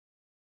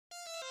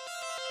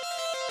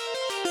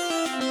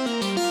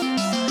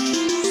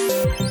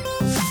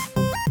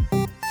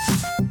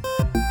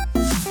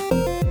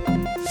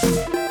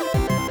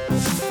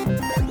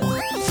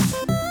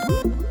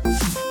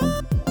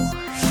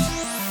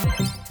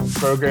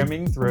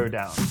Programming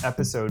Throwdown,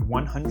 episode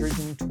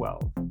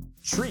 112,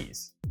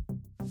 Trees.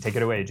 Take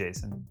it away,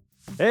 Jason.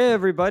 Hey,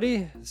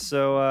 everybody.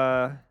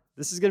 So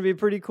this is going to be a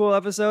pretty cool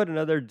episode,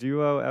 another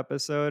duo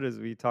episode, as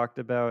we talked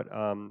about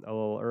a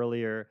little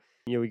earlier.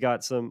 We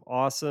got some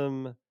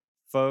awesome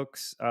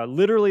folks.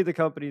 Literally, the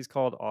company's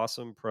called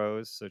Awesome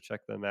Pros, so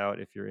check them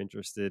out if you're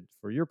interested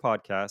for your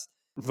podcast.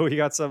 But we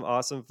got some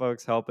awesome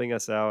folks helping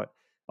us out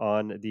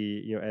on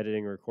the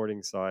editing and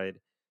recording side.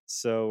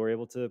 So we're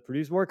able to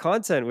produce more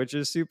content, which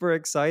is super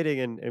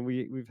exciting. And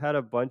we've had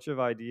a bunch of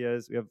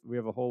ideas. We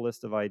have a whole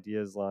list of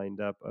ideas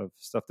lined up of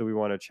stuff that we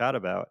want to chat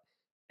about.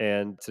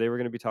 And today we're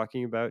going to be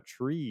talking about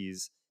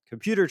trees,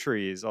 computer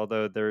trees.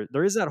 Although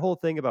there is that whole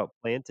thing about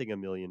planting a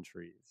million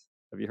trees.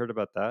 Have you heard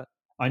about that?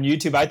 On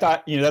YouTube, I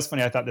thought, that's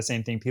funny. I thought the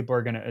same thing. People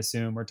are going to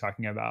assume we're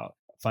talking about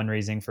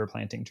fundraising for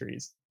planting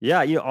trees.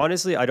 Yeah,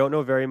 honestly, I don't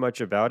know very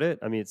much about it.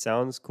 I mean, it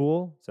sounds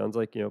cool. Sounds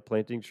like,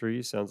 planting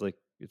trees sounds like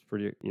it's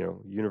pretty,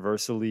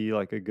 universally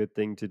like a good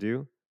thing to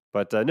do.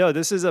 But no,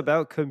 this is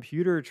about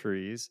computer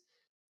trees.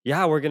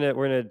 Yeah, we're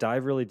gonna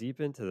dive really deep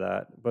into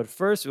that. But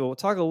first, we'll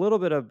talk a little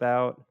bit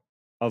about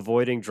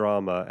avoiding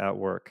drama at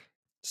work.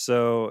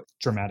 So,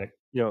 Dramatic.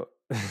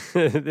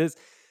 this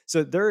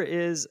so there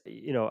is,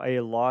 a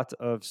lot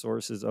of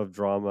sources of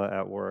drama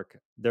at work.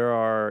 There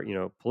are,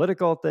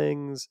 political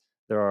things,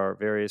 there are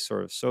various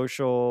sort of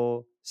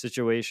social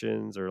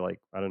situations or like,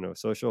 I don't know,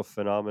 social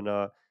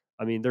phenomena.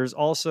 I mean, there's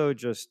also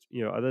just,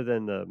 other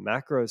than the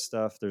macro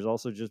stuff, there's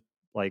also just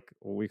like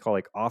what we call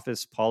like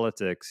office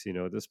politics.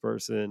 This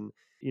person,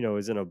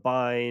 is in a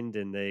bind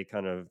and they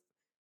kind of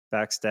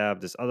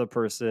backstab this other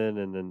person,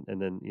 and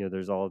then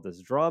there's all of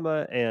this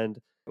drama. And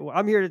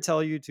I'm here to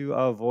tell you to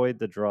avoid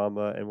the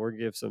drama, and we're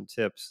gonna give some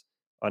tips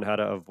on how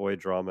to avoid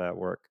drama at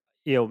work.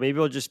 Maybe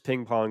we'll just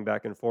ping pong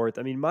back and forth.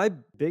 I mean, my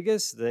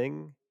biggest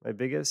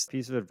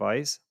piece of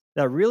advice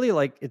that really,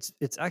 like, it's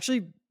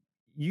actually,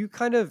 you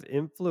kind of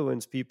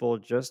influence people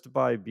just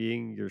by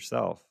being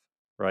yourself,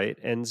 right?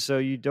 And so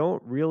you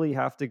don't really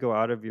have to go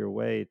out of your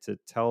way to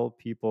tell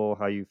people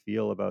how you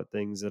feel about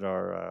things that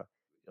are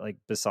like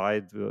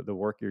beside the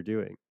work you're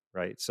doing,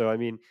 right? So I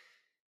mean,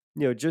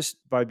 just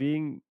by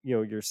being,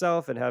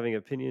 yourself and having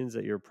opinions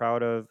that you're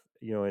proud of,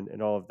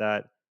 and all of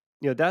that,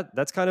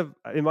 that's kind of,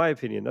 in my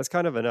opinion, that's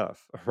kind of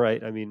enough,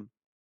 right? I mean,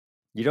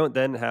 you don't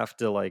then have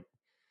to like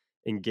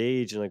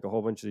engage in like a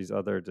whole bunch of these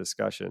other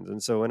discussions.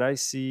 And so when I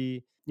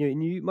see,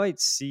 and you might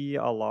see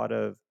a lot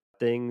of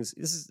things,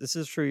 this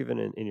is true even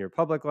in your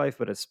public life,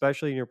 but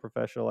especially in your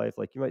professional life,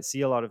 like you might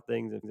see a lot of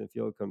things and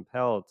feel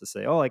compelled to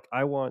say, oh, like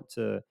I want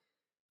to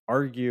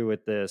argue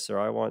with this, or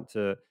I want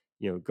to,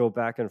 go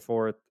back and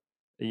forth,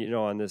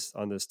 on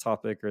this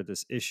topic or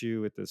this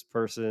issue with this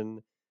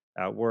person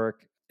at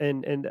work.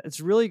 And it's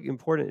really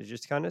important to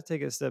just kind of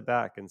take a step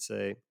back and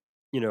say,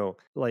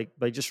 like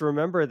just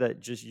remember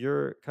that just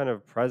your kind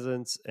of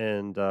presence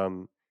and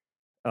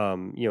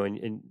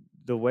and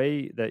the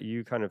way that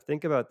you kind of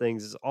think about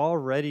things is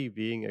already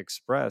being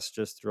expressed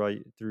just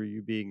through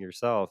you being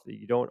yourself.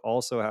 You don't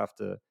also have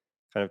to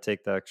kind of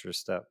take the extra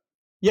step.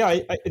 Yeah,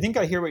 I think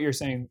I hear what you're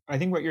saying. I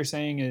think what you're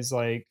saying is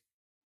like,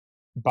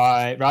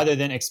 by rather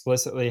than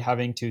explicitly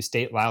having to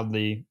state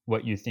loudly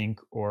what you think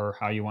or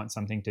how you want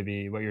something to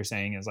be, what you're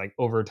saying is like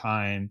over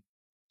time,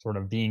 sort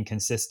of being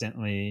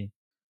consistently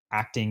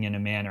acting in a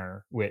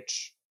manner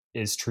which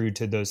is true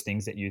to those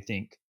things that you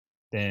think,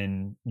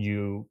 then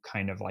you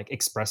kind of like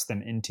express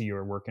them into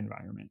your work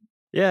environment.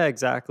 Yeah,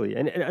 exactly.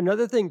 And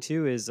another thing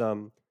too is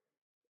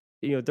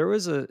there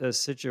was a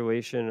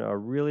situation a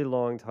really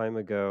long time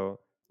ago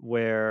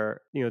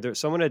where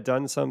someone had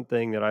done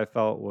something that I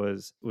felt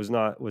was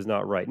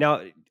not right.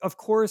 Now, of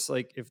course,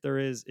 like if there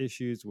is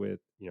issues with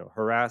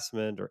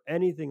harassment or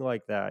anything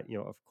like that,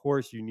 of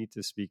course you need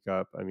to speak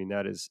up. I mean,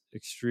 that is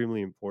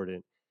extremely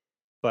important.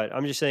 But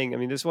I'm just saying, I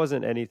mean, this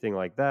wasn't anything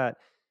like that,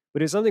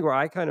 but it's something where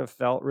I kind of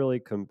felt really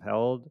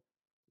compelled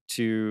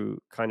to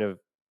kind of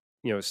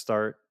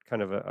start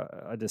kind of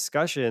a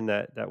discussion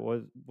that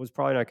was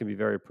probably not going to be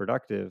very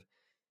productive.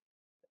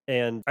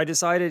 And I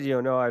decided,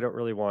 no, I don't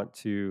really want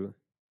to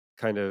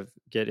kind of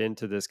get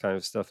into this kind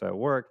of stuff at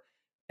work.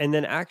 And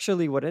then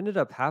actually what ended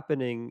up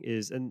happening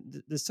is,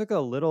 and this took a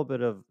little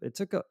bit of, it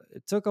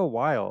took a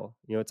while,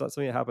 it's not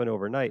something that happened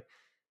overnight,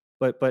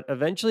 but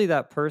eventually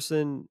that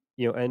person,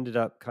 ended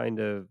up kind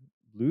of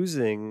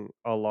losing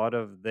a lot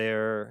of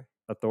their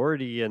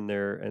authority and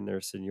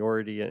their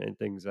seniority and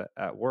things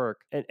at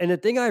work. And the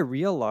thing I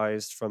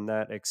realized from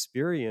that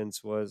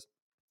experience was,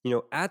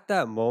 at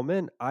that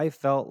moment, I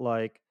felt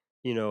like,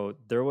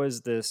 there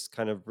was this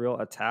kind of real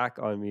attack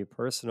on me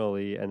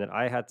personally, and that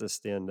I had to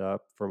stand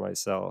up for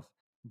myself.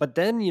 But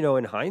then,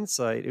 in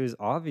hindsight, it was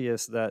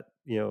obvious that,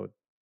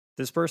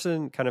 this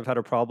person kind of had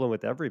a problem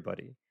with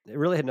everybody. It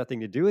really had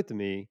nothing to do with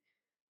me.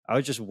 I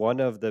was just one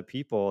of the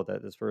people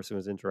that this person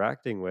was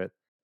interacting with.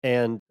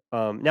 And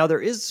Now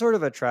there is sort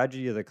of a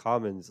tragedy of the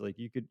commons. Like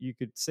you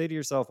could say to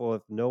yourself, well,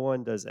 if no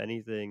one does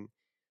anything,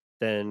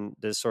 then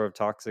this sort of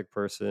toxic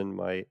person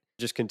might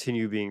just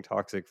continue being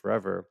toxic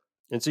forever.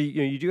 And so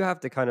you do have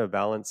to kind of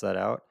balance that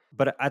out.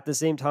 But at the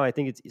same time, I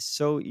think it's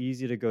so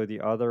easy to go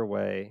the other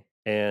way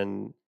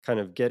and kind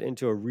of get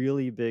into a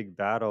really big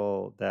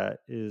battle that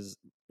is,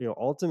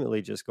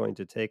 ultimately just going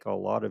to take a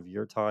lot of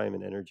your time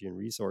and energy and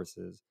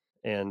resources,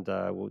 and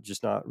will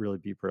just not really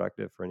be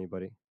productive for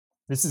anybody.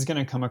 This is going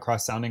to come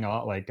across sounding a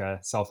lot like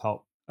self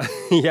help.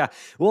 Yeah.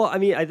 Well, I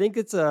mean, I think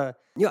it's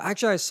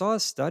actually, I saw a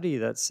study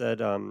that said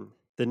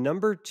the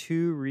number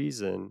two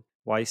reason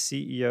why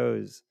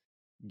CEOs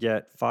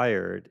get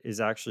fired is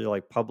actually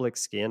like public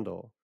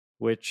scandal,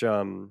 which,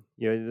 the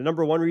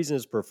number one reason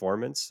is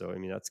performance. So, I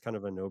mean, that's kind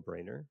of a no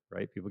brainer,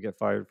 right? People get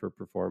fired for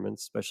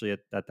performance, especially at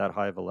that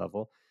high of a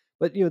level.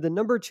 But, the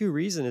number two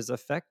reason is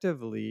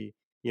effectively,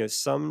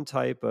 some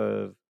type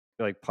of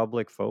like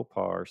public faux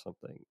pas or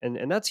something.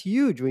 And that's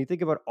huge when you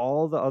think about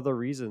all the other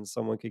reasons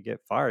someone could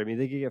get fired. I mean,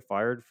 they could get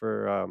fired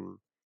for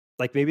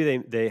like maybe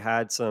they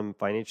had some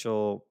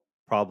financial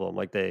problem,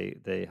 like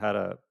they had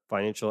a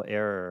financial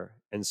error,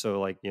 and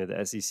so like,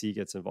 the SEC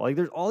gets involved. Like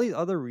there's all these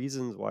other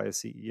reasons why a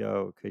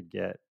CEO could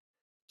get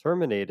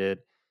terminated,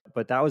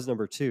 but that was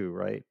number 2,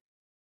 right?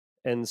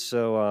 And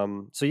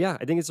so yeah,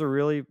 I think it's a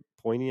really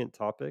poignant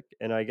topic,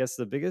 and I guess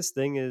the biggest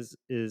thing is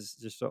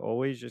just to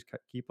always just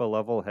keep a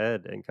level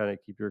head and kind of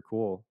keep your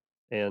cool,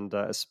 and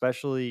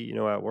especially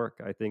at work.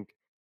 I think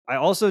I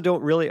also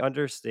don't really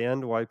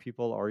understand why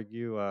people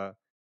argue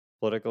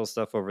political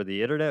stuff over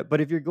the internet, but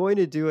if you're going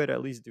to do it,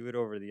 at least do it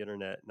over the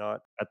internet,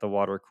 not at the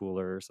water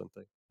cooler or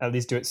something. At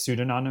least do it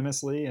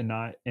pseudonymously and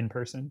not in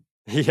person.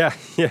 Yeah,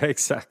 yeah,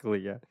 exactly.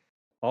 Yeah.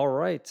 All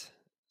right.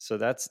 So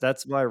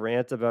that's my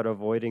rant about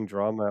avoiding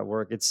drama at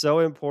work. It's so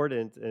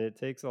important and it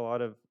takes a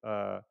lot of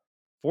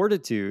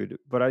fortitude,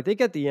 but I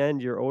think at the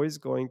end you're always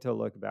going to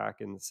look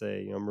back and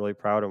say, I'm really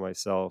proud of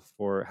myself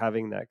for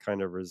having that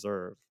kind of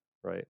reserve,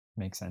 right?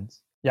 Makes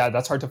sense. Yeah,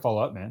 that's hard to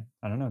follow up, man.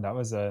 I don't know. That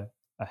was a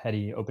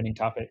heady opening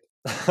topic.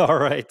 All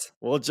right.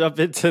 We'll jump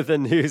into the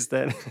news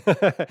then.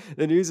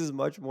 The news is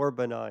much more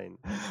benign.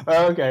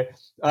 Oh, okay.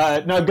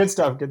 No, good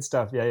stuff. Good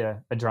stuff. Yeah, yeah.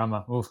 A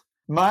drama. Oof.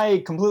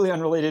 My completely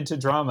unrelated to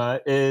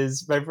drama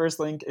is my first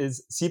link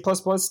is C++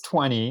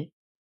 20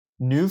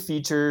 new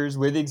features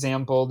with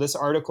example. This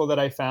article that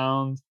I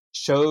found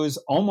shows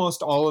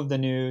almost all of the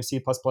new C++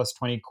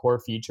 20 core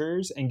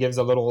features and gives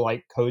a little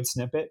like code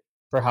snippet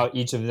for how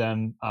each of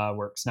them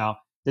works. Now,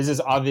 this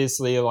is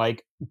obviously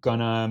like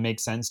gonna make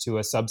sense to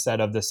a subset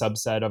of the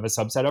subset of a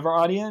subset of our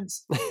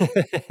audience.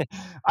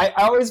 I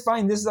always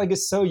find this like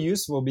is so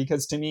useful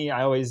because to me,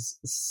 I always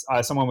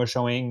someone was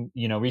showing,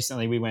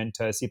 recently we went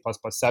to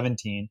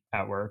C++17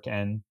 at work,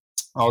 and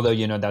although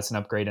that's an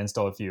upgrade and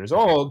still a few years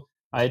old,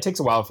 it takes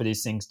a while for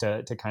these things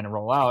to kind of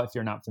roll out if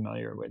you're not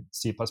familiar with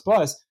C++.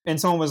 And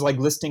someone was like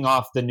listing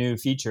off the new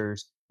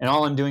features, and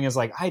all I'm doing is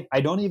like I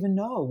don't even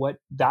know what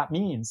that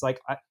means. Like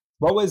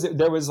what was it?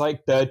 There was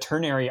like the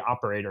ternary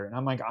operator, and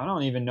I'm like I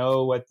don't even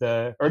know what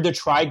the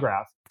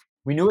trigraph.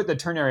 We knew what the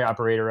ternary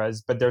operator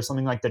is, but there's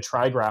something like the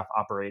trigraph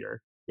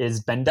operator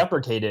is been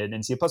deprecated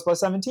in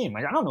C++17.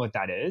 Like, I don't know what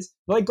that is.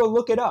 Like, go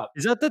look it up.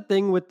 Is that the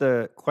thing with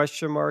the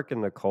question mark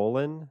and the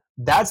colon?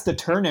 That's the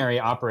ternary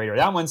operator.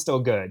 That one's still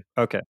good.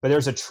 Okay. But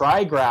there's a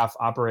trigraph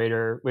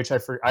operator, which I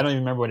don't even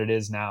remember what it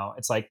is now.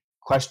 It's like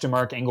question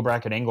mark, angle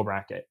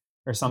bracket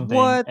or something.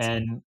 What?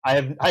 And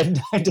I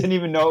didn't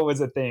even know it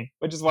was a thing,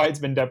 which is why it's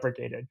been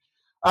deprecated.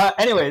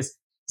 Anyways,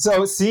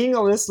 so seeing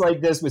a list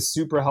like this was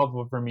super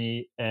helpful for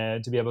me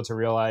to be able to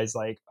realize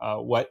like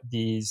what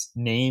these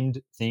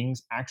named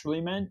things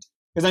actually meant,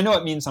 because I know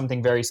it means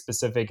something very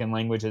specific and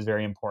language is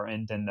very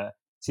important, and the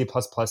C++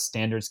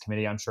 standards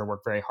committee I'm sure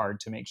worked very hard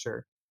to make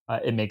sure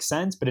it makes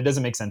sense, but it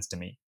doesn't make sense to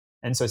me.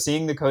 And so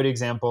seeing the code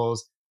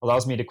examples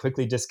allows me to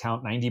quickly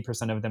discount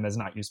 90% of them as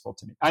not useful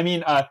to me. I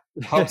mean,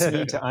 helps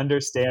me to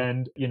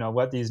understand,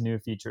 what these new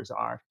features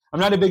are. I'm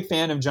not a big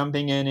fan of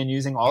jumping in and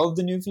using all of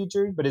the new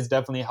features, but it's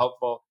definitely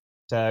helpful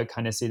to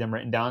kind of see them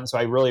written down. So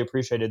I really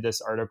appreciated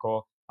this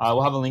article.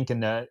 We'll have a link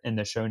in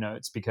the show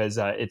notes because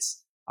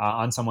it's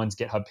on someone's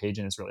GitHub page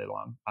and it's really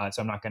long.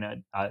 So I'm not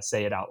going to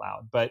say it out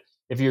loud. But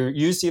if you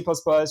use C++,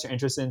 you're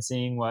interested in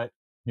seeing what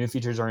new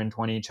features are in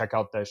 20, check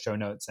out the show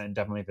notes and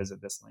definitely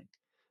visit this link.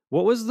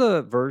 What was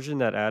the version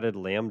that added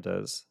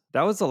lambdas?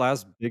 That was the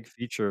last big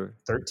feature.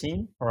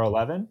 13 or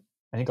 11?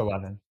 I think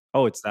 11.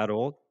 Oh, it's that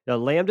old? Yeah,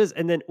 lambdas,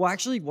 and then well,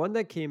 actually, one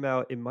that came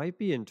out, it might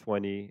be in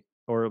 20,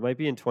 or it might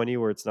be in 20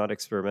 where it's not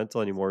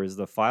experimental anymore, is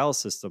the file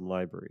system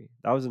library.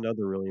 That was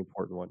another really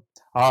important one.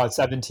 Oh,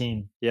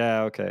 17.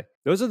 Yeah, okay.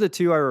 Those are the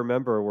 2 I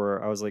remember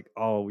where I was like,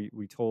 "Oh,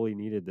 we totally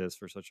needed this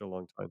for such a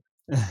long time."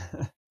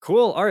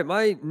 Cool. All right,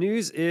 my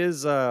news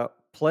is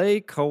play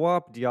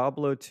co-op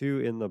Diablo 2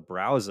 in the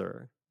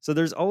browser. So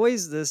there's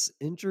always this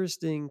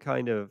interesting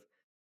kind of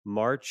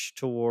march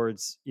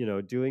towards,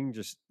 doing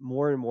just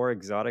more and more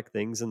exotic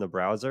things in the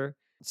browser.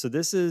 So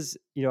this is,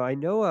 I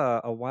know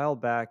a while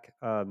back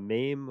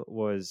MAME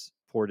was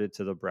ported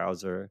to the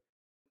browser.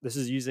 This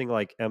is using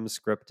like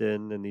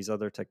Mscripton and these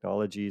other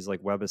technologies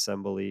like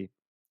WebAssembly.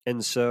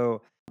 And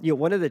so,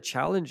 one of the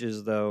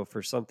challenges though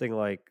for something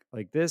like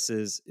this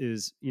is,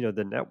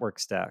 the network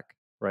stack,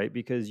 right?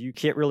 Because you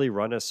can't really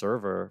run a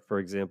server, for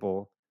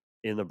example,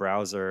 in the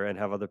browser and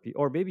have other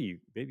people, or maybe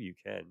you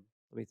can.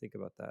 Let me think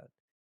about that.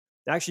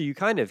 Actually, you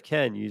kind of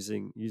can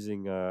using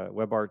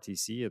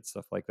WebRTC and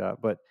stuff like that,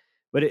 but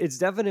it's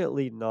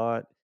definitely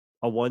not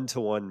a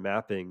one-to-one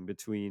mapping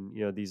between,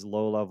 these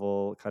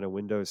low-level kind of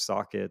Windows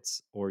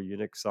sockets or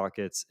Unix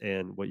sockets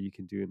and what you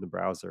can do in the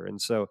browser.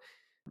 And so,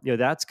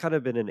 that's kind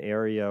of been an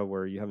area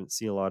where you haven't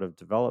seen a lot of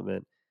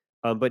development.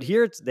 But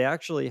here they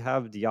actually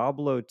have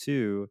Diablo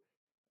 2,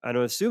 and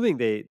I'm assuming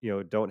they,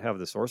 don't have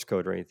the source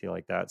code or anything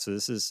like that. So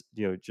this is,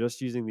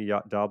 just using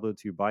the Diablo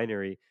 2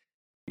 binary.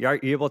 You're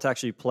able to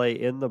actually play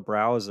in the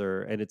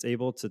browser, and it's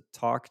able to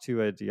talk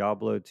to a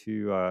Diablo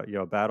 2,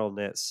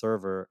 BattleNet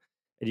server,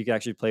 and you can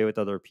actually play with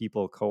other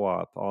people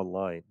co-op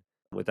online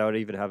without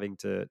even having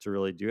to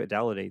really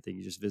download anything.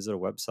 You just visit a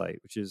website,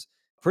 which is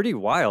pretty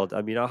wild.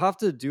 I mean, I'll have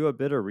to do a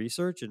bit of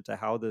research into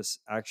how this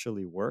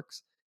actually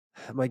works.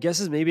 My guess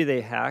is maybe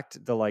they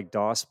hacked the like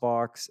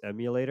DOSBox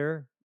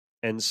emulator,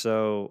 and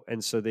so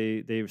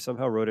they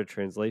somehow wrote a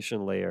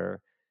translation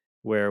layer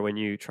where when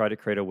you try to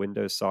create a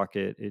Windows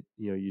socket, it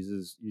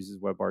uses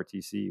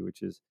WebRTC,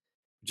 which is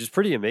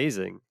pretty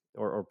amazing,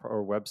 or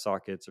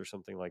WebSockets or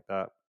something like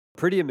that.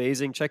 Pretty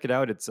amazing. Check it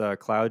out. It's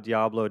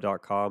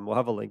clouddiablo.com. We'll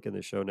have a link in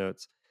the show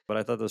notes. But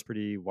I thought that was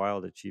pretty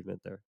wild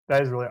achievement there.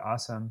 That is really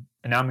awesome.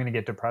 And now I'm going to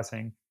get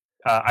depressing.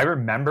 I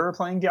remember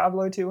playing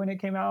Diablo 2 when it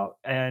came out,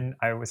 and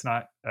I was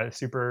not a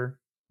super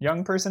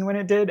young person when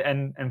it did,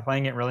 and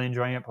playing it, really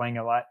enjoying it, playing it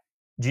a lot.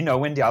 Do you know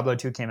when Diablo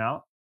 2 came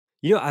out?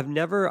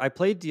 I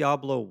played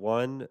Diablo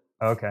 1,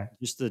 Okay.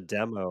 just the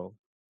demo.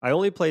 I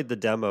only played the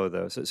demo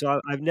though.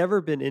 I've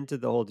never been into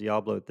the whole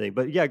Diablo thing.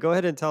 But yeah, go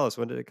ahead and tell us,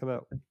 when did it come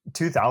out?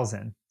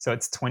 2000. So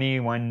it's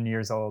 21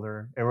 years old,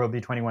 or it will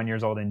be 21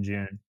 years old in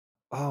June.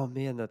 Oh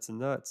man, that's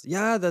nuts.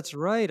 Yeah, that's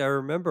right. I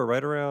remember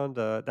right around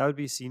that would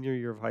be senior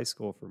year of high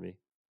school for me.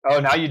 Oh,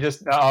 now you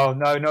just, oh,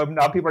 no, no,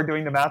 now people are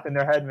doing the math in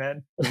their head,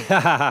 man.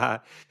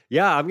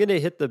 Yeah, I'm gonna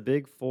hit the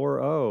big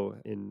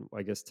 4-0 in,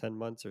 I guess, 10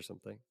 months or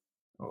something.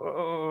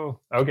 Oh,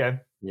 okay.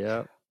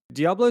 Yeah.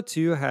 Diablo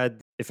 2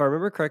 had, if I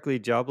remember correctly,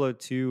 Diablo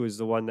 2 was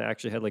the one that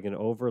actually had like an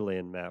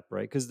overland map,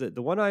 right? Because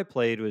the one I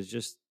played was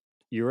just,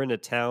 you were in a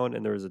town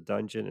and there was a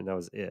dungeon and that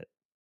was it.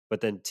 But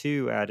then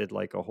 2 added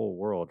like a whole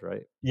world,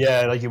 right?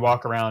 Yeah, like you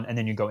walk around and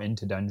then you go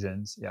into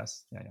dungeons.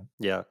 Yes. Yeah, yeah.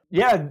 Yeah.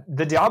 Yeah,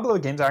 the Diablo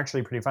games are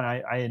actually pretty fun.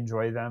 I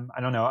enjoy them.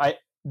 I don't know.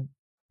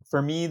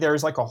 For me,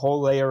 there's like a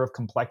whole layer of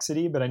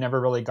complexity, but I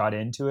never really got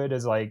into it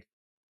as like,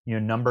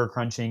 number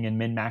crunching and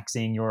min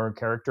maxing your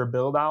character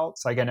build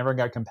outs. Like I never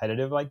got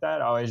competitive like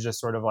that. I always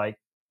just sort of like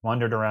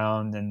wandered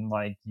around and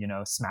like,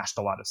 smashed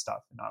a lot of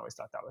stuff. And I always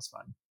thought that was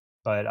fun.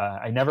 But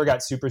I never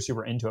got super,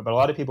 super into it. But a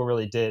lot of people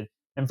really did.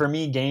 And for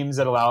me, games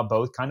that allow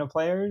both kind of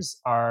players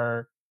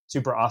are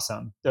super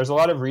awesome. There's a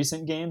lot of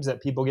recent games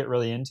that people get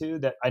really into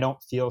that I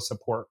don't feel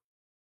support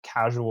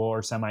casual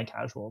or semi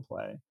casual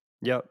play.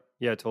 Yep.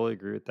 Yeah, I totally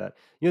agree with that.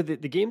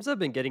 The games I've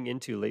been getting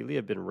into lately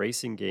have been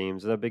racing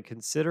games, and I've been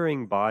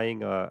considering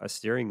buying a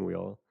steering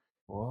wheel.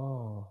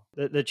 Whoa.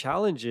 The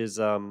challenge is,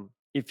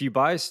 if you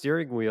buy a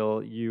steering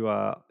wheel, you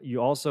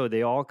also,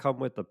 they all come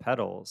with the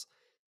pedals,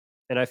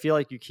 and I feel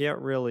like you can't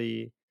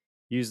really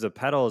use the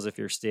pedals if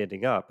you're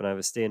standing up, and I have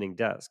a standing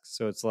desk,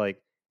 so it's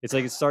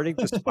starting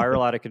to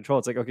spiral out of control.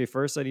 It's like, okay,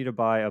 first I need to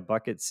buy a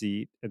bucket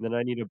seat, and then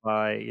I need to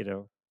buy,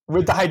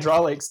 With the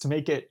hydraulics to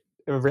make it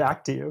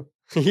react to you.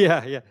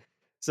 yeah, yeah.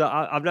 So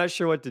I'm not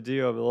sure what to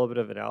do. I'm a little bit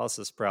of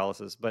analysis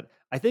paralysis, but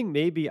I think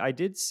maybe I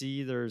did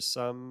see there's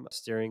some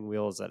steering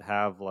wheels that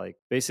have like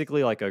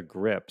basically like a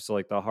grip. So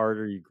like the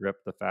harder you grip,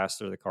 the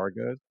faster the car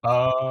goes.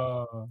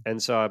 Oh,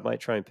 And so I might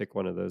try and pick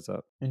one of those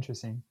up.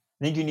 interesting.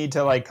 I think you need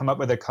to like come up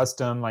with a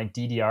custom like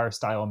DDR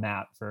style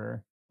map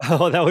for.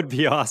 Oh, that would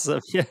be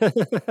awesome. Yeah.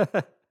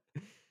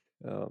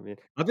 Oh man,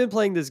 I've been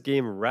playing this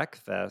game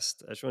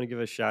Wreckfest. I just want to give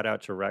a shout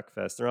out to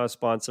Wreckfest. They're not a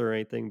sponsor or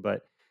anything,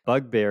 but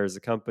Bugbear is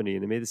a company,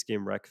 and they made this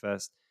game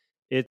Wreckfest.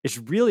 It's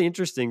really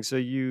interesting. So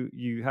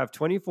you have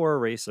 24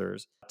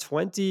 racers.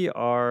 20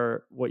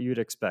 are what you'd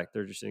expect.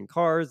 They're just in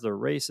cars. They're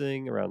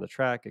racing around the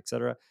track,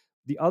 etc.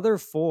 The other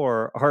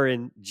four are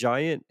in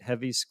giant,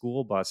 heavy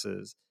school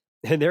buses,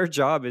 and their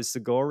job is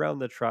to go around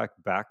the track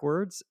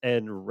backwards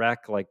and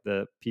wreck like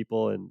the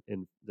people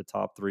in the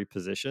top three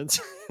positions.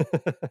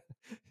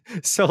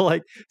 So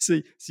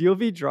you'll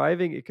be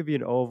driving, it could be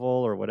an oval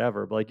or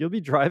whatever, but like you'll be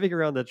driving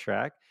around the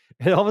track,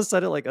 and all of a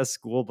sudden like a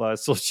school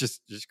bus will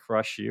just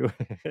crush you.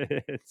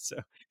 So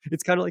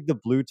it's kind of like the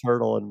blue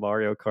turtle in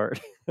Mario Kart.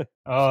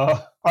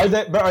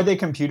 Are they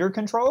computer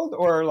controlled,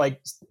 or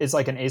like it's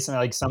like an asymmetric,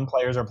 like some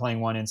players are playing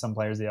one and some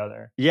players the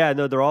other? Yeah,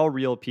 no, they're all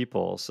real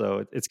people.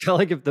 So it's kind of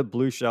like if the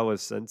blue shell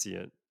was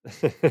sentient.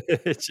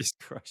 It just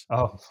crushed.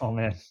 Oh, oh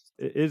man.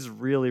 It is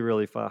really,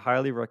 really fun.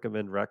 Highly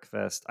recommend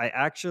Wreckfest. I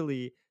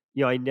actually,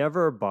 I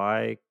never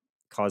buy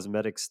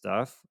cosmetic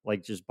stuff,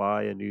 like just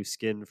buy a new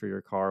skin for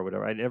your car or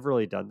whatever. I never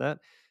really done that.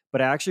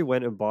 but I actually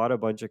went and bought a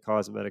bunch of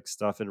cosmetic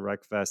stuff in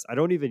Wreckfest. I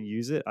don't even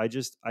use it.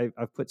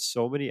 I've put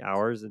so many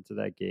hours into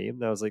that game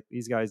that I was like,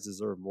 these guys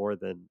deserve more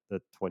than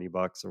the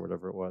 $20 or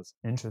whatever it was.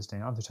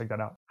 Interesting. I'll have to check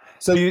that out.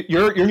 So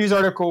your news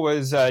article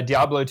was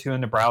Diablo 2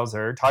 in the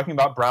browser, talking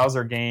about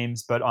browser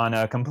games, but on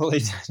a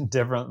completely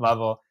different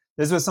level.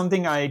 This was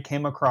something I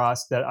came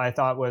across that I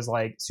thought was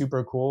like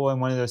super cool,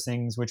 and one of those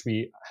things which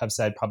we have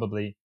said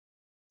probably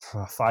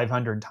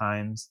 500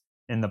 times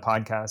in the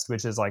podcast,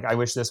 which is like, I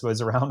wish this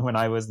was around when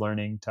I was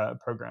learning to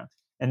program.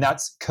 And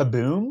that's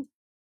Kaboom.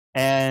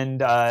 And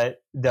the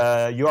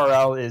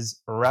URL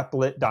is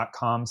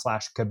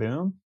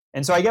replit.com/kaboom.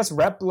 And so I guess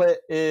Replit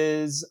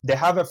they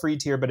have a free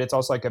tier, but it's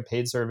also like a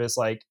paid service,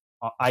 like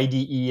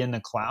IDE in the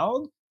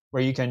cloud,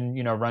 where you can,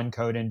 run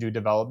code and do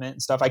development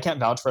and stuff. I can't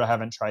vouch for it. I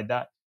haven't tried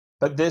that.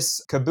 But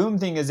this Kaboom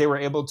thing is they were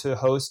able to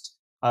host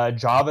a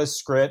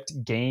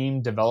JavaScript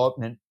game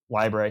development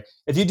library.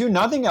 If you do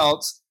nothing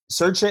else,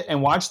 search it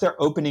and watch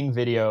their opening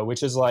video,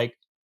 which is like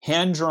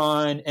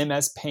hand-drawn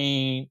MS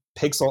Paint,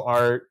 pixel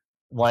art,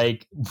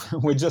 like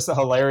with just a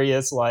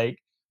hilarious like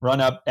run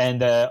up,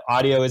 and the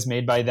audio is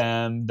made by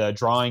them, the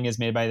drawing is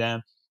made by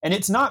them. And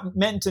it's not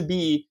meant to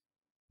be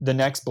the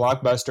next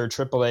blockbuster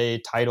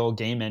AAA title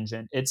game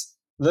engine. It's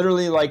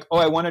literally like, oh,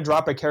 I want to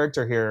drop a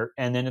character here.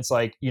 And then it's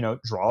like,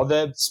 draw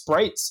the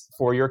sprites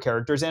for your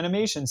character's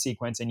animation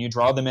sequence, and you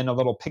draw them in a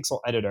little pixel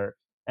editor.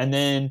 And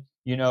then,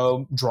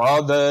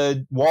 draw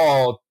the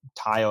wall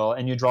tile,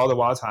 and you draw the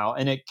wall tile,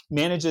 and it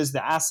manages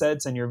the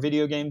assets and your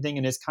video game thing.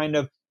 And it's kind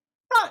of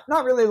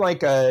not really like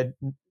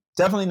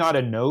definitely not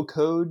a no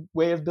code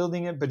way of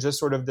building it, but just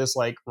sort of this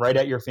like right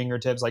at your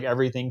fingertips, like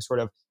everything sort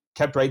of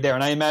kept right there.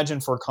 And I imagine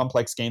for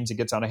complex games, it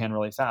gets out of hand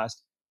really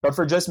fast. But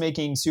for just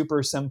making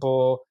super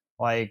simple,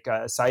 like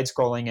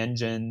side-scrolling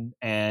engine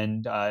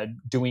and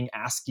doing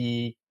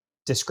ASCII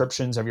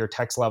descriptions of your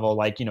text level,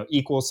 like,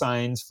 equal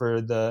signs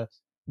for the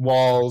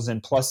walls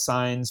and plus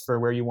signs for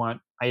where you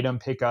want item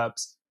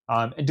pickups,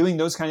 and doing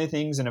those kind of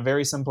things in a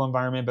very simple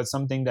environment, but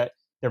something that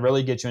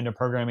really gets you into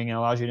programming and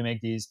allows you to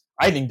make these.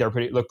 I think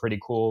look pretty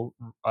cool,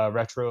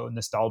 retro,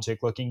 nostalgic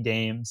looking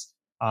games.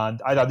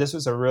 I thought this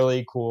was a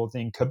really cool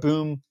thing.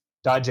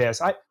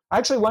 Kaboom.js. I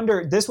actually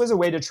wonder, this was a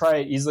way to try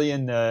it easily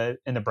in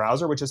the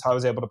browser, which is how I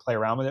was able to play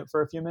around with it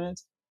for a few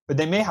minutes. But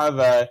they may have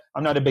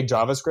I'm not a big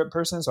JavaScript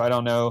person, so I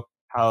don't know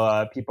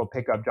how people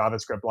pick up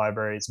JavaScript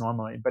libraries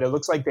normally. But it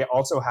looks like they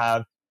also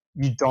have,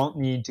 you don't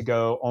need to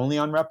go only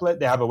on Replit.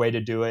 They have a way to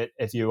do it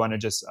if you want to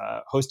just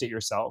host it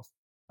yourself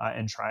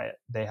and try it.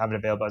 They have it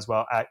available as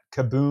well at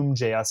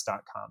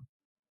kaboomjs.com.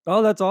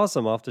 Oh, that's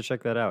awesome. I'll have to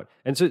check that out.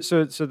 And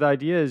so the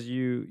idea is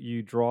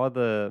you draw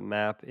the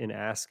map in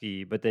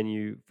ASCII, but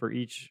then for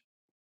each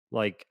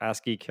like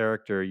ASCII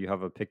character, you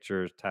have a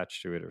picture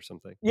attached to it or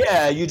something.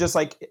 Yeah, you just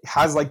like, it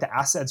has like the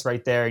assets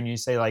right there, and you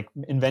say like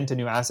invent a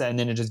new asset, and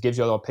then it just gives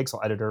you a little pixel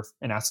editor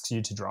and asks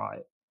you to draw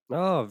it.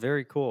 Oh,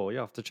 very cool. Yeah,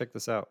 I'll have to check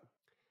this out.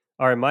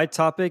 All right, my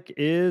topic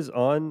is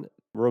on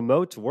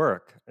remote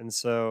work. And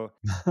so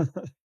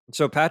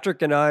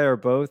Patrick and I are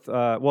both,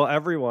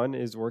 everyone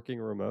is working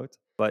remote,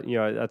 but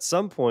at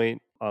some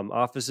point,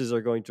 offices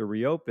are going to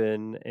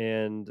reopen.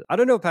 And I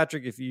don't know,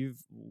 Patrick, if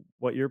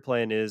what your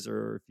plan is,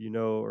 or if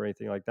or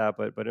anything like that.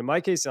 But in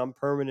my case, I'm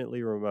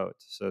permanently remote.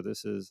 So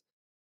this is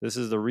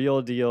the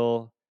real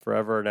deal,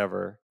 forever and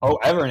ever. Oh,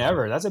 ever and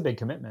ever. That's a big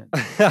commitment.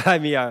 I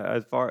mean,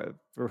 as far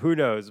for who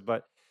knows,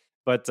 but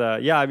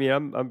yeah, I mean,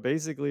 I'm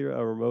basically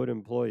a remote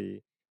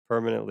employee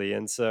permanently,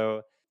 and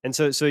so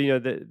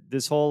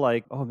this whole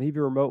like, oh, maybe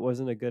remote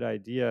wasn't a good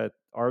idea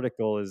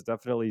article is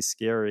definitely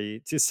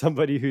scary to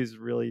somebody who's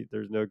really,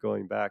 there's no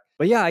going back.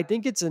 But yeah, I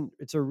think it's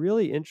a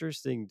really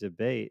interesting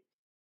debate.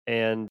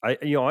 And I,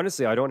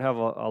 honestly, I don't have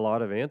a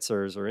lot of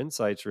answers or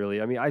insights really.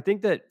 I mean, I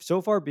think that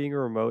so far being a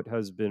remote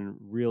has been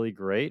really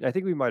great. I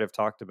think we might have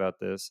talked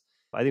about this.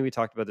 I think we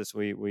talked about this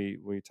when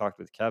we talked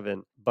with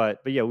Kevin. But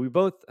yeah, we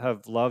both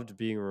have loved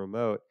being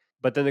remote.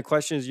 But then the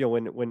question is,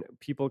 when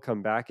people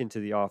come back into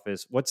the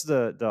office, what's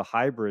the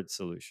hybrid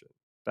solution?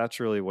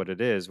 That's really what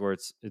it is, where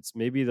it's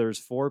maybe there's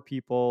 4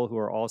 people who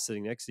are all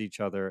sitting next to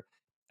each other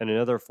and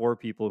another 4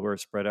 people who are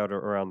spread out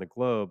around the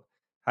globe.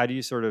 How do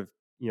you sort of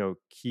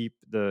keep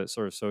the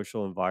sort of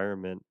social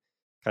environment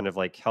kind of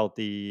like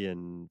healthy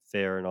and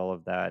fair and all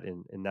of that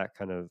in that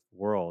kind of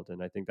world?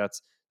 And I think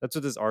that's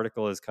what this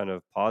article is kind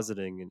of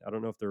positing, and I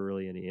don't know if there are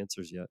really any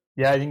answers yet.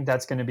 Yeah, I think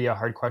that's going to be a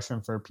hard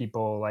question for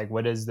people. Like,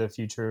 what does the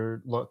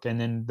future look?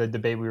 And then the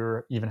debate we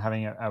were even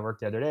having at work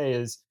the other day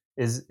is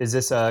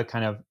this a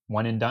kind of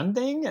one and done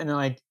thing, and then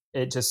like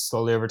it just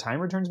slowly over time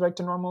returns back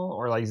to normal,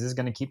 or like is this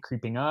going to keep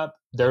creeping up?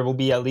 There will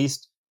be, at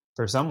least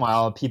for some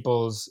while,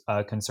 people's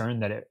concern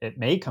that it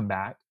may come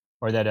back,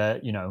 or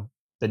that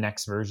the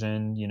next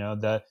version,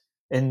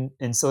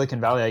 in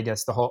Silicon Valley, I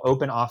guess the whole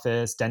open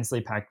office,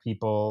 densely packed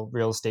people,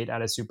 real estate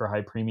at a super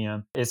high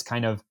premium is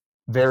kind of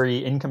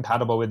very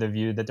incompatible with the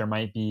view that there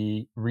might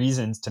be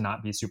reasons to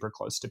not be super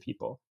close to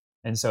people.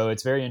 And so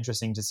it's very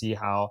interesting to see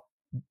how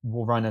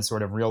we'll run a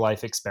sort of real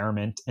life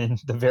experiment in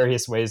the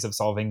various ways of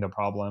solving the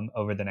problem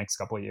over the next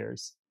couple of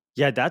years.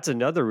 Yeah, that's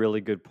another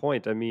really good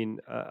point. I mean,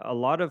 a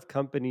lot of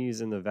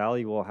companies in the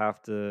valley will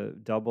have to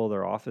double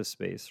their office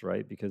space,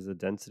 right? Because the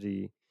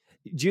density.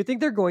 Do you think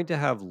they're going to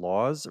have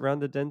laws around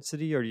the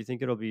density, or do you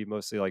think it'll be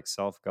mostly like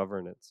self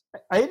governance?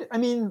 I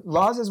mean,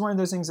 laws is one of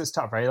those things that's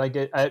tough, right? Like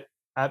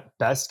at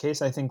best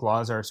case, I think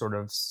laws are sort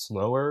of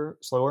slower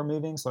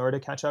moving, slower to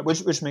catch up,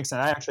 which makes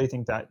sense. I actually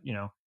think that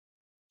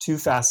too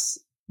fast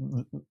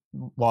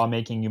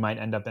lawmaking, you might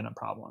end up in a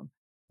problem.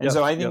 And Yep.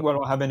 so I think Yep. what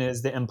will happen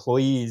is the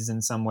employees,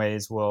 in some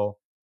ways, will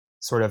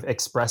sort of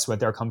express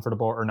what they're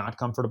comfortable or not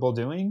comfortable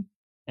doing.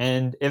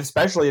 And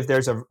especially if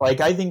there's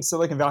I think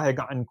Silicon Valley had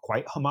gotten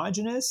quite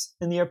homogenous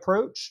in the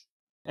approach.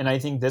 And I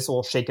think this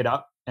will shake it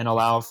up and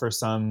allow for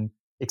some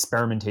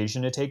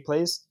experimentation to take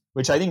place,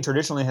 which I think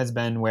traditionally has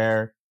been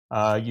where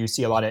you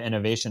see a lot of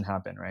innovation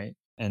happen, right?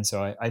 And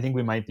so I think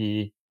we might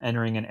be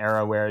entering an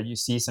era where you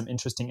see some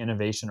interesting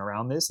innovation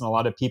around this and a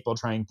lot of people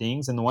trying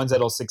things. And the ones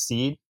that'll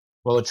succeed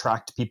will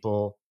attract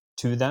people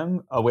to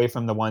them away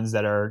from the ones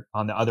that are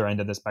on the other end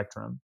of the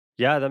spectrum.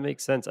 Yeah, that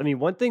makes sense. I mean,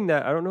 one thing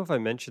that I don't know if I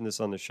mentioned this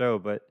on the show,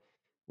 but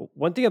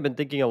one thing I've been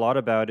thinking a lot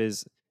about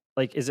is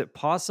like, is it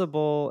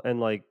possible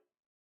and like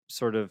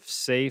sort of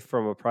safe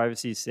from a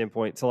privacy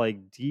standpoint to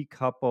like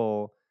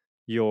decouple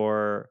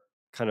your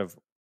kind of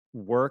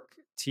work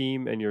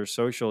team and your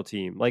social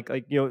team? Look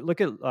at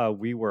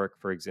WeWork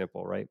for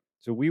example, right?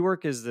 So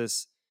WeWork is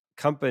this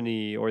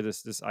company or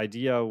this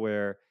idea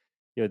where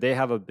they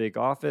have a big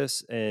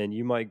office and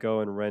you might go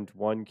and rent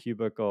one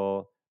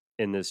cubicle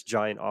in this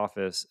giant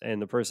office,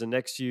 and the person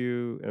next to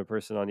you and a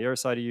person on the other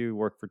side of you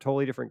work for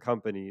totally different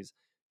companies.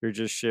 You're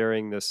just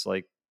sharing this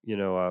like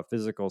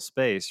physical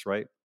space,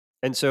 right?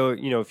 And so,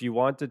 if you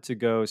wanted to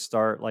go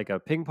start like a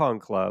ping pong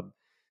club,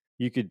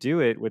 you could do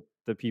it with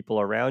the people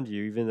around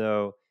you, even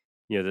though,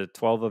 the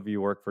 12 of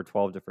you work for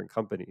 12 different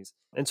companies.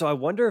 And so I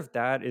wonder if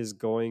that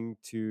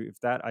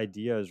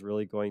idea is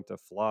really going to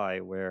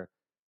fly where,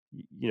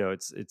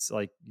 it's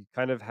like you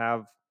kind of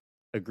have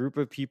a group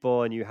of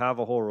people and you have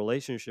a whole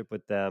relationship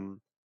with them,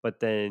 but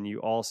then you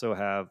also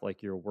have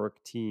like your work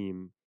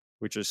team,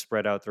 which is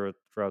spread out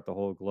throughout the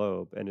whole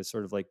globe. And it's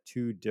sort of like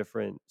two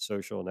different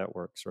social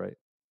networks, right?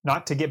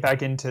 Not to get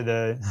back into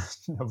the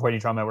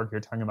avoiding trauma work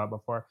you're talking about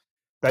before,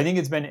 but I think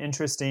it's been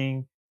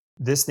interesting.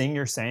 This thing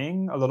you're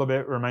saying a little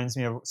bit reminds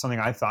me of something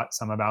I thought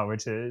some about,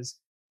 which is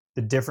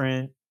the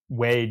different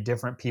way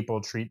different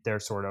people treat their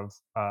sort of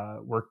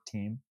work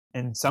team.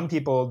 And some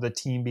people, the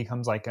team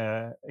becomes like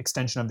a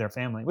extension of their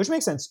family, which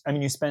makes sense. I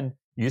mean,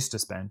 used to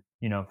spend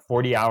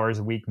 40 hours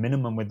a week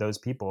minimum with those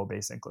people,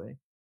 basically.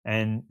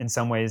 And in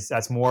some ways,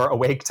 that's more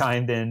awake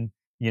time than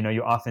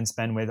you often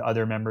spend with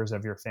other members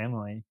of your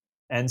family.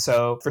 And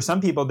so for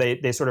some people,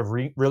 they sort of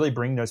really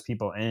bring those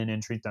people in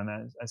and treat them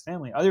as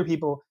family. Other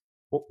people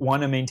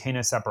want to maintain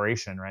a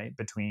separation, right,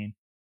 between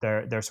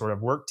their sort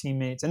of work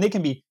teammates, and they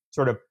can be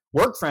sort of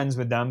work friends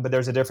with them, but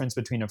there's a difference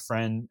between a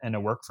friend and a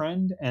work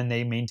friend, and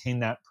they maintain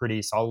that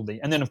pretty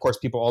solidly. And then of course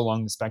people all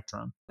along the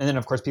spectrum, and then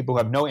of course people who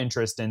have no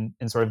interest in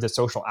sort of the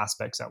social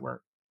aspects at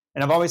work.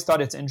 And I've always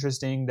thought it's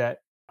interesting that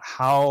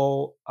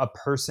how a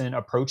person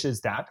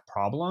approaches that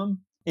problem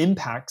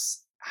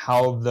impacts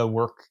how the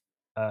work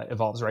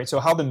evolves, right? So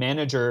how the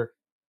manager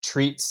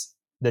treats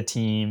the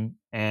team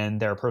and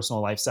their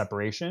personal life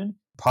separation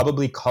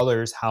probably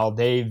colors how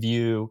they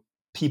view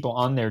people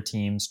on their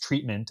team's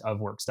treatment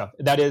of work stuff.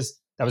 That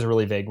was a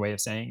really vague way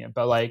of saying it,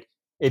 but like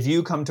if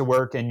you come to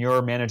work and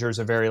your managers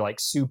are very like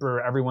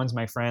super, everyone's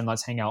my friend,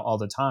 let's hang out all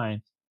the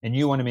time, and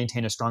you want to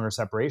maintain a stronger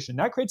separation,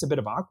 that creates a bit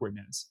of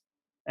awkwardness.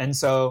 And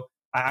so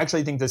I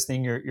actually think this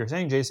thing you're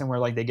saying, Jason, where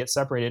like they get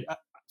separated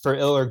for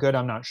ill or good,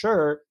 I'm not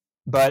sure,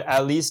 but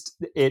at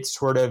least it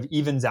sort of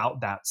evens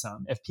out that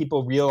sum. If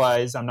people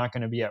realize I'm not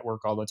going to be at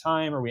work all the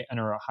time, or we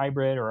enter a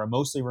hybrid or a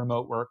mostly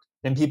remote work,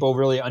 then people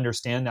really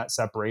understand that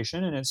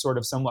separation and it's sort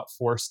of somewhat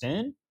forced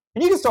in.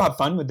 And you can still have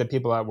fun with the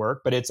people at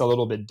work, but it's a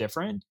little bit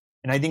different.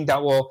 And I think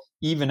that will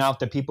even out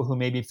the people who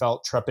maybe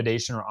felt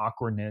trepidation or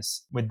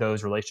awkwardness with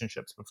those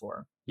relationships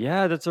before.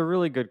 Yeah, that's a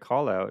really good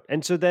call out.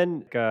 And so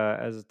then,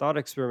 as a thought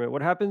experiment,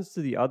 what happens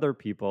to the other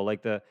people,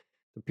 like the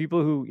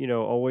people who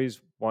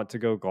always want to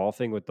go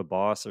golfing with the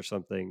boss or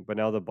something, but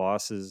now the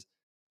boss is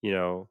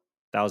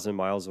 1,000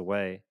 miles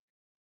away.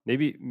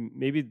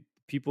 Maybe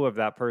people of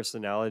that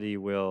personality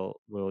will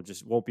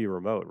just won't be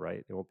remote,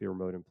 right? They won't be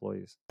remote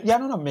employees. Yeah, I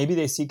don't know. Maybe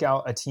they seek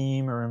out a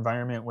team or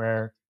environment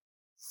where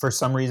for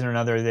some reason or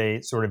another they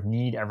sort of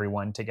need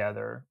everyone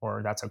together,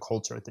 or that's a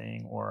culture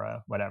thing,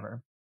 or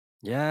whatever.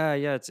 Yeah,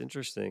 yeah, it's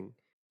interesting.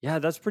 Yeah,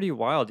 that's pretty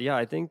wild. Yeah,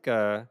 I think.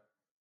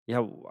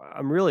 Yeah,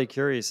 I'm really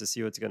curious to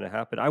see what's going to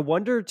happen. I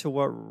wonder to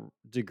what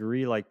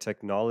degree like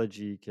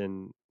technology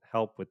can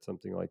help with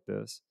something like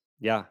this.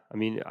 Yeah, I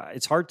mean,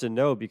 it's hard to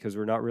know because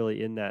we're not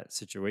really in that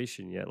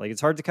situation yet. Like,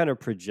 it's hard to kind of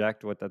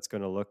project what that's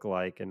going to look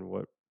like and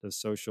what the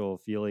social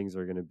feelings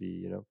are going to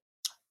be.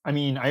 I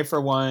mean, I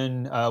for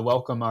one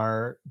welcome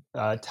our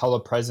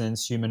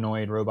telepresence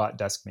humanoid robot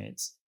desk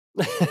mates.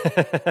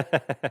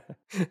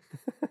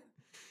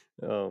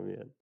 Oh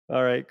man.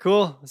 All right,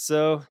 cool.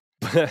 So,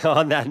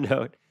 on that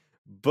note,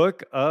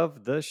 Book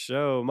of the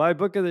show. My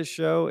book of the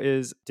show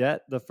is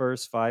Debt the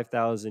First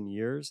 5,000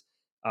 Years.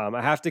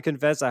 I have to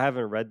confess, I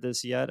haven't read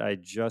this yet. I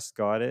just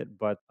got it,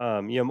 but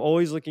I'm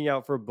always looking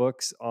out for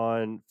books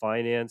on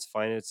finance.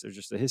 Finance, or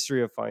just the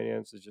history of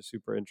finance, is just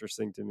super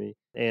interesting to me.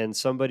 And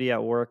somebody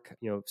at work,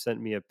 sent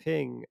me a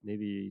ping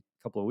maybe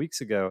a couple of weeks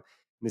ago,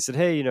 and they said,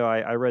 "Hey,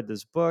 I read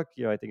this book.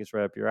 I think it's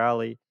right up your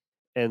alley."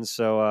 And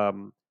so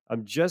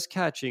I'm just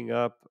catching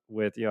up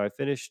with, I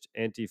finished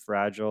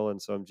Anti-Fragile.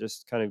 And so I'm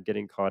just kind of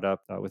getting caught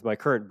up with my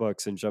current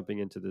books and jumping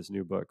into this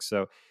new book.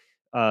 So,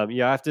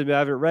 yeah, I have to admit, I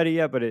haven't read it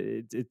yet, but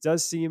it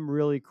does seem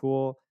really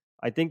cool.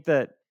 I think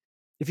that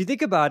if you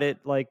think about it,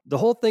 like the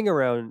whole thing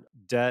around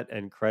debt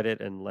and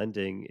credit and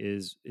lending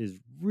is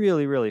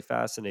really, really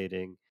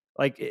fascinating.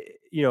 Like,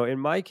 in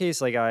my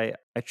case, like I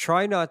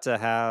try not to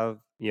have,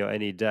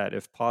 any debt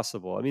if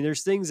possible. I mean,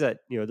 there's things that,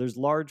 there's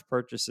large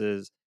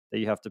purchases that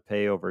you have to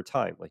pay over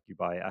time, like you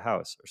buy a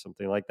house or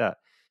something like that.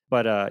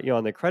 But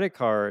on the credit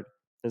card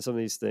and some of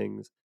these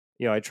things,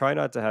 I try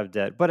not to have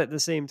debt, but at the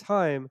same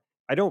time,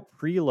 I don't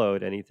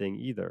preload anything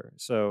either.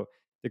 So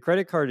the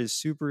credit card is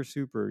super,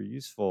 super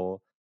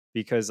useful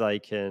because I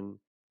can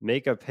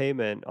make a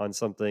payment on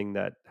something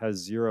that has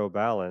zero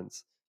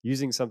balance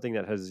using something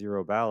that has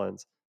zero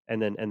balance,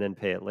 and then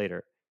pay it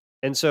later.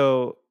 And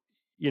so,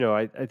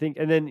 I think,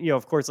 and then,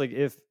 of course, like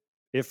if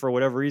for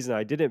whatever reason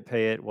I didn't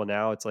pay it, well,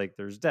 now it's like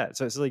there's debt.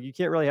 So it's like you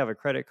can't really have a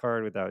credit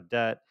card without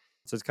debt.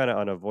 So it's kind of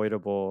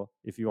unavoidable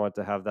if you want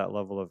to have that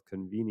level of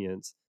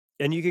convenience.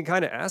 And you can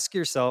kind of ask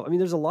yourself, I mean,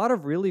 there's a lot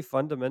of really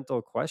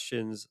fundamental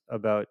questions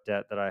about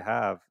debt that I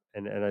have.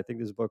 And I think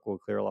this book will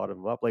clear a lot of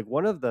them up. Like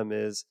one of them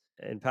is,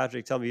 and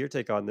Patrick, tell me your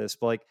take on this,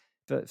 but like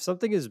if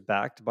something is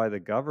backed by the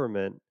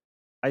government,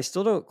 I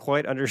still don't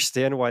quite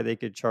understand why they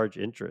could charge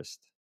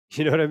interest.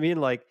 You know what I mean?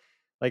 Like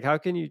how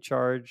can you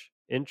charge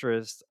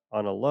interest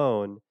on a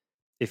loan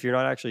if you're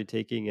not actually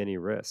taking any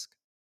risk?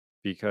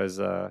 Because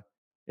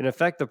in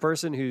effect, the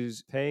person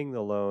who's paying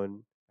the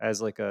loan as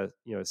like a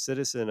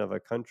citizen of a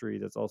country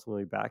that's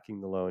ultimately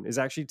backing the loan is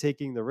actually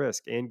taking the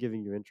risk and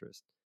giving you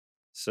interest.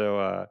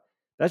 So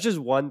that's just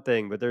one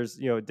thing, but there's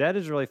debt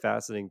is really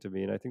fascinating to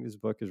me, and I think this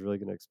book is really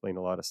going to explain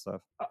a lot of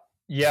stuff.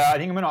 Yeah, I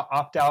think I'm going to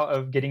opt out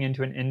of getting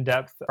into an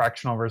in-depth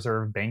fractional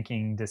reserve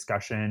banking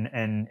discussion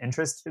and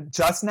interest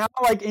just now.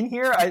 Like in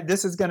here,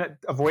 this is going to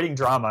avoiding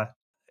drama.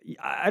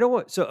 I don't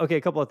want, so okay,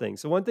 a couple of things.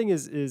 So one thing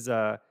is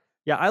yeah,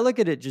 I look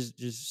at it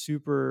just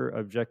super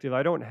objective.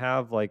 I don't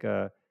have like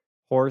a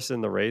horse in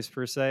the race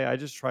per se. I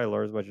just try to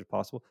learn as much as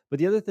possible. But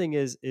the other thing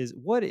is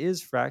what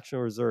is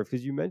fractional reserve?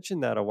 Because you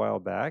mentioned that a while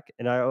back,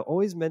 and I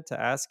always meant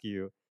to ask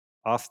you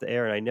off the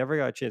air, and I never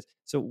got a chance.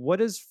 So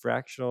what is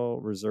fractional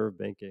reserve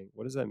banking?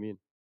 What does that mean?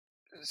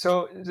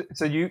 So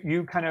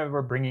you kind of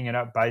were bringing it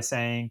up by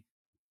saying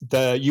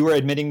you were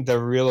admitting the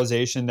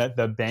realization that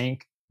the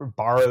bank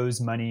borrows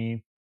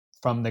money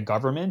from the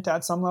government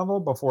at some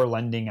level before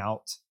lending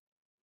out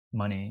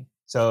money.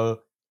 So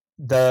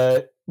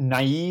the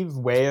naive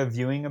way of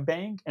viewing a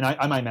bank, and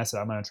I might mess it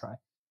up, I'm going to try.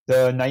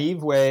 The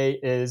naive way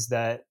is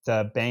that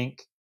the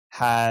bank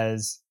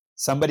has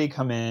somebody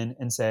come in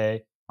and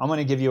say, I'm going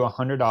to give you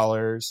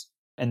 $100.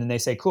 And then they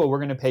say, cool, we're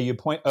going to pay you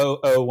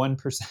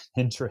 0.001%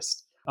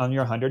 interest on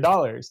your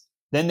 $100.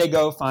 Then they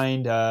go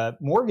find a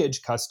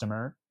mortgage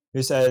customer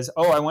who says,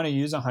 oh, I want to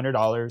use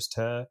 $100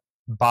 to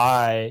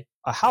buy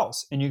a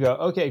house. And you go,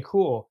 okay,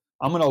 cool.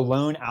 I'm going to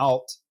loan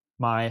out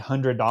my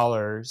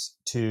 $100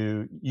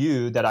 to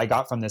you that I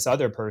got from this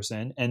other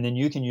person, and then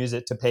you can use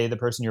it to pay the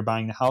person you're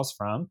buying the house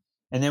from.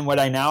 And then what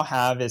I now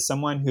have is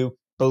someone who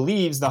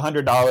believes the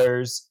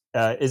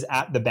 $100 is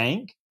at the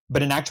bank,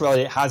 but in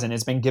actuality it hasn't.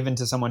 It's been given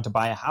to someone to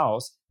buy a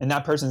house, and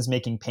that person's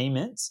making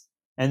payments.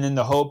 And then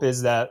the hope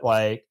is that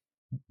like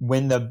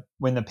when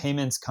the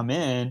payments come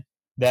in,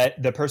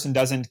 that the person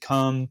doesn't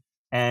come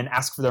and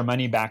ask for their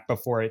money back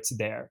before it's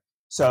there.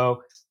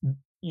 So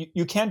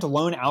you can't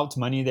loan out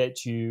money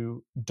that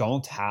you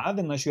don't have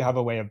unless you have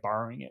a way of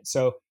borrowing it.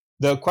 So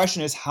the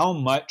question is, how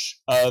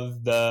much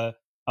of the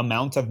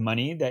amount of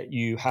money that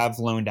you have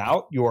loaned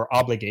out, your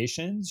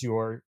obligations,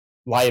 your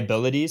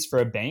liabilities for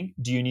a bank,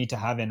 do you need to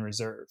have in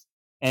reserve?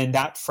 And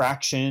that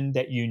fraction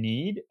that you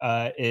need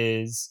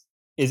is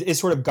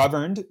sort of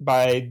governed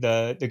by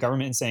the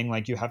government saying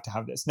like you have to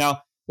have this.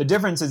 Now the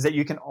difference is that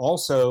you can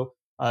also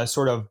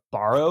sort of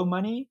borrow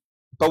money.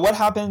 But what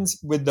happens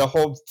with the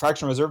whole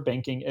fractional reserve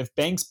banking if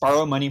banks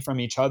borrow money from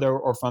each other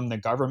or from the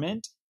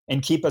government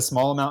and keep a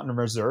small amount in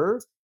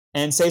reserve,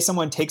 and say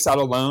someone takes out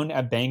a loan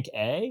at bank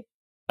A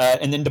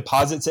and then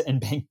deposits it in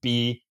bank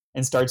B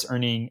and starts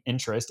earning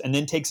interest, and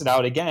then takes it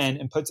out again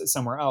and puts it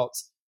somewhere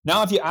else?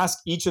 Now, if you ask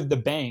each of the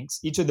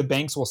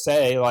banks will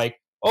say like,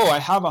 oh, I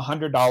have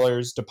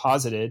 $100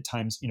 deposited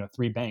times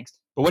 3 banks.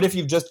 But what if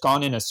you've just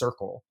gone in a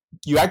circle?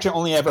 You actually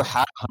only ever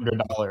had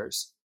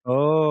 $100.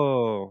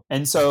 Oh,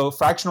 And so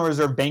fractional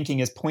reserve banking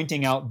is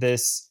pointing out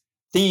this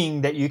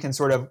thing that you can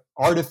sort of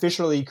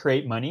artificially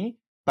create money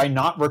by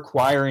not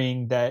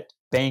requiring that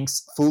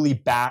banks fully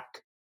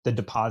back the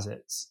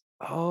deposits.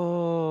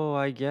 oh,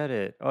 I get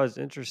it. Oh, it's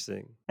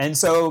interesting. And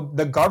so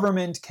the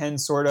government can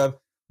sort of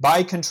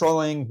by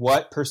controlling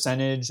what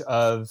percentage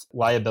of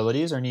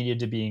liabilities are needed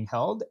to being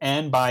held,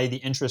 and by the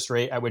interest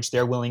rate at which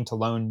they're willing to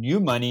loan you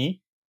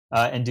money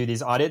and do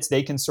these audits,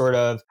 they can sort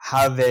of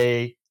have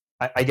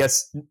I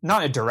guess,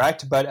 not a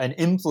direct, but an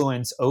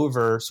influence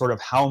over sort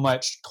of how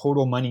much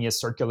total money is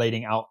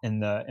circulating out in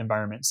the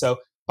environment. So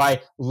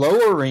by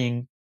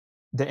lowering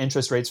the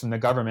interest rates from the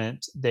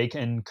government, they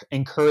can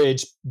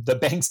encourage the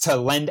banks to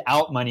lend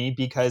out money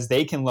because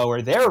they can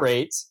lower their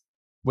rates,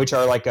 which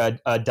are like a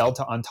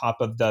delta on top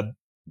of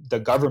the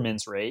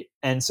government's rate.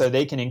 And so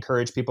they can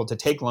encourage people to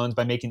take loans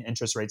by making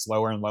interest rates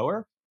lower and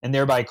lower, and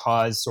thereby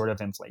cause sort of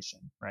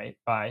inflation, right?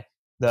 By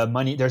the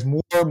money, there's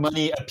more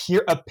money,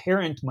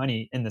 apparent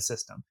money in the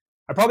system.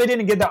 I probably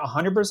didn't get that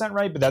 100%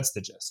 right, but that's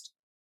the gist.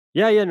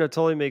 Yeah, yeah, no,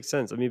 totally makes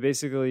sense. I mean,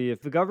 basically,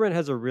 if the government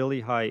has a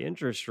really high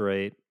interest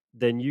rate,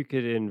 then you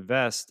could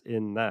invest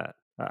in that.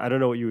 I don't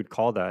know what you would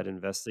call that,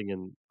 investing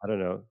in, I don't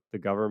know, the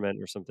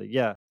government or something.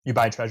 Yeah. You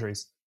buy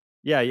treasuries.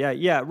 Yeah, yeah,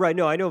 yeah. Right.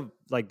 No, I know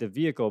like the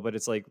vehicle, but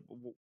it's like,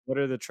 what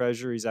are the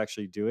treasuries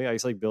actually doing? I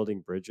guess like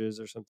building bridges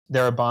or something.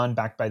 They're a bond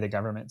backed by the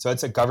government. So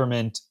it's a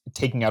government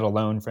taking out a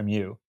loan from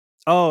you.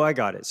 Oh, I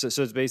got it. So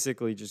it's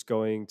basically just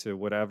going to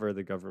whatever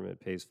the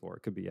government pays for.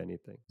 It could be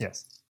anything.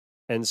 Yes.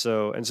 And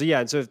so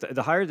if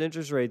the higher the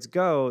interest rates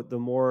go, the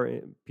more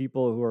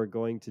people who are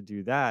going to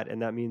do that,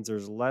 and that means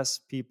there's less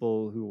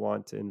people who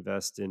want to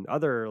invest in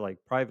other like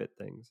private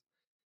things.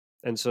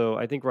 And so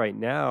I think right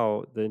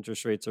now the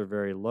interest rates are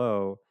very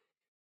low,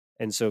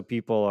 and so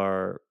people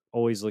are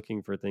always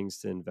looking for things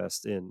to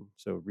invest in,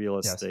 so real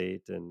Yes.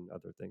 estate and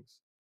other things.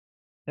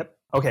 Yep.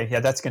 Okay. Yeah,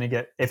 that's going to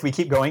get, if we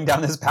keep going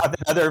down this path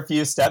another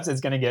few steps,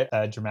 it's going to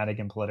get dramatic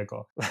and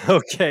political.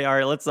 Okay, all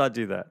right, let's not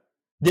do that.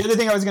 The other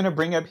thing I was going to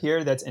bring up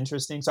here that's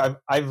interesting. So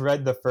I've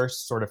read the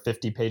first sort of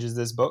 50 pages of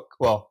this book.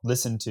 Well,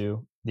 listened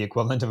to the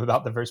equivalent of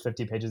about the first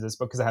 50 pages of this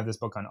book because I have this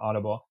book on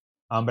Audible,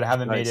 but I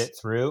haven't made Nice. it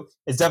through.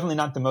 It's definitely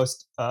not the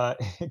most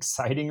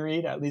exciting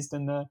read, at least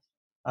in the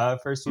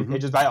first few Hmm.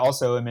 pages. But I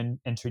also am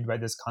intrigued by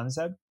this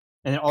concept,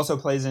 and it also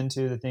plays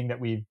into the thing that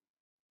we've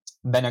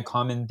been a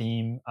common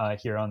theme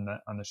here on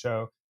the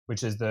show,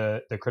 which is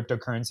the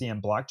cryptocurrency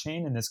and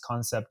blockchain, and this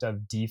concept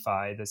of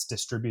DeFi, this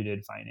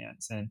distributed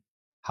finance, and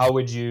how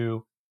would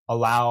you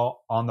allow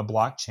on the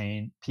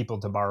blockchain people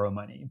to borrow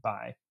money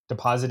by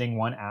depositing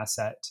one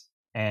asset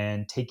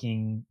and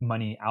taking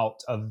money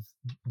out of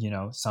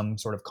some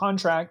sort of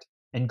contract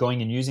and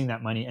going and using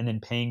that money and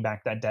then paying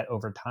back that debt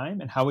over time,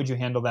 and how would you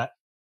handle that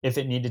if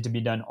it needed to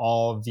be done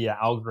all via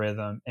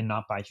algorithm and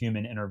not by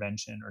human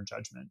intervention or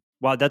judgment?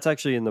 Wow, that's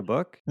actually in the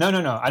book. No,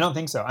 no, no. I don't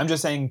think so. I'm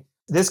just saying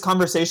this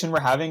conversation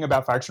we're having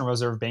about fractional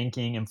reserve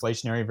banking,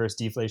 inflationary versus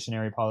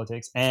deflationary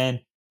politics,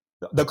 and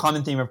the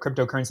common theme of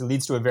cryptocurrency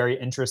leads to a very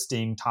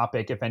interesting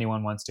topic if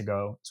anyone wants to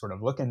go sort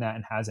of look in that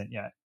and hasn't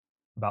yet,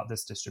 about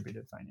this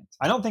distributed finance.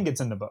 I don't think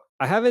it's in the book.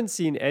 I haven't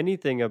seen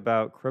anything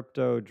about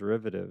crypto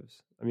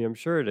derivatives. I mean, I'm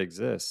sure it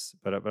exists,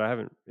 but I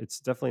haven't. It's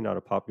definitely not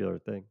a popular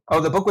thing.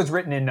 Oh, the book was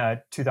written in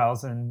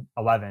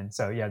 2011.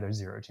 So yeah, there's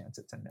zero chance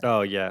it's in there.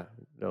 Oh yeah,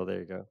 no, there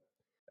you go.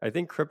 I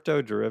think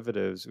crypto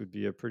derivatives would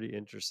be a pretty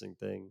interesting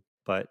thing,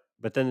 but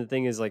then the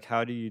thing is like,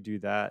 how do you do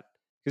that?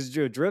 Because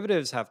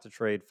derivatives have to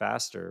trade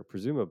faster,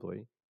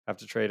 presumably, have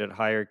to trade at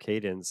higher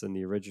cadence than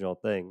the original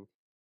thing,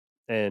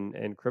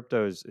 and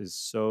crypto is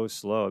so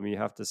slow. I mean, you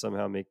have to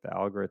somehow make the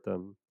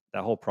algorithm,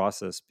 that whole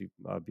process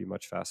be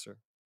much faster.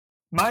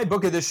 My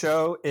book of the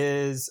show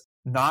is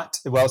not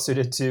well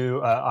suited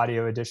to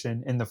audio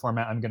edition in the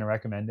format I'm going to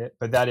recommend it,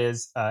 but that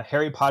is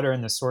Harry Potter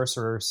and the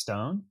Sorcerer's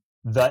Stone,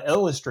 the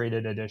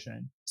illustrated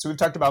edition. So we've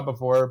talked about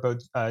before, both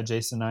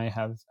Jason and I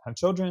have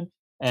children,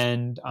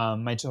 and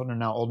my children are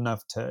now old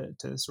enough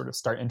to sort of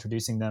start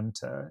introducing them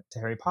to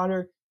Harry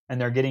Potter, and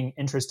they're getting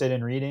interested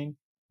in reading.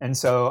 And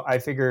so I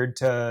figured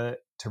to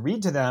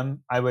read to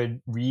them, I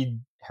would read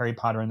Harry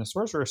Potter and the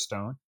Sorcerer's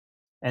Stone.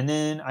 And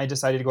then I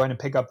decided to go ahead and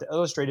pick up the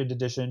illustrated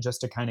edition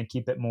just to kind of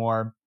keep it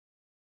more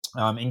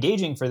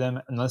engaging for them,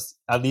 unless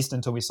at least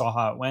until we saw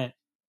how it went.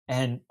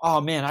 And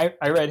oh man,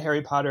 I read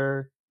Harry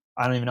Potter.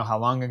 I don't even know how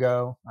long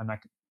ago. I'm not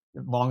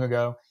long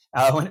ago.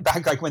 Went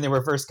back like when they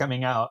were first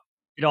coming out.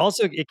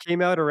 It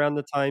came out around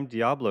the time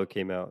Diablo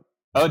came out.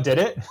 Oh, did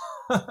it?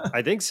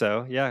 I think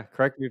so. Yeah,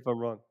 correct me if I'm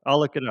wrong. I'll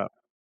look it up.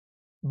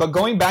 But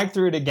going back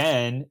through it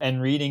again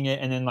and reading it,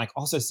 and then like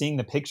also seeing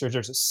the pictures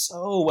are just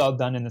so well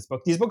done in this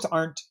book. These books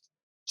aren't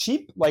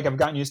cheap. Like I've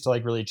gotten used to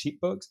like really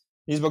cheap books.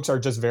 These books are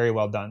just very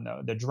well done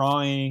though. The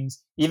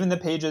drawings, even the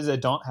pages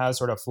that don't have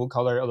sort of full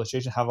color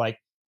illustration have like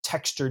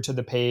texture to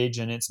the page,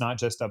 and it's not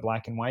just a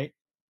black and white.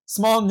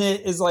 Small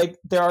Knit is like,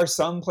 there are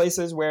some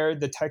places where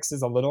the text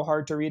is a little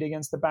hard to read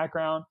against the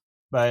background,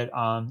 but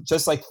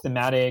just like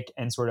thematic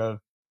and sort of,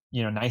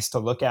 nice to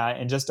look at,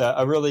 and just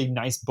a really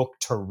nice book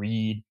to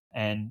read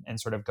and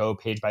sort of go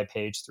page by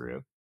page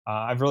through.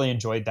 I've really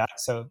enjoyed that.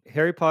 So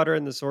Harry Potter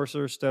and the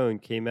Sorcerer's Stone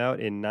came out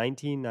in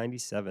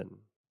 1997.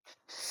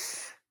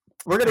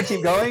 we're gonna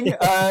keep going.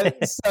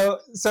 So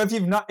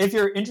if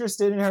you're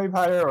interested in Harry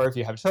Potter, or if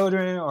you have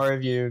children, or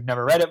if you've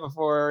never read it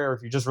before, or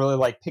if you just really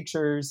like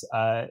pictures,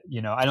 I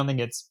don't think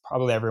it's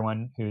probably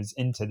everyone who's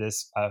into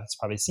this has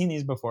probably seen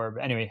these before.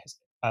 But anyway,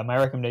 my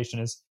recommendation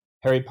is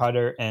Harry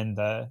Potter and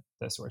the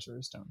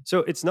Sorcerer's Stone. So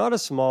it's not a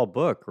small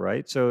book,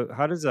 right? So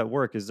how does that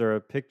work? Is there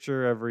a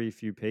picture every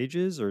few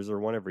pages, or is there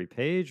one every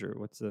page, or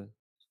what's the?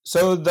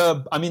 So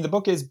the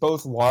book is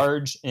both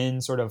large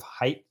in sort of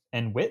height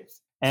and width,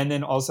 and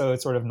then also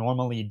it's sort of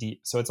normally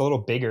deep. So it's a little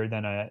bigger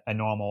than a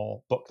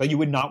normal book. Like you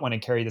would not want to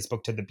carry this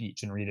book to the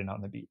beach and read it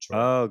on the beach,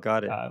 Oh,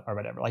 got it. or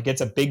whatever. Like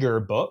it's a bigger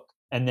book,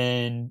 and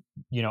then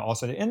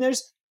also, and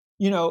there's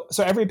so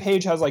every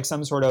page has like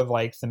some sort of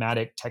like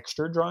thematic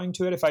texture drawing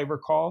to it, if I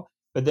recall.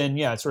 But then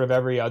yeah, it's sort of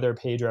every other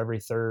page or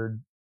every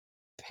third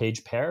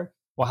page pair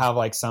will have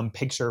like some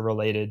picture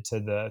related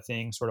to the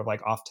thing, sort of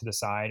like off to the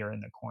side or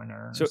in the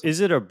corner or So something. is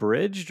it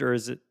abridged, or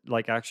is it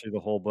like actually the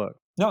whole book?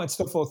 No, it's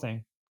the full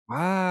thing.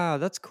 Wow,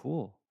 that's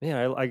cool.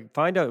 Man, I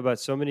find out about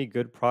so many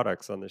good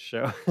products on this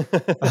show.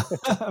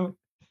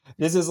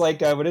 This is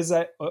like what is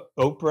that?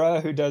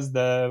 Oprah, who does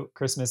the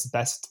Christmas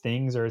best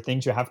things or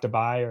things you have to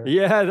buy, or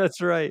Yeah, that's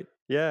right.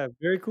 Yeah,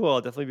 very cool.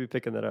 I'll definitely be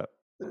picking that up.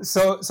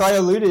 so I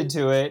alluded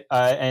to it,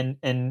 and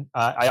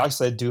I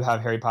actually do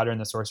have Harry Potter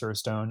and the Sorcerer's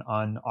Stone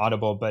on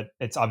Audible, but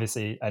it's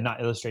obviously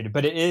not illustrated,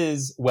 but it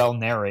is well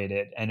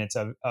narrated, and it's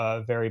a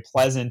very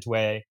pleasant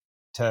way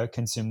to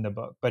consume the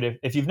book. But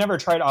if you've never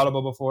tried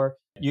Audible before,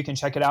 you can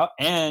check it out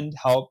and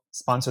help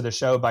sponsor the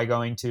show by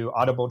going to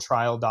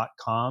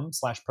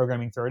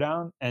audibletrial.com/programming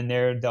throwdown, and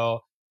there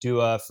they'll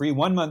do a free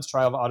 1 month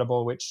trial of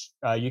Audible, which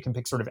you can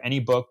pick sort of any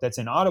book that's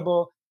in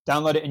Audible,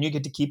 download it, and you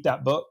get to keep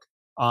that book.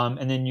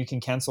 And then you can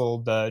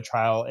cancel the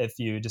trial if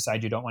you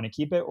decide you don't want to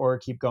keep it, or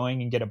keep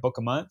going and get a book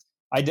a month.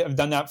 I've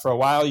done that for a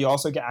while. You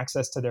also get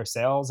access to their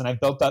sales, and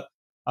I've built up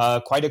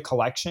quite a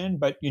collection.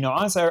 But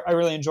honestly, I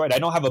really enjoyed it. I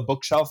don't have a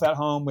bookshelf at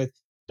home with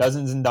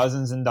dozens and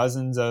dozens and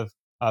dozens of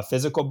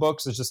physical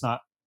books. It's just not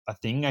a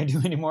thing I do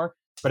anymore.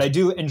 But I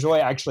do enjoy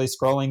actually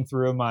scrolling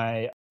through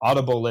my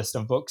Audible list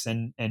of books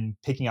and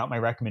picking out my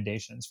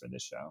recommendations for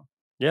this show.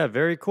 Yeah,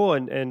 very cool.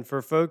 And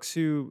for folks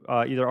who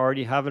either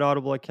already have an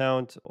Audible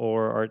account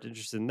or aren't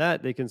interested in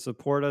that, they can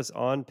support us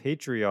on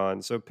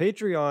Patreon. So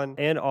Patreon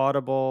and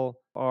Audible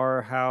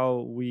are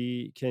how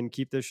we can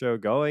keep the show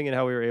going and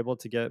how we were able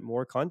to get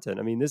more content.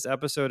 I mean, this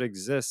episode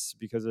exists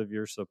because of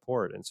your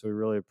support, and so we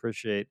really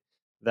appreciate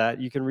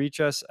that. You can reach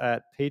us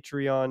at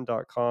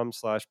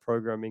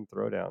patreon.com/programming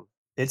throwdown.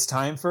 It's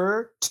time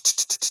for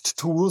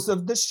tools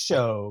of the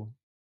show.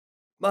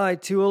 My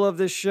tool of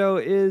this show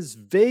is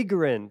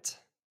Vagrant.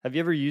 Have you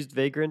ever used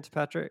Vagrant,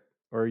 Patrick?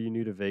 Or are you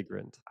new to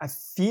Vagrant? I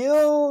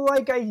feel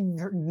like I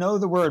know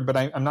the word, but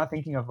I'm not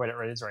thinking of what it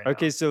is right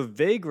Okay, now. so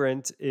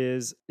Vagrant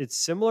it's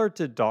similar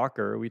to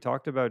Docker. We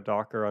talked about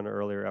Docker on an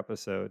earlier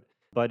episode,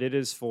 but it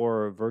is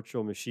for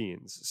virtual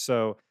machines.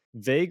 So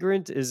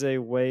Vagrant is a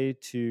way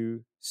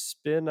to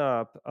spin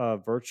up a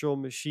virtual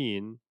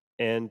machine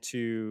and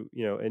to,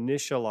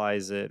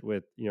 initialize it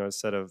with, a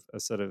set of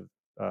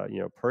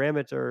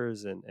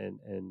parameters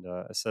and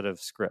a set of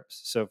scripts.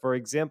 So for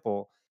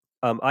example,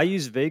 I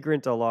use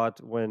Vagrant a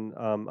lot when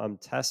I'm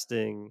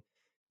testing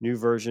new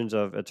versions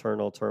of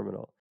Eternal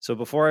Terminal. So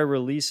before I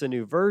release a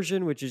new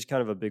version, which is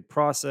kind of a big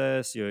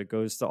process, it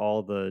goes to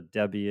all the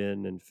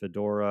Debian and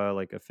Fedora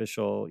like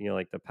official,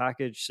 like the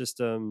package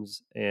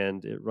systems,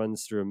 and it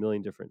runs through a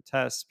million different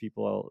tests.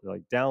 People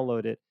like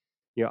download it.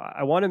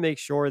 I want to make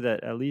sure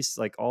that at least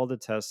like all the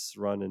tests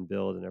run and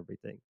build and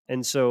everything.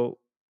 And so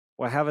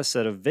I have a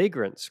set of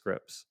Vagrant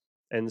scripts.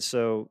 And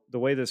so the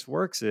way this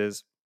works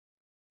is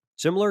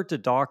similar to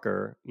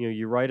Docker.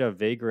 You write a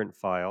Vagrant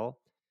file,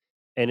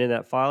 and in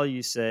that file,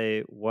 you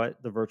say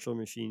what the virtual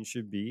machine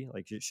should be.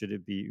 Like, should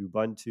it be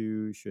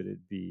Ubuntu? Should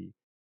it be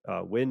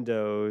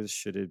Windows?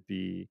 Should it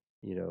be,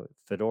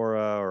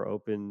 Fedora or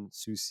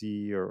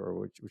OpenSUSE,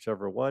 or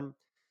whichever one?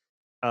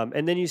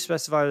 And then you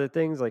specify other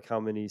things like how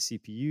many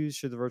CPUs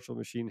should the virtual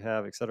machine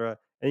have, et cetera.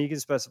 And you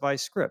can specify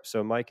scripts. So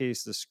in my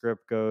case, the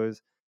script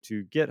goes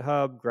to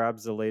GitHub,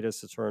 grabs the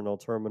latest Eternal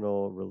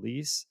Terminal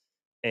release,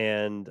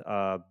 and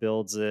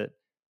builds it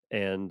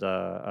and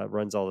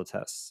runs all the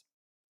tests,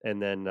 and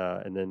then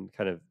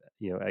kind of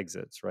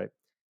exits, right.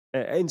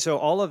 And so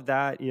all of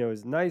that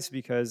is nice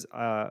because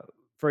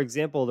for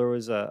example, there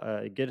was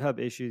a GitHub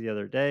issue the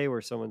other day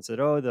where someone said,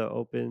 oh, the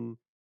open,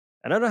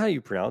 I don't know how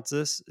you pronounce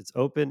this. It's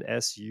Open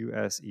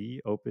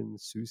SUSE, Open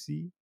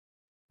SUSE,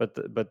 but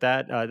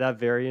that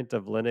variant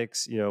of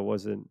Linux,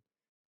 wasn't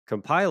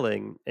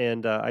compiling,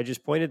 and I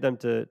just pointed them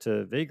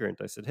to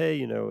Vagrant. I said,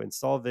 hey,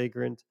 install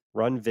Vagrant,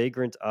 run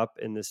Vagrant up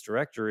in this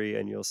directory,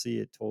 and you'll see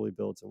it totally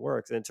builds and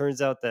works. And it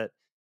turns out that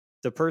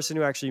the person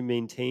who actually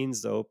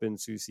maintains the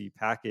OpenSUSE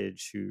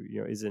package, who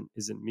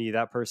isn't me,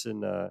 that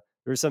person, there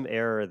was some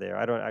error there.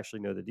 I don't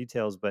actually know the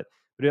details, but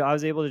I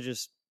was able to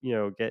just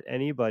get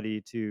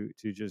anybody to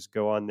just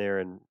go on there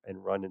and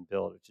run and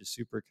build, which is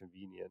super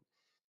convenient.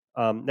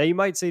 Now you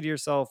might say to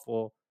yourself,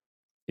 well,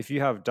 if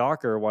you have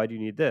Docker, why do you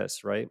need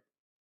this, right?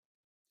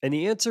 And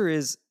the answer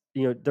is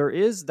there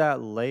is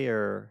that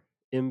layer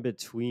in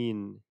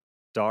between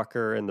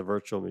Docker and the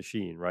virtual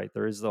machine, right?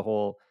 There is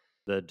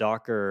the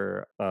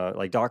Docker,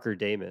 like Docker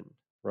daemon,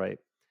 right?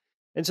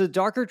 And so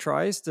Docker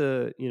tries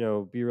to,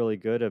 be really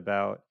good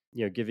about,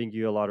 giving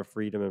you a lot of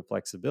freedom and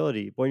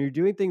flexibility. But when you're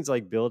doing things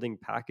like building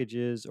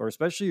packages, or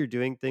especially you're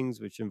doing things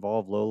which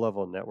involve low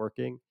level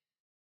networking,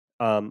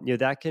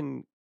 that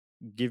can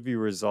give you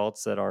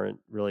results that aren't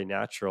really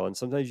natural. And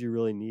sometimes you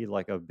really need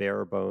like a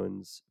bare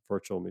bones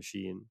virtual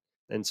machine.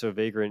 And so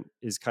Vagrant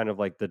is kind of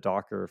like the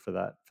Docker for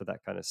that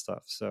kind of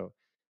stuff. So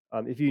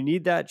if you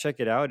need that, check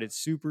it out. It's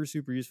super,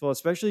 super useful,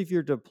 especially if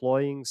you're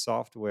deploying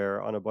software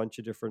on a bunch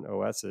of different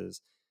OSs.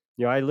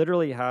 I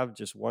literally have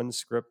just one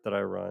script that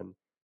I run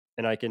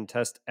and I can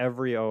test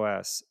every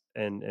OS.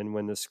 And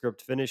when the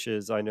script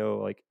finishes, I know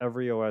like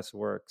every OS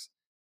works.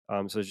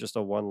 So it's just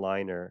a one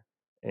liner.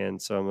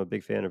 And so I'm a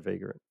big fan of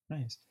Vagrant.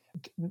 Nice.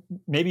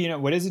 Maybe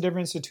what is the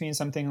difference between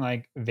something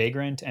like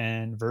Vagrant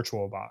and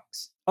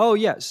VirtualBox? Oh,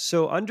 yeah.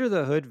 So under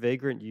the hood,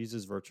 Vagrant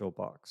uses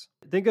VirtualBox.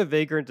 Think of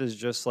Vagrant as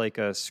just like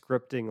a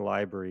scripting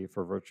library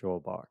for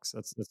VirtualBox.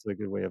 That's a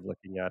good way of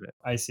looking at it.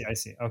 I see. I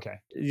see. Okay.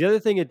 The other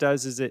thing it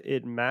does is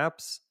it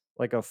maps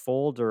like a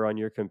folder on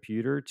your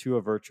computer to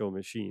a virtual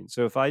machine.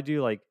 So if I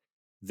do like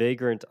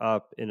Vagrant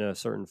up in a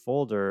certain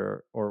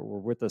folder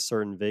or with a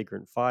certain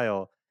Vagrant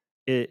file,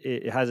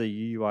 it has a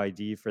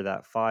UUID for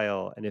that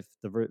file. And if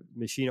the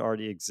machine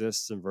already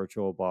exists in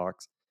VirtualBox,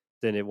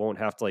 then it won't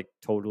have to like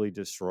totally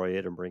destroy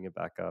it and bring it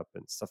back up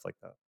and stuff like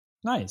that.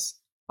 Nice.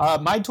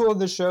 My tool of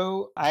the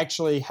show, I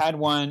actually had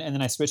one and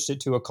then I switched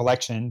it to a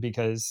collection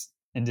because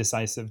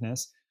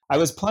indecisiveness. I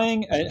was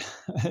playing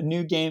a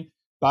new game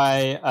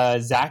by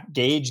Zach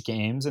Gage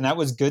Games, and that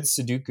was Good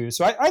Sudoku.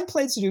 So I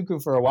played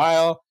Sudoku for a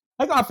while,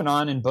 like off and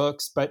on in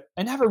books, but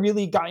I never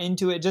really got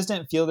into it. It just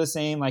didn't feel the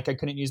same. Like I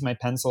couldn't use my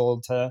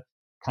pencil to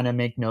kind of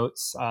make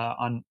notes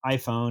on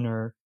iPhone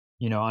or,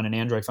 on an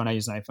Android phone. I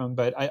use an iPhone,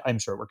 but I'm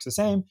sure it works the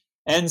same.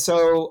 And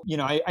so,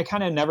 I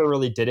kind of never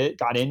really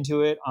got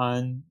into it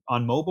on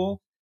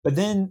mobile. But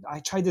then I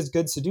tried this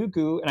Good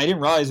Sudoku, and I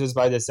didn't realize it was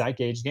by the Zach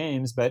Gage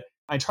Games, but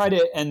I tried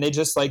it, and they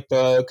just like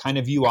the kind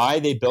of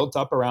UI they built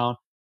up around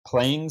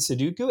playing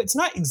Sudoku. It's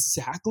not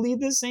exactly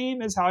the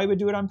same as how I would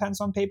do it on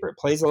pencil and paper. It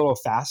plays a little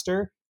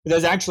faster, but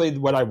that's actually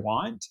what I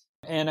want.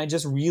 And I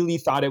just really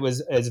thought it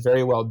was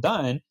very well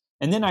done.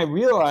 And then I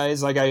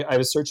realized, like, I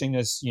was searching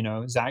this,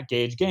 Zach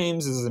Gage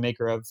Games. This is the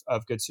maker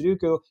of Good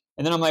Sudoku.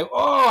 And then I'm like,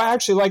 oh, I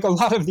actually like a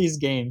lot of these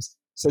games.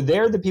 So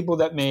they're the people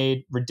that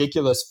made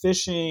Ridiculous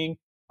Fishing,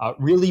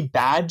 really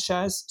bad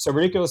chess. So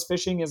Ridiculous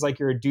Fishing is like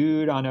you're a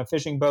dude on a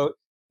fishing boat,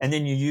 and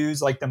then you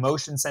use like the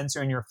motion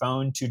sensor in your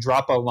phone to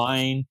drop a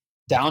line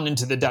down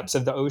into the depths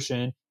of the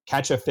ocean,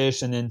 catch a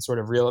fish, and then sort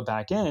of reel it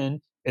back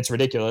in. It's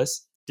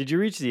ridiculous. Did you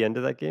reach the end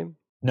of that game?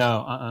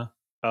 No,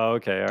 Oh,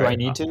 okay. All Do I right.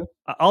 need to?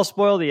 I'll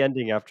spoil the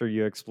ending after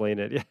you explain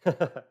it.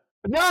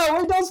 No,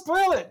 wait, don't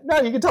spoil it. No,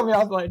 you can tell me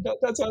offline.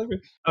 That's all good.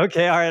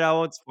 Okay. All right. I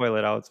won't spoil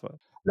it. I won't spoil it.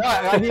 No,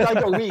 I need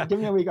like a week. Give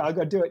me a week. I'll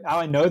go do it. Now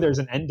I know there's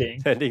an ending.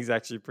 The ending's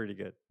actually pretty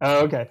good.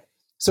 Oh, okay.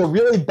 So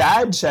really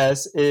bad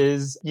chess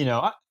is,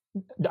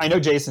 I know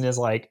Jason is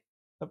like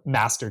a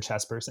master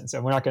chess person,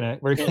 so we're gonna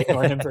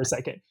ignore him for a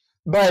second.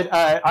 But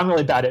I'm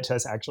really bad at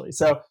chess actually.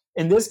 So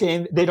in this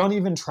game, they don't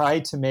even try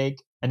to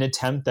make an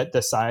attempt that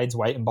decides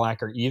white and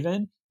black are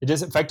even. It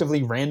just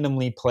effectively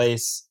randomly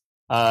place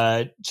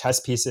chess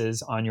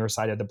pieces on your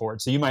side of the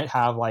board. So you might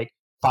have like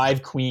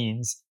 5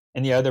 queens,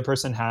 and the other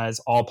person has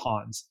all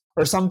pawns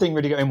or something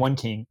ridiculous, and 1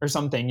 king or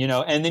something,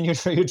 and then you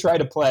try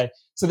to play.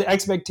 So the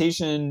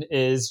expectation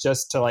is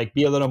just to like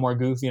be a little more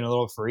goofy and a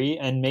little free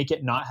and make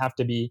it not have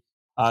to be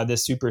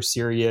this super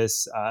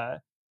serious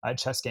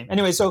chess game.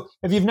 Anyway, so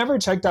if you've never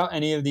checked out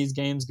any of these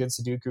games, Good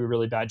Sudoku,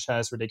 Really Bad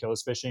Chess,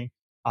 Ridiculous Fishing,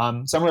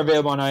 some are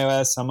available on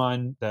iOS, some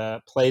on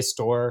the Play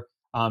Store.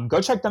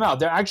 Go check them out.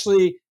 They're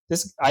actually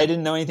I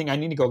didn't know anything. I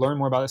need to go learn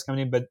more about this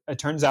company, but it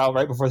turns out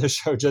right before the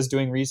show, just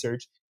doing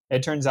research,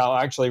 it turns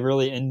out actually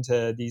really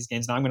into these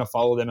games. Now I'm going to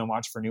follow them and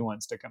watch for new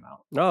ones to come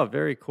out. Oh,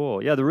 very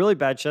cool. Yeah, the Really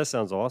Bad Chess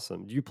sounds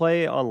awesome. Do you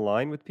play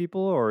online with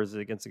people or is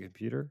it against a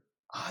computer?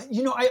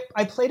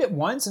 I played it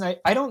once, and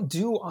I don't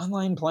do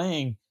online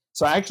playing.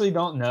 So I actually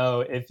don't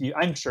know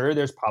I'm sure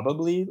there's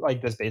probably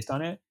like this based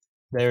on it.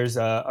 There's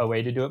a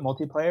way to do it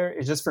multiplayer.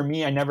 It's just for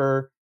me,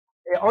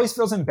 it always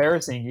feels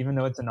embarrassing, even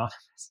though it's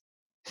anonymous.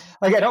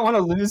 Like I don't want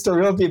to lose to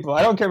real people.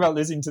 I don't care about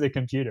losing to the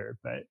computer,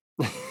 but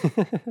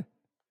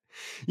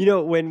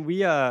When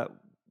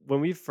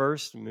we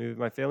first moved,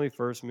 my family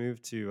first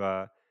moved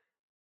to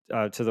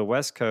the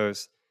West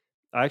Coast,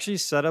 I actually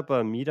set up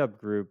a meetup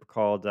group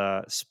called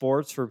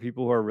Sports for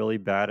People Who Are Really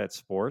Bad at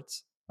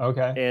Sports.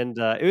 okay. And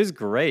it was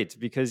great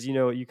because,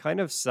 you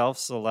kind of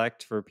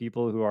self-select for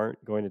people who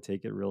aren't going to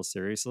take it real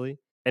seriously.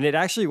 And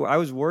I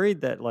was worried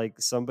that like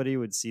somebody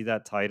would see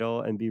that title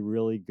and be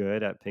really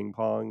good at ping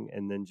pong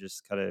and then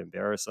just kind of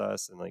embarrass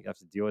us and like have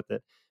to deal with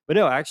it. But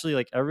no, actually,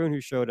 like everyone who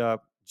showed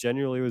up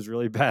genuinely was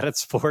really bad at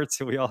sports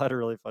and we all had a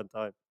really fun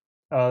time.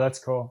 Oh, that's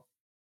cool.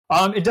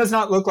 It does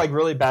not look like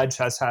Really Bad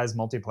Chess has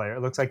multiplayer.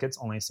 It looks like it's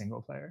only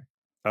single player.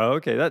 Oh,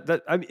 okay.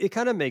 That I mean, it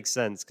kind of makes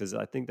sense because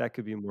I think that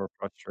could be more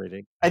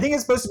frustrating. I think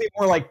it's supposed to be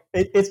more like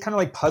it's kind of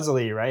like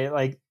puzzly, right?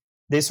 Like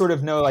they sort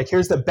of know like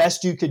here's the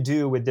best you could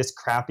do with this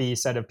crappy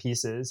set of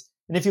pieces.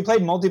 And if you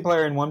played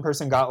multiplayer and one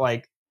person got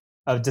like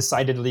a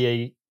decidedly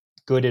a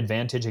good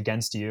advantage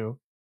against you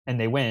and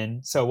they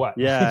win, so what?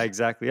 Yeah,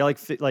 exactly. Yeah, like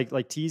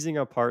like teasing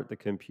apart the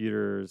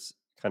computer's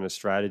kind of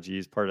strategy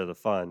is part of the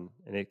fun,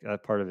 and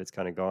that part of it's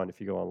kind of gone if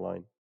you go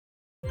online.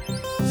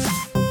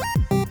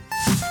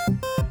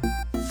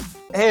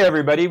 Hey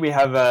everybody, we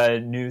have a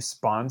new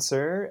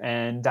sponsor,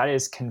 and that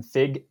is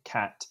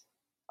ConfigCat.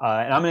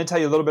 And I'm going to tell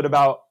you a little bit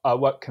about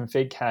what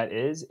ConfigCat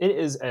is. It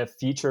is a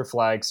feature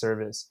flag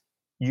service.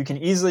 You can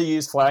easily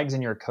use flags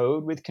in your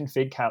code with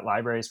ConfigCat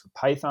libraries for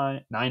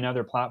Python, 9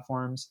 other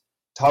platforms.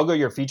 Toggle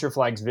your feature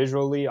flags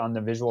visually on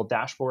the visual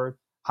dashboard.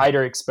 Hide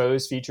or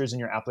expose features in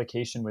your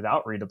application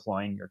without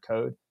redeploying your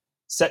code.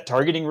 Set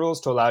targeting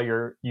rules to allow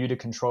you to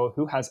control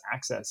who has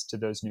access to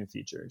those new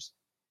features.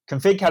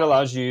 ConfigCat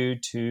allows you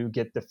to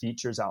get the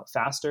features out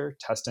faster,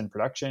 test in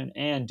production,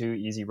 and do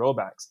easy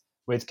rollbacks.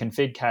 With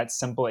ConfigCat's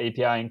simple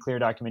API and clear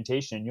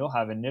documentation, you'll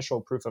have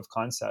initial proof of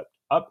concept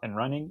up and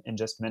running in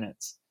just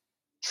minutes.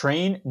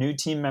 Train new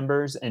team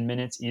members in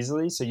minutes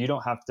easily so you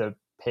don't have to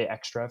pay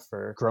extra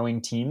for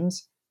growing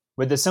teams.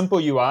 With the simple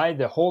UI,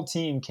 the whole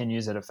team can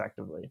use it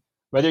effectively.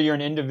 Whether you're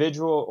an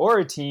individual or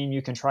a team,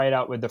 you can try it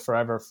out with the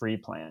forever free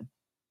plan.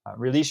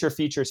 Release your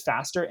features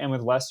faster and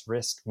with less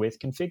risk with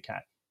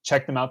ConfigCat.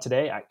 Check them out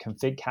today at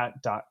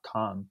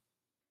configcat.com.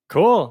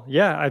 Cool.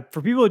 Yeah.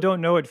 For people who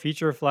don't know what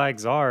feature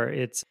flags are,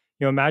 it's,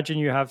 imagine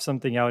you have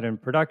something out in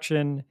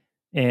production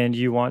and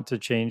you want to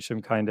change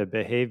some kind of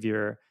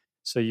behavior.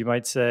 So you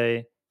might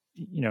say,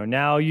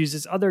 now use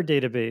this other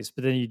database,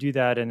 but then you do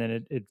that and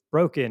then it's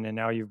broken and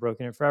now you've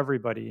broken it for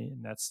everybody.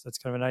 And that's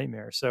kind of a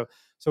nightmare. So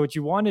what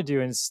you want to do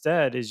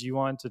instead is you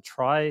want to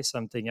try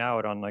something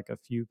out on like a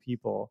few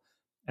people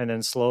and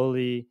then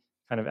slowly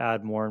kind of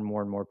add more and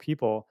more and more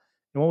people.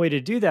 And one way to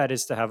do that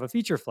is to have a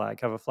feature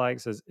flag, have a flag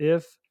that says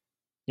if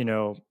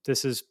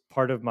this is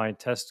part of my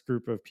test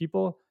group of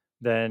people,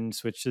 then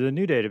switch to the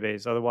new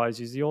database. Otherwise,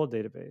 use the old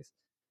database.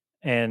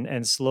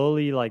 And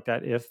slowly, like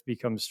that, if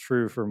becomes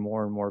true for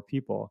more and more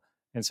people.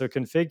 And so,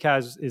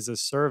 ConfigCat is a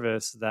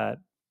service that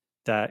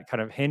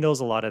kind of handles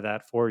a lot of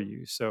that for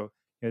you. So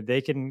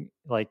they can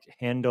like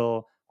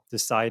handle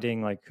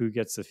deciding like who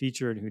gets the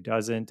feature and who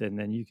doesn't, and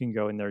then you can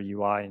go in their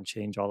UI and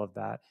change all of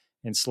that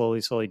and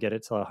slowly get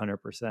it to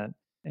 100%.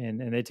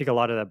 And they take a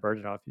lot of that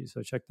burden off you.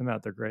 So check them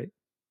out; they're great.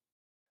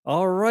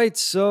 All right,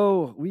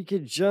 so we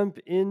could jump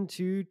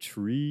into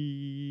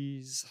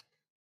trees.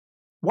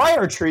 Why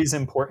are trees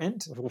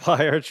important?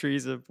 Why are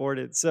trees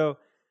important? So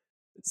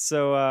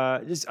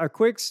just a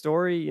quick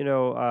story,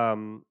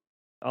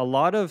 a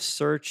lot of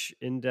search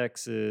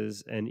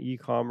indexes and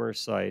e-commerce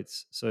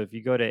sites. So if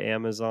you go to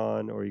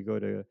Amazon or you go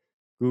to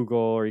Google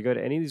or you go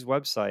to any of these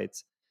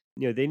websites,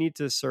 they need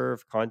to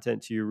serve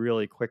content to you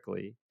really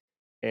quickly.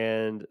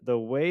 And the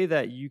way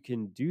that you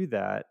can do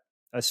that,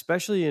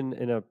 especially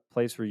in a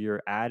place where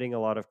you're adding a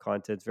lot of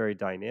content, it's very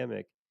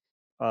dynamic.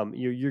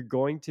 You're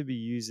going to be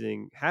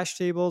using hash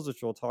tables,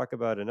 which we'll talk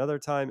about another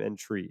time, and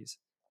trees,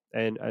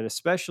 and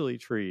especially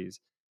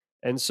trees.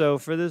 And so,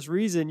 for this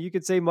reason, you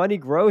could say money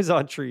grows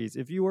on trees.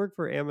 If you work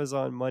for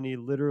Amazon, money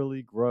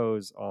literally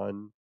grows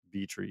on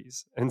bee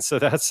trees, and so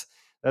that's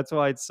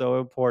why it's so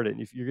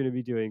important. If you're going to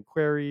be doing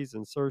queries,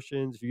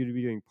 insertions, if you're going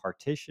to be doing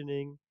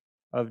partitioning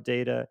of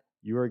data,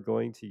 you are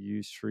going to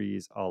use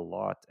trees a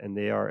lot, and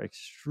they are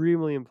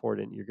extremely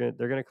important.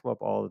 They're going to come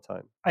up all the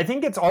time. I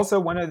think it's also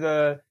one of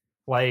the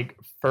like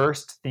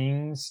first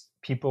things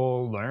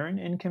people learn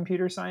in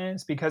computer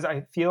science because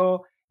I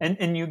feel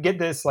and you get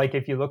this like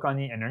if you look on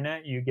the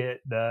internet, you get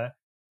the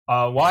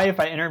why if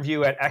I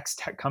interview at X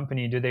tech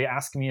company do they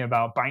ask me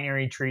about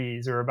binary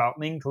trees or about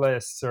linked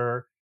lists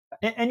or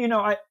and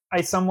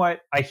I somewhat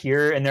I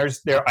hear and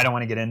there I don't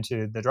want to get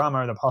into the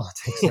drama or the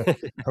politics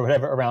or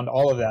whatever around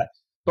all of that.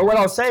 But what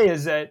I'll say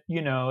is that,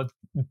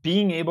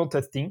 being able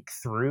to think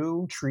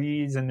through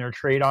trees and their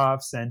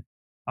trade-offs and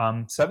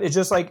stuff, it's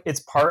just like it's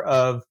part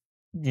of,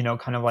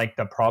 kind of like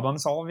the problem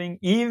solving,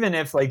 even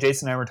if like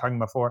Jason and I were talking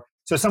before.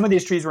 So some of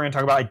these trees we're going to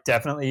talk about, I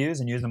definitely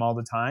use and use them all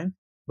the time.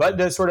 But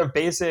the sort of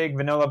basic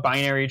vanilla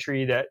binary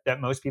tree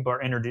that most people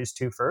are introduced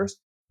to first,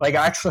 like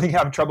I actually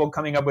have trouble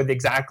coming up with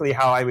exactly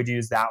how I would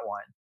use that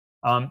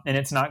one. And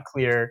it's not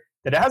clear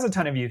that it has a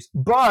ton of use,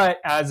 but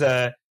as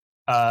a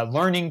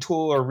learning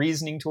tool or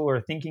reasoning tool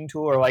or thinking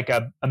tool or like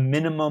a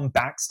minimum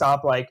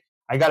backstop, like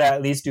I got to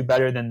at least do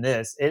better than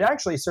this, it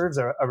actually serves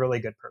a really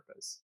good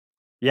purpose.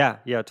 Yeah,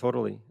 yeah,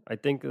 totally. I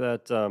think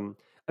that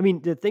I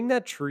mean the thing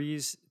that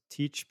trees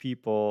teach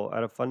people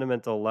at a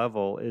fundamental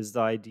level is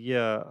the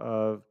idea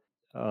of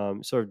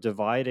sort of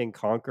divide and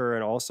conquer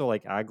and also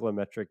like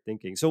aglometric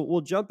thinking. So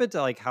we'll jump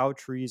into like how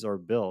trees are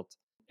built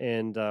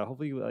and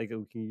hopefully like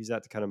we can use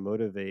that to kind of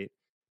motivate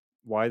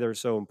why they're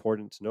so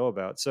important to know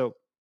about. So,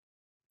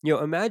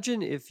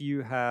 imagine if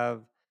you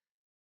have,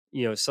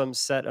 some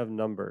set of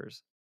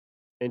numbers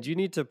And you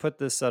need to put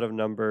this set of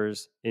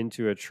numbers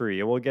into a tree.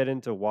 And we'll get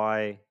into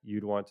why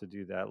you'd want to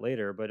do that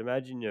later. But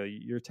imagine,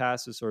 your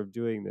task is sort of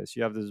doing this.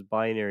 You have this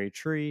binary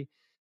tree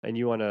and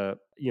you want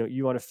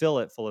to fill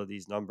it full of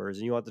these numbers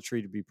and you want the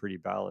tree to be pretty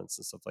balanced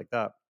and stuff like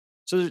that.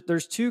 So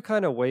there's two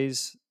kind of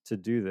ways to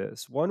do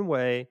this. One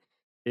way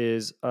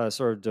is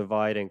sort of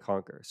divide and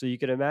conquer. So you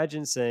can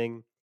imagine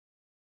saying,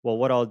 well,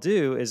 what I'll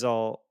do is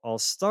I'll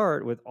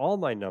start with all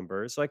my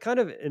numbers. So I kind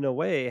of in a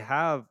way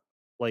have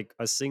like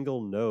a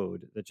single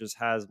node that just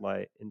has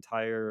my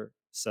entire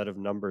set of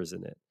numbers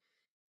in it.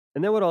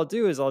 And then what I'll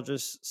do is I'll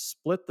just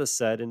split the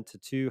set into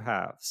two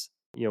halves.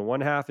 One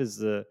half is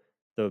the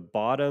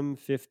bottom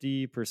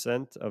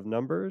 50% of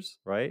numbers,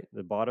 right?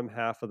 The bottom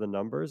half of the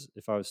numbers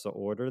if I was to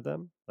order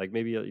them. Like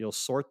maybe you'll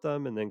sort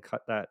them and then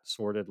cut that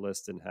sorted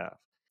list in half.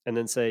 And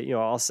then say,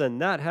 I'll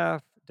send that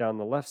half down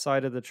the left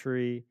side of the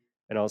tree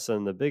and I'll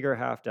send the bigger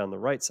half down the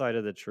right side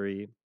of the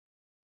tree.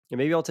 And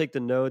maybe I'll take the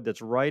node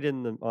that's right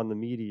on the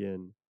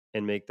median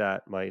and make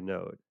that my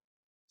node.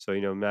 So,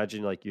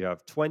 imagine like you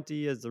have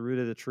 20 as the root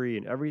of the tree,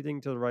 and everything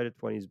to the right of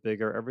 20 is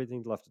bigger,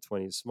 everything left of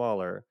 20 is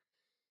smaller.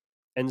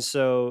 And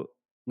so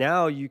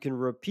now you can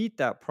repeat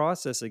that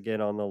process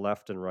again on the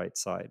left and right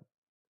side,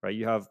 right?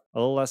 You have a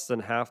little less than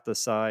half the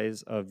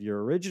size of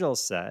your original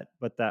set,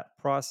 but that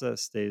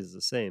process stays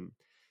the same.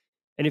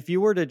 And if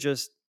you were to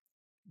just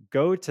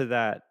go to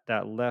that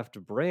left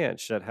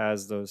branch that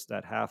has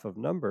that half of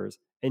numbers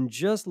and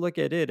just look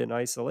at it in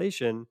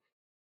isolation,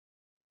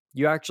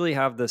 you actually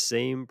have the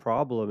same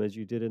problem as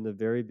you did in the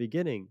very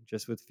beginning,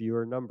 just with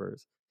fewer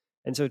numbers.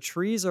 And so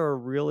trees are a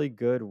really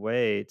good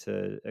way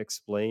to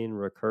explain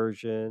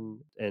recursion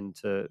and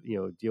to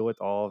deal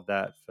with all of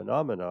that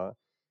phenomena,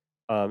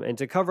 and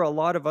to cover a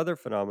lot of other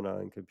phenomena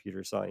in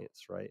computer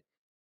science, right?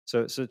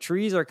 So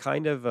trees are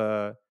kind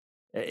of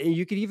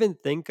you could even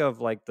think of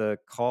like the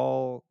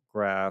call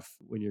graph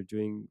when you're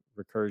doing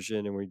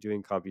recursion and when you're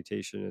doing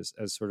computation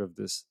as sort of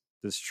this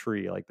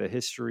tree, like the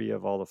history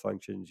of all the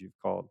functions you've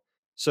called.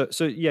 So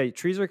yeah,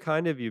 trees are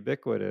kind of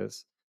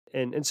ubiquitous,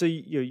 and so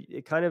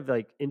it kind of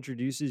like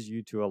introduces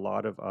you to a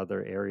lot of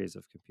other areas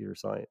of computer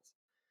science.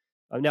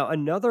 Now,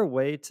 another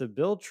way to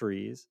build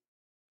trees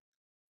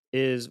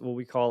is what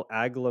we call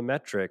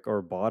aglometric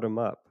or bottom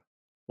up.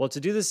 Well, to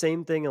do the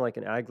same thing in like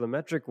an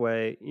aglometric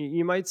way,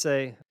 you might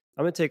say,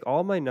 I'm going to take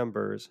all my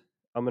numbers,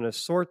 I'm going to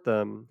sort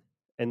them,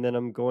 and then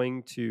I'm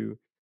going to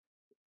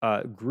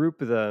group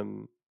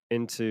them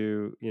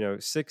into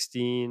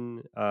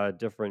 16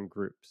 different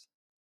groups.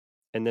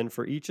 And then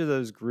for each of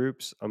those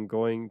groups, I'm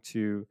going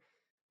to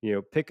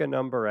pick a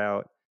number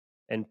out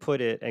and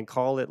put it and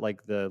call it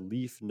like the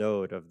leaf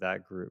node of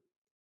that group.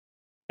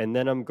 And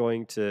then I'm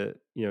going to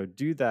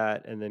do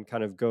that and then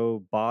kind of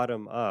go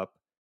bottom up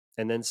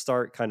and then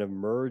start kind of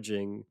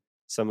merging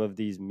some of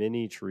these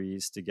mini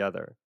trees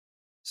together.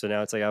 So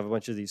now it's like I have a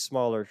bunch of these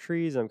smaller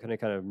trees. I'm going to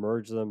kind of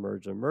merge them,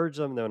 merge them, merge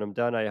them. And then when I'm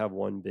done, I have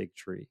one big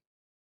tree.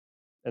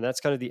 And that's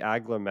kind of the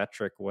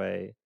aglometric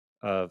way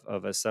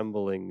of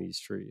assembling these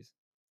trees.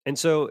 And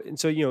so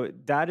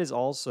that is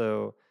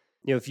also,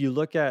 if you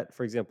look at,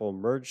 for example,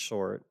 merge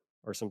sort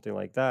or something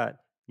like that,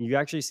 you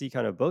actually see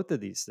kind of both of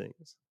these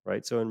things,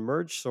 right? So in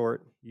merge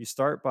sort, you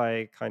start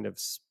by kind of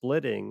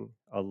splitting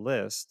a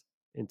list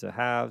into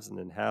halves and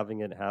then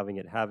having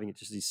it,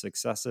 just these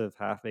successive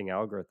halving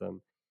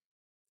algorithm.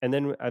 And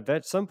then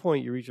at some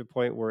point, you reach a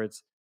point where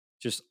it's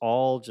just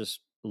all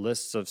just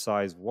lists of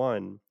size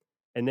one.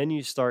 And then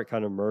you start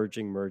kind of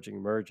merging,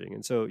 merging, merging.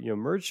 And so,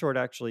 merge sort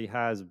actually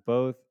has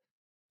both,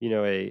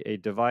 a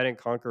divide and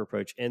conquer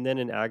approach and then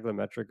an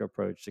aglometric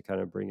approach to kind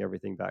of bring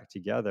everything back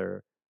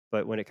together.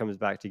 But when it comes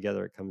back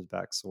together, it comes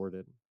back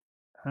sorted.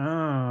 Oh,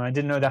 I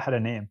didn't know that had a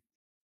name.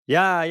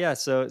 Yeah, yeah.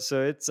 So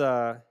it's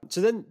so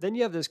then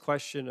you have this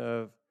question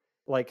of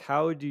like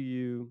how do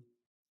you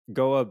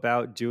go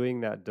about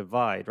doing that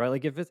divide, right?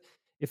 Like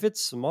if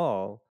it's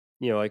small,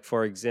 like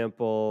for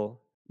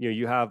example,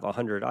 you have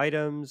 100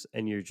 items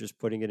and you're just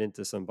putting it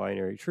into some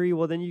binary tree,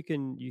 well then you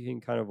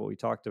can kind of what we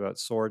talked about,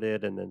 sort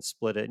it and then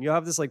split it. And you'll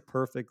have this like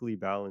perfectly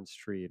balanced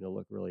tree and it'll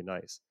look really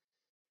nice.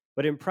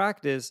 But in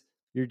practice,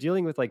 you're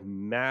dealing with like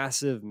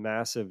massive,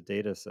 massive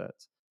data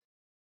sets.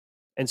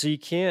 And so you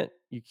can't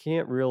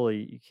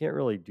really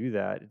do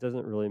that. It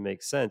doesn't really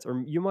make sense.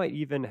 Or you might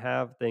even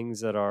have things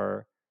that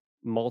are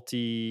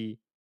multi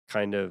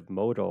kind of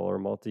modal or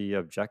multi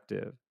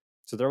objective.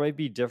 So there might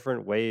be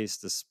different ways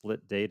to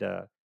split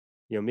data.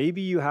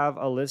 Maybe you have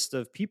a list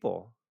of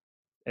people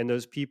and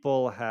those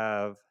people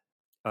have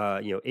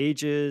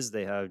ages,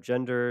 they have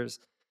genders,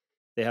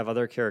 they have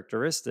other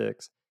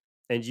characteristics,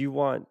 and you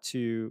want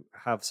to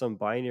have some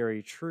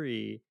binary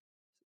tree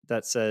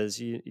that says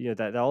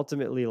that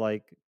ultimately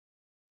like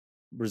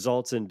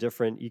results in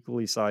different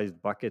equally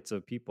sized buckets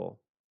of people.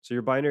 So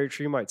your binary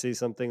tree might say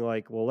something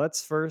like, well,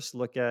 let's first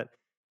look at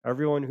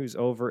everyone who's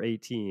over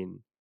 18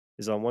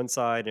 is on one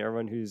side and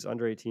everyone who's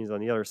under 18 is on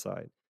the other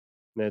side.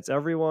 And it's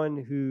everyone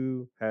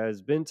who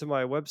has been to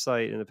my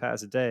website in the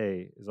past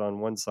day is on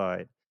one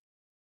side.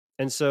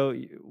 And so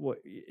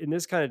in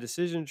this kind of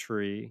decision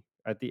tree,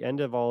 at the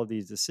end of all of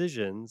these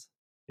decisions,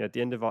 at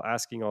the end of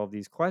asking all of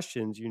these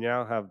questions, you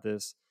now have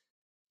this,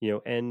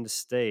 end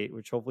state,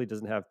 which hopefully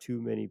doesn't have too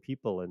many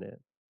people in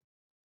it.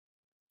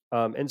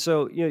 And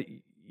so,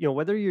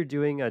 whether you're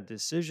doing a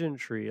decision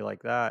tree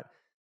like that,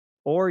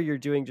 or you're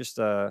doing just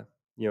a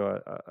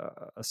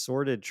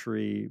sorted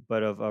tree,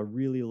 but of a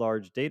really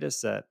large data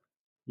set,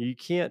 you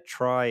can't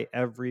try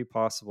every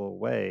possible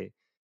way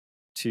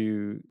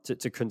to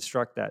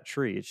construct that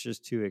tree. It's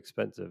just too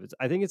expensive.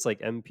 I think it's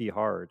like MP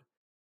hard,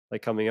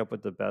 like coming up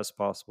with the best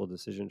possible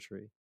decision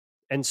tree.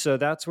 And so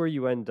that's where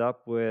you end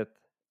up with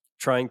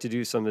trying to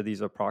do some of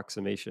these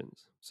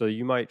approximations. So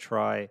you might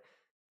try,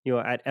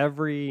 at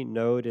every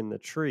node in the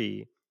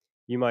tree,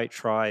 you might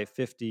try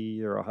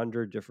 50 or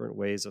 100 different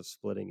ways of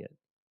splitting it.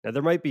 Now,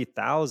 there might be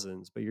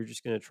thousands, but you're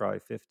just going to try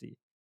 50.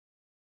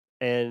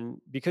 And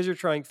because you're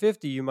trying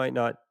 50, you might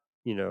not,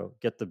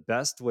 get the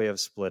best way of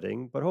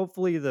splitting, but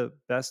hopefully the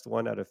best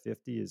one out of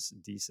 50 is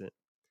decent.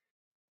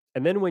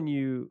 And then when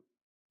you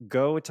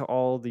go to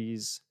all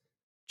these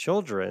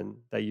children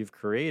that you've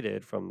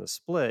created from the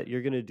split,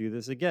 you're going to do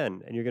this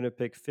again. And you're going to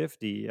pick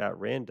 50 at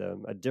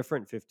random, a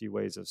different 50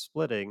 ways of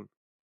splitting.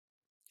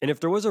 And if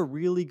there was a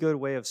really good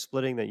way of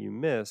splitting that you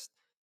missed,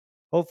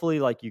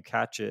 hopefully like you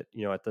catch it,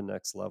 at the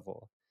next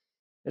level.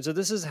 And so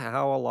this is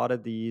how a lot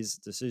of these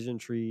decision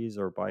trees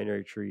or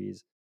binary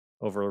trees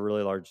over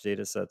really large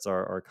data sets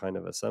are kind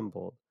of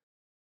assembled.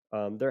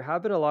 There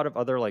have been a lot of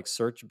other like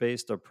search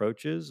based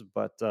approaches,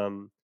 but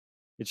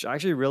it's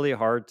actually really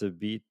hard to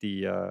beat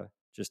the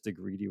just the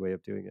greedy way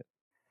of doing it.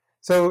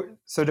 So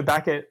to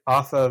back it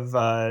off of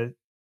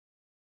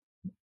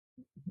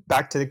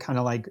back to kind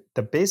of like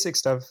the basic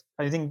stuff,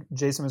 I think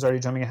Jason was already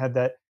jumping ahead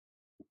that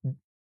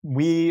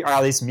we, or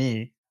at least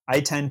me,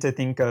 I tend to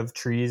think of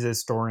trees as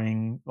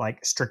storing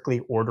like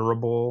strictly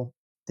orderable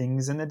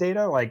things in the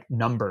data, like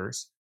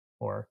numbers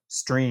or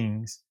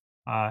strings.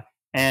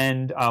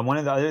 And one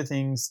of the other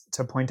things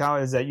to point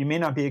out is that you may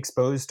not be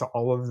exposed to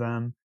all of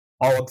them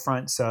all up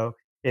front. So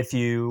if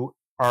you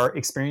are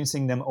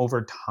experiencing them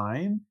over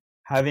time,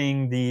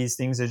 having these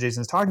things that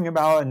Jason's talking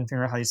about and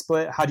figuring out how you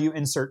split, how do you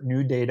insert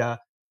new data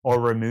or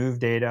remove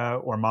data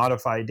or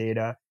modify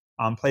data,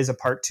 plays a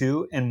part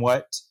too in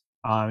what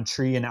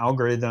tree and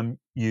algorithm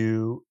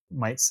you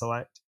might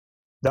select.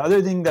 The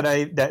other thing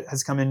that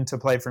has come into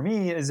play for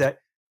me is that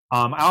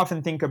I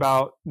often think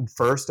about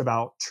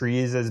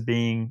trees as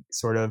being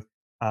sort of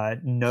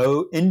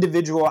no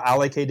individual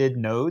allocated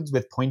nodes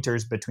with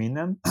pointers between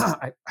them.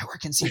 I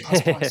work in C++.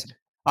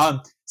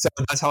 So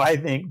that's how I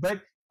think. But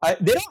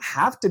they don't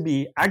have to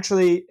be.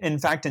 Actually, in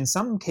fact, in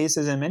some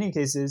cases, in many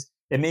cases,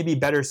 it may be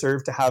better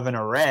served to have an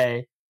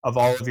array of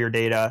all of your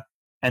data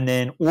and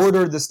then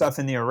order the stuff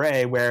in the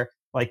array where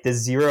like the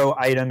 0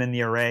 item in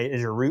the array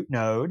is your root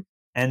node,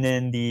 and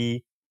then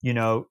the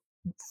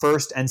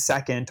first and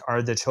second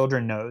are the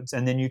children nodes,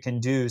 and then you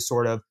can do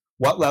sort of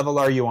what level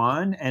are you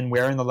on and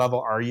where in the level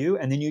are you,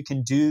 and then you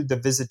can do the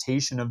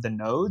visitation of the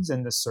nodes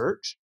and the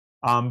search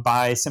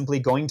by simply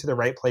going to the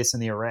right place in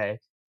the array,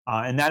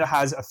 and that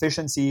has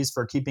efficiencies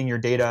for keeping your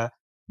data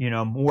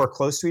more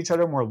close to each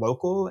other, more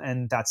local,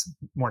 and that's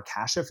more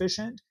cache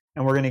efficient.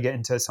 And we're going to get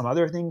into some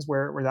other things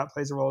where that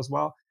plays a role as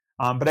well.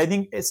 But I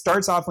think it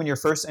starts off when you're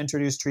first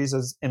introduced trees,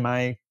 as in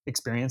my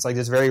experience, like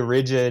this very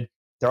rigid.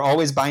 They're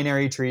always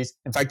binary trees.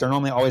 In fact, they're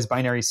normally always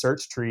binary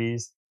search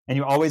trees, and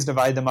you always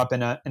divide them up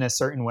in a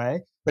certain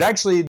way. But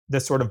actually, the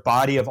sort of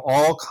body of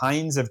all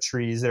kinds of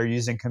trees that are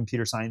used in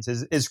computer science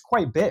is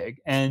quite big,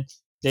 and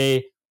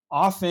they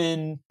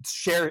often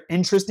share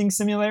interesting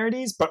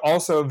similarities, but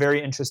also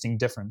very interesting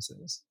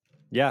differences.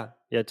 Yeah,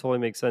 it totally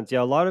makes sense.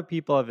 Yeah, a lot of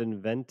people have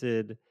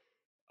invented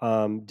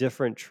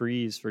different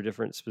trees for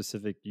different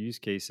specific use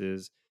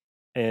cases,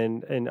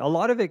 and a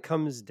lot of it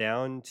comes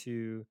down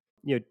to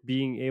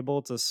being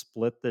able to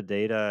split the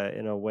data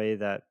in a way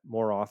that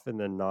more often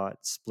than not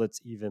splits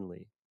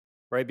evenly,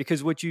 right?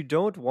 Because what you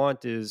don't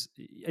want is,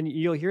 and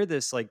you'll hear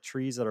this like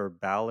trees that are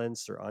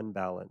balanced or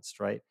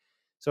unbalanced, right?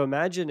 So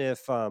imagine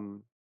if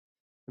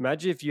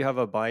you have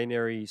a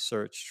binary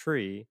search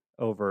tree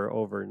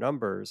over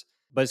numbers,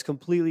 but it's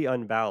completely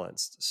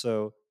unbalanced.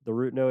 So the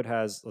root node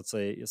has, let's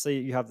say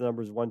you have the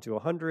numbers 1 to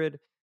 100.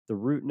 The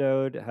root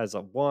node has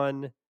a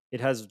 1. It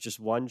has just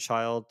one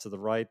child to the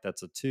right,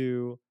 that's a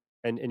 2,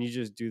 and you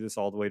just do this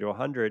all the way to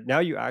 100. Now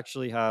you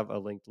actually have a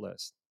linked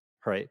list,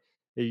 right?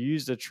 You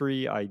used a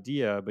tree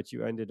idea, but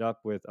you ended up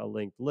with a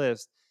linked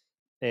list,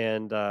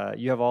 and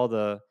you have all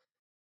the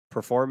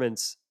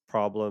performance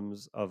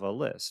problems of a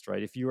list,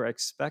 right? If you were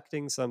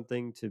expecting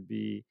something to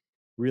be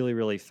really,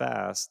 really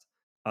fast,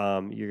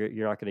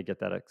 you're not going to get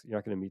that. You're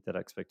not going to meet that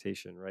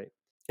expectation, right?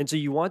 And so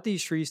you want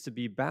these trees to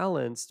be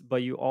balanced,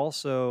 but you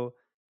also,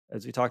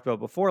 as we talked about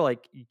before,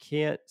 like you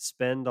can't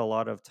spend a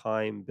lot of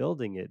time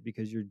building it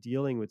because you're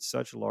dealing with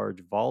such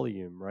large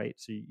volume, right?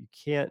 So you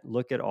can't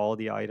look at all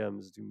the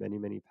items, do many,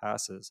 many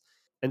passes.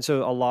 And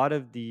so a lot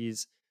of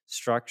these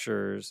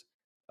structures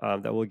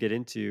that we'll get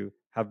into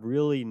have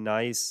really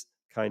nice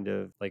kind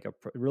of like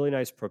really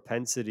nice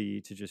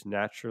propensity to just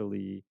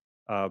naturally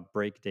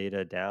break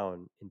data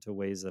down into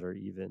ways that are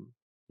even,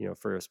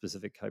 for a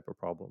specific type of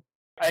problem.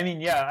 I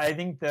mean, yeah, I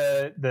think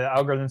the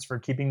algorithms for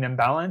keeping them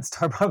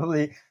balanced are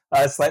probably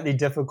slightly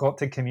difficult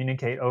to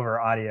communicate over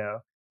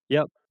audio.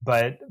 Yep.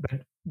 But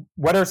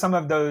what are some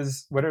of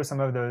those? What are some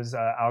of those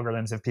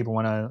algorithms if people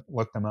want to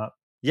look them up?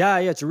 Yeah,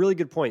 it's a really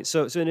good point.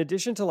 So in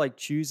addition to like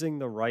choosing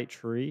the right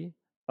tree,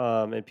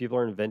 and people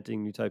are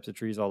inventing new types of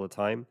trees all the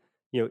time,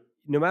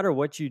 no matter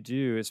what you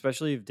do,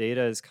 especially if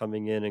data is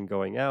coming in and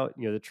going out,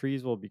 the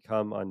trees will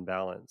become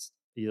unbalanced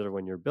either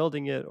when you're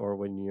building it or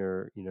when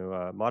you're,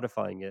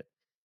 modifying it.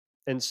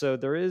 And so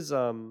there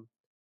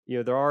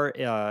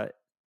are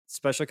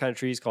special kind of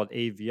trees called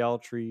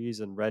AVL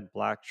trees and red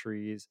black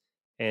trees,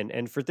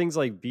 and for things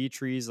like B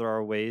trees, there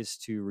are ways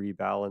to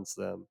rebalance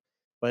them.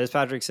 But as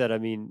Patrick said, I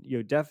mean,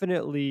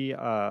 definitely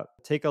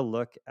take a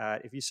look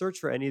at if you search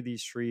for any of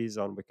these trees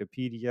on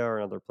Wikipedia or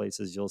in other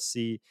places, you'll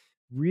see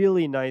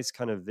really nice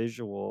kind of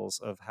visuals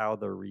of how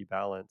they're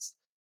rebalanced.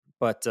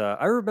 But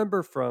I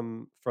remember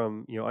from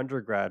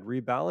undergrad,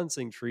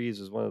 rebalancing trees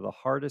was one of the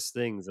hardest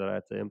things that I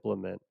had to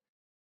implement,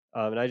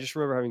 and I just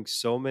remember having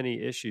so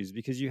many issues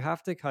because you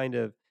have to kind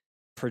of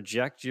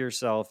project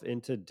yourself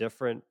into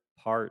different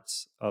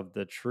parts of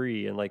the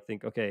tree and like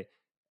think, okay,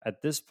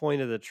 at this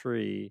point of the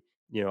tree,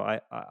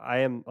 I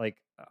am like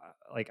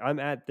I'm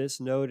at this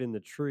node in the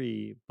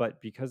tree,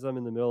 but because I'm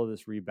in the middle of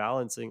this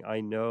rebalancing,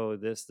 I know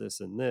this,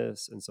 and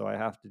this, and so I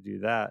have to do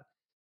that.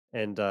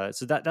 And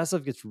so that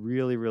stuff gets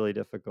really, really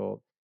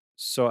difficult.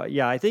 So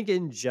yeah, I think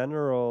in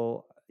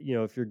general,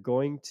 if you're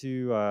going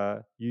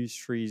to use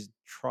trees,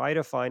 try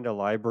to find a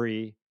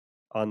library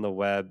on the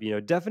web.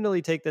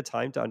 Definitely take the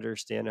time to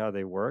understand how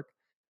they work.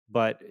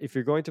 But if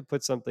you're going to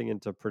put something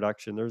into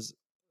production,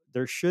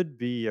 there should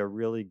be a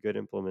really good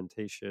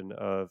implementation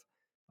of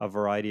a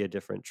variety of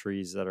different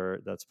trees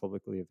that's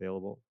publicly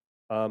available.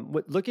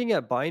 Looking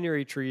at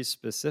binary trees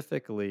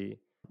specifically,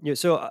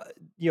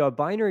 a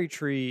binary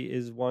tree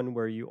is one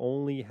where you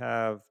only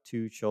have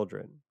two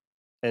children,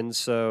 and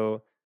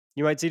so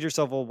you might say to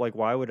yourself, "Well, like,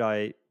 why would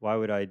I,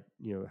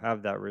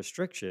 have that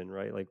restriction,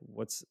 right? Like,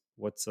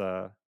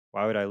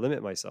 why would I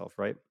limit myself,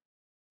 right?"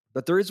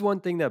 But there is one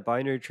thing that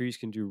binary trees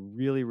can do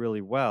really,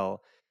 really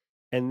well,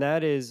 and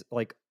that is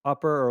like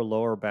upper or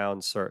lower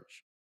bound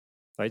search.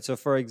 Right. So,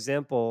 for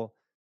example,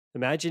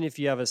 imagine if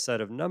you have a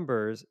set of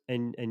numbers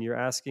and you're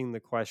asking the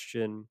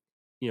question,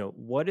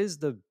 what is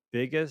the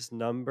biggest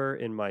number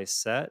in my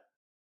set,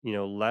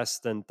 less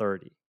than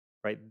 30,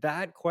 right?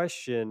 That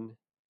question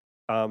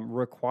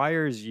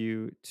requires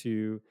you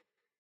to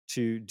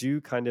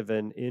do kind of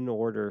an in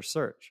order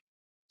search.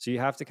 So you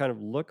have to kind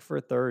of look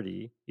for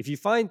 30. If you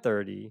find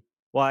 30,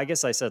 well, I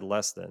guess I said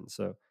less than.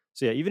 So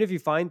yeah, even if you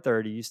find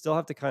 30, you still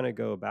have to kind of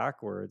go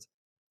backwards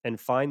and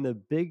find the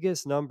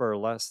biggest number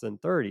less than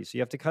 30. So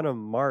you have to kind of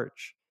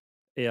march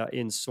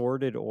in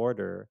sorted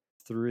order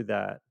through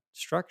that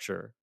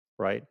structure,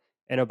 right?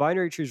 And a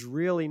binary tree is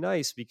really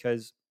nice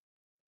because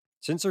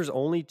since there's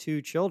only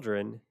two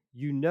children,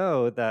 you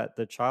know that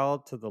the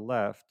child to the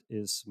left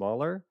is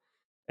smaller,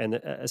 and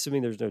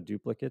assuming there's no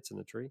duplicates in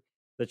the tree,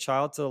 the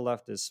child to the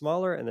left is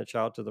smaller and the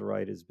child to the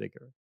right is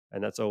bigger.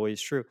 And that's always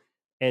true.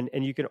 And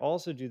you can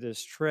also do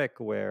this trick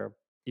where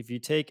if you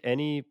take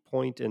any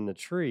point in the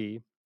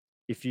tree,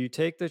 if you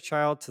take the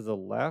child to the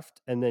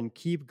left and then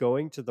keep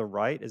going to the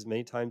right as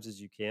many times as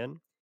you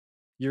can,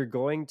 you're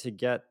going to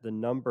get the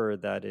number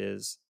that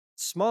is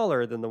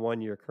smaller than the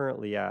one you're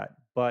currently at,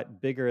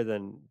 but bigger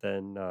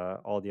than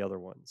all the other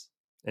ones.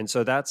 And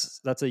so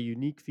that's a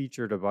unique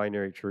feature to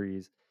binary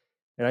trees.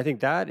 And I think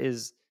that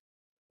is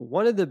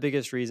one of the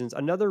biggest reasons.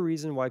 Another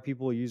reason why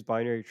people use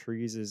binary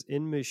trees is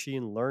in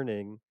machine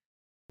learning.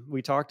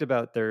 We talked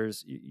about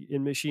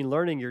in machine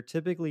learning, you're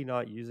typically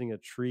not using a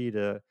tree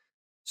to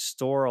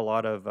store a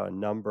lot of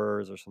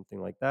numbers or something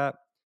like that.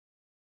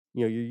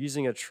 You're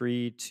using a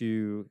tree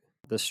to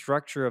the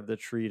structure of the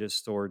tree to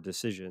store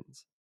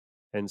decisions.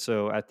 And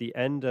so at the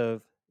end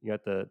of you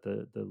got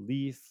the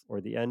leaf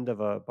or the end of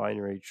a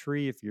binary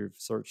tree, if you've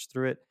searched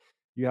through it,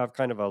 you have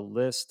kind of a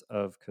list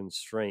of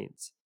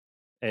constraints,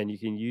 and you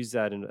can use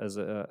that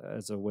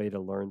as a way to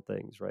learn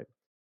things, right?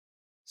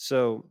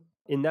 So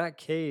in that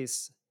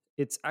case,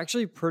 it's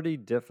actually pretty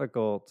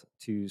difficult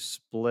to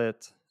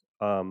split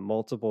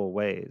multiple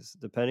ways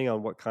depending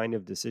on what kind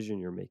of decision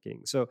you're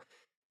making. So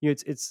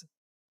it's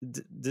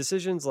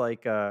decisions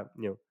like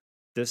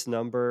this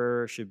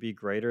number should be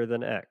greater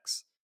than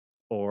X,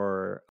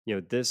 or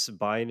this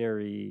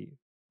binary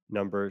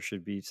number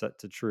should be set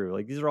to true.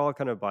 Like these are all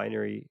kind of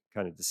binary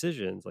kind of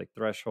decisions, like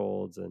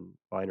thresholds and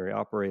binary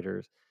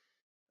operators.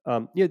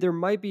 There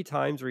might be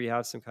times where you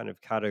have some kind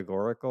of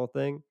categorical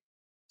thing.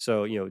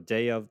 So,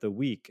 day of the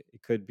week,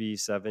 it could be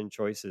seven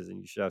choices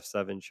and you should have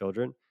seven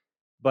children.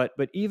 But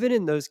even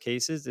in those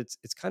cases,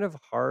 it's kind of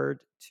hard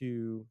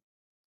to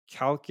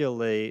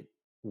calculate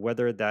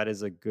whether that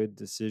is a good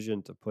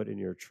decision to put in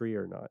your tree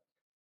or not.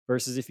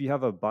 Versus if you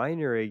have a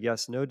binary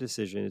yes no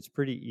decision, it's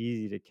pretty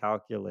easy to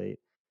calculate,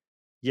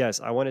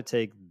 yes, I want to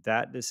take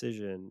that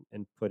decision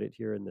and put it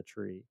here in the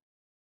tree.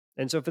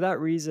 And so for that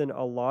reason,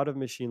 a lot of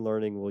machine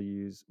learning will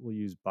use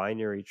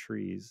binary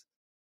trees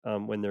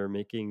when they're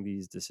making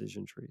these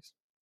decision trees.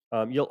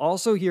 You'll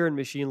also hear in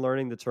machine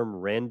learning the term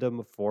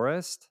random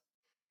forest.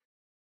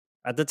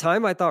 At the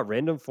time, I thought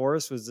random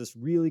forest was this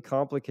really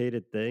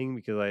complicated thing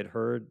because I'd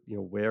heard,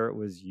 where it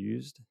was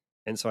used.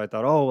 And so I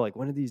thought, oh, like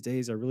one of these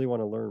days, I really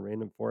want to learn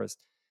random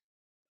forest.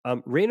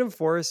 Random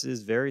forest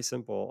is very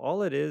simple.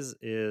 All it is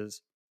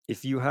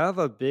if you have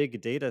a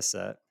big data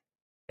set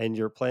and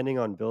you're planning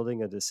on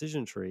building a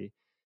decision tree,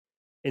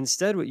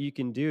 instead, what you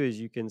can do is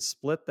you can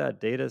split that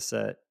data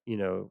set,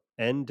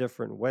 n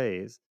different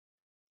ways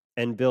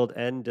and build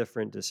n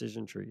different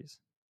decision trees.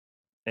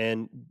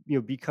 And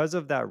because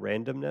of that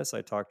randomness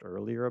I talked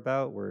earlier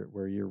about,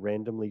 where you're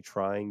randomly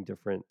trying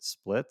different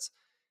splits,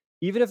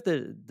 even if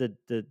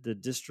the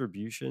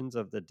distributions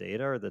of the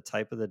data or the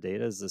type of the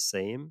data is the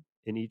same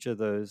in each of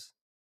those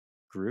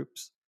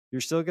groups,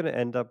 you're still going to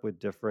end up with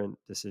different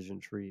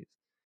decision trees.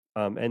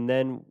 And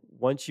then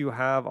once you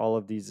have all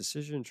of these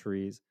decision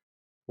trees,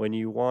 when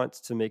you want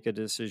to make a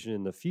decision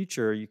in the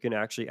future, you can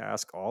actually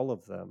ask all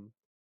of them.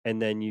 And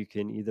then you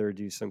can either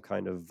do some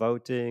kind of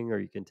voting or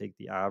you can take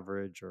the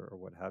average or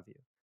what have you.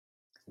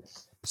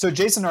 So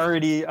Jason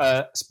already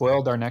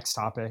spoiled our next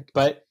topic,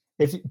 but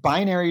if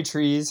binary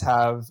trees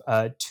have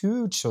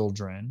 2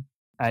 children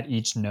at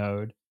each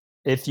node,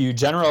 if you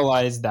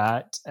generalize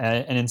that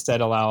and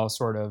instead allow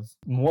sort of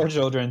more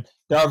children,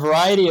 there are a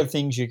variety of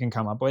things you can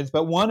come up with,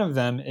 but one of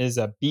them is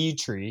a B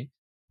tree.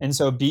 And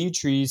so B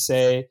trees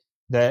say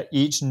that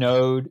each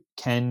node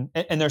can,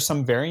 and there's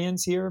some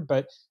variance here,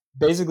 but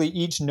basically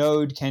each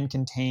node can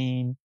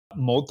contain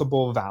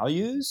multiple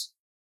values.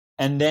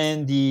 And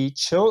then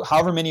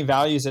however many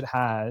values it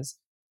has,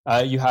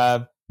 you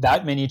have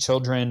that many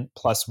children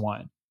plus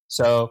 1.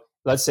 So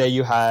let's say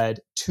you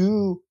had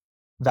 2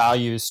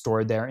 values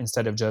stored there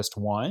instead of just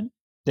 1.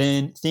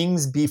 Then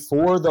things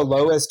before the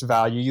lowest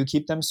value, you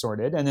keep them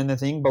sorted. And then the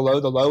thing below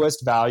the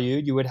lowest value,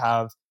 you would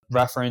have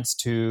reference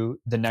to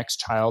the next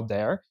child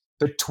there.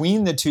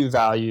 Between the 2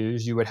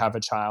 values, you would have a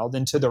child.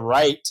 And to the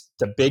right,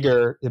 the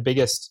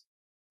biggest,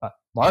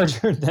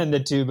 larger than the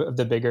 2 of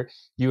the bigger,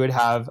 you would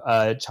have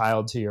a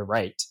child to your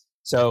right.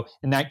 So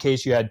in that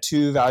case, you had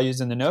 2 values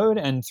in the node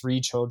and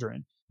 3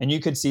 children. And you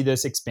could see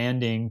this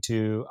expanding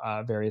to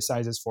various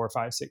sizes, 4,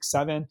 5, 6,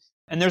 7.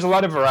 And there's a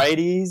lot of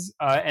varieties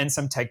and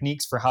some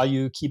techniques for how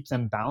you keep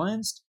them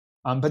balanced.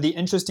 But the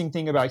interesting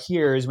thing about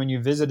here is when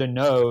you visit a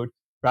node,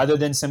 rather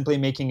than simply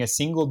making a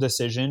single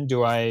decision,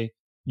 do I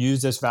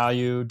use this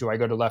value? Do I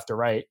go to left or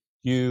right?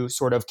 You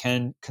sort of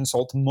can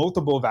consult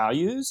multiple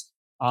values.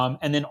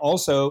 And then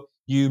also,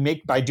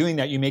 by doing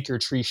that, you make your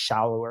tree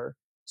shallower.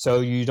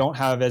 So you don't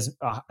have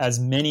as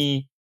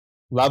many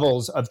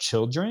levels of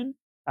children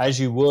as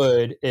you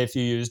would if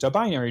you used a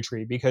binary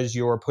tree, because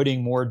you're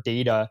putting more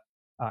data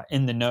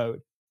in the node.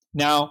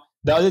 Now,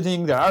 the other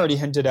thing that I already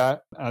hinted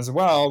at as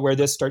well, where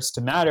this starts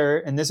to matter,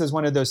 and this is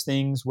one of those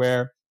things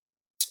where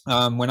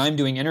when I'm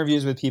doing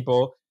interviews with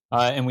people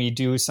and we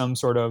do some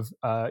sort of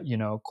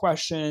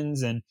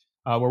questions and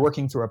we're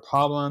working through a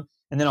problem,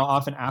 and then I'll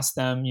often ask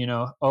them,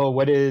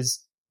 what is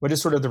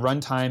sort of the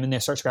runtime? And they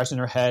start scratching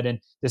their head, and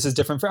this is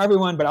different for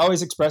everyone, but I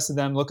always express to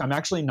them, look, I'm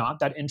actually not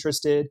that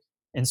interested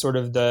in sort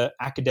of the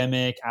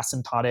academic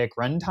asymptotic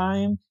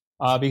runtime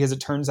because it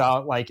turns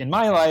out, like in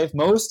my life,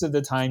 most of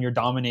the time you're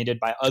dominated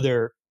by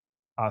other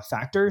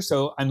factors.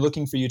 So I'm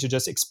looking for you to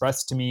just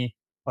express to me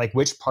like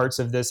which parts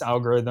of this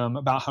algorithm,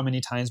 about how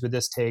many times would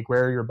this take,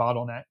 where are your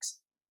bottlenecks?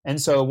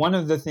 And so one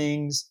of the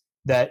things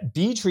that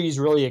B trees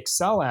really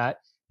excel at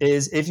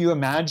is, if you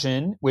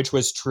imagine, which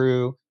was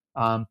true,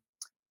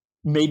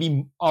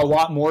 maybe a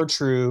lot more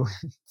true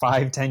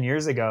 5-10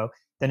 years ago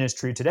than is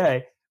true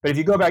today. But if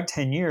you go back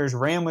 10 years,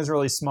 RAM was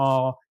really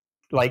small,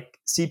 like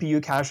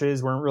CPU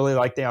caches weren't really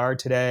like they are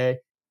today,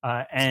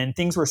 and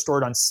things were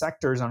stored on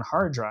sectors on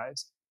hard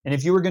drives. And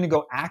if you were going to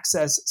go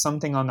access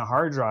something on the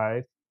hard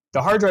drive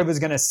was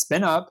going to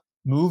spin up,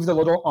 move the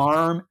little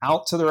arm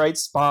out to the right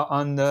spot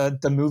on the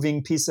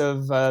moving piece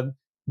of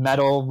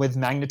metal with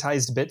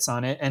magnetized bits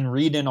on it, and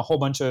read in a whole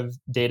bunch of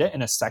data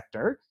in a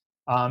sector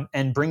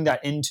and bring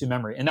that into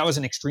memory. And that was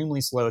an extremely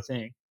slow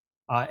thing.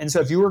 And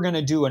so if you were going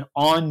to do an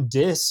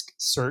on-disk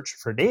search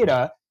for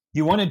data,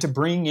 you wanted to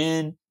bring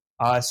in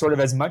sort of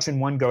as much in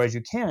one go as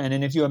you can.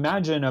 And if you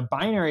imagine a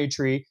binary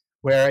tree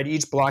where at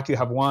each block you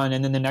have 1,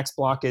 and then the next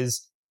block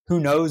is who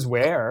knows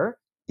where,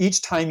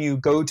 each time you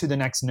go to the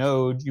next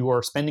node, you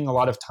are spending a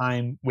lot of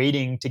time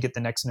waiting to get the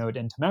next node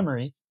into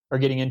memory or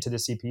getting into the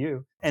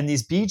CPU. And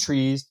these B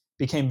trees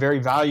became very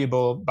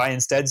valuable by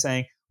instead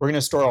saying, we're going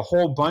to store a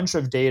whole bunch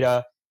of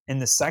data in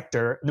the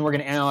sector, and then we're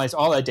going to analyze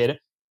all that data,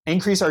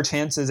 increase our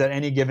chances at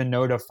any given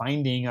node of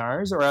finding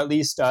ours, or at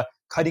least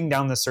cutting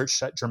down the search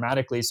set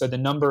dramatically. So the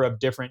number of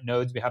different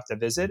nodes we have to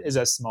visit is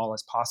as small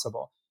as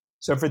possible.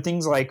 So for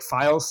things like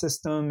file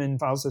system and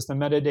file system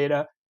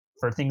metadata,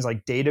 for things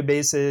like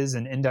databases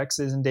and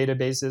indexes and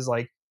databases,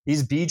 like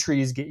these B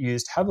trees get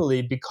used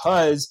heavily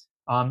because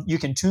you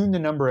can tune the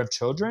number of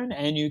children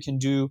and you can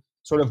do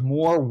sort of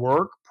more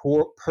work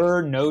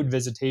per node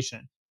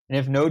visitation. And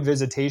if node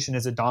visitation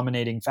is a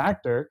dominating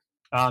factor,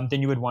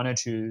 then you would want to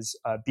choose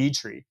a B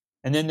tree.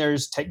 And then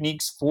there's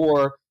techniques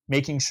for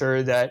making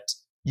sure that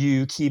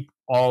you keep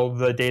all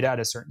the data at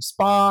a certain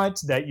spot,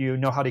 that you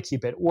know how to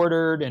keep it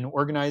ordered and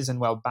organized and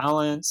well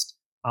balanced.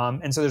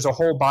 And so there's a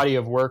whole body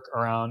of work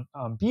around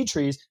B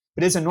trees,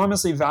 but it's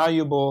enormously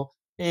valuable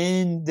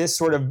in this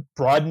sort of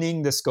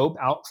broadening the scope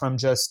out from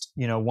just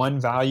one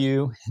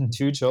value and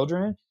two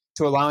children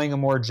to allowing a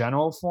more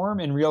general form,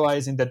 and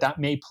realizing that that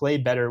may play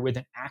better with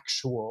an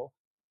actual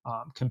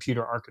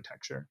computer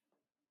architecture.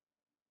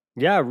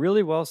 Yeah,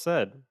 really well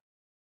said.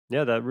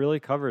 Yeah, that really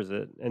covers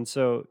it. And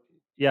so,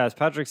 yeah, as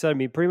Patrick said, I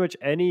mean, pretty much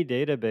any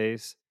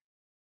database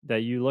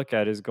that you look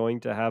at is going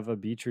to have a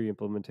B tree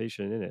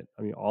implementation in it.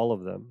 I mean, all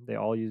of them, they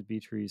all use B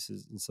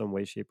trees in some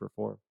way, shape, or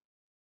form.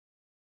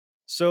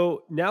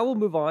 So now we'll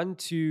move on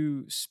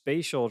to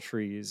spatial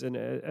trees. And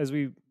as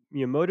we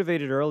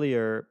motivated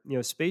earlier,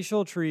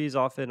 spatial trees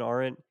often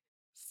aren't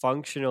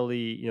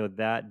functionally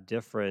that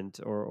different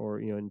or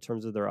in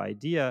terms of their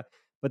idea,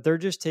 but they're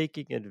just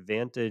taking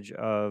advantage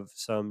of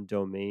some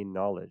domain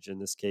knowledge. In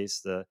this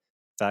case, the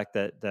fact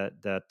that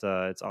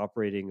it's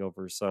operating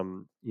over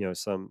some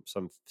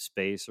some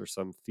space or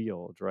some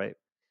field, right?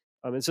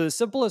 And so the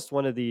simplest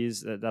one of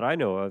these that I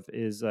know of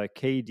is a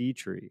KD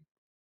tree.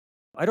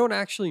 I don't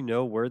actually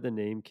know where the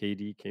name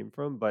KD came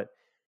from, but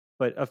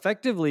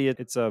effectively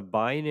it's a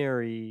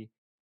binary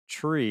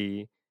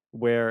tree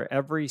where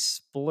every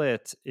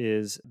split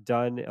is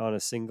done on a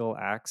single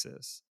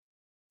axis.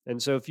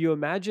 And so if you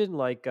imagine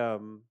like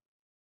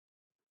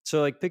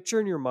picture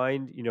in your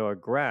mind, a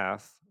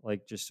graph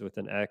like just with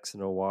an x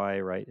and a y,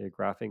 right? You're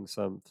graphing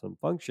some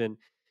function.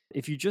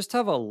 If you just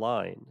have a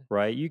line,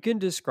 right? You can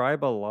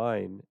describe a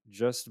line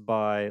just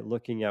by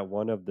looking at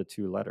one of the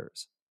two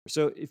letters.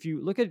 So if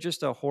you look at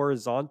just a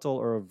horizontal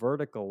or a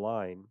vertical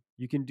line,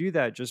 you can do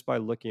that just by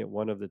looking at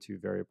one of the two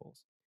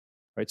variables.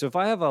 Right. So if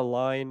I have a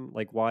line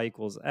like y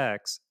equals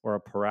x or a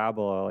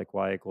parabola like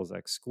y equals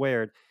x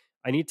squared,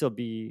 I need to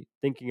be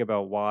thinking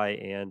about y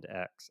and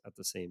x at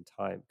the same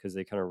time because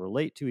they kind of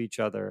relate to each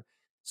other.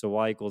 So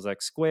y equals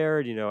x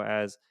squared,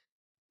 as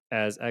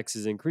x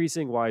is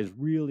increasing, y is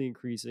really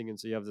increasing. And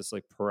so you have this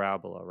like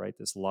parabola, right?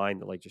 This line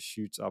that like just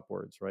shoots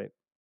upwards, right?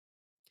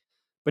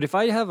 But if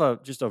I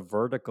have just a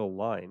vertical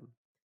line,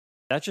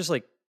 that's just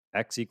like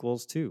x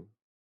equals 2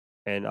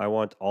 and I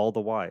want all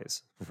the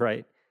y's,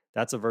 right?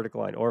 That's a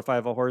vertical line. Or if I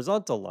have a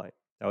horizontal line,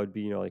 that would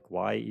be, like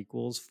y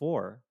equals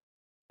 4.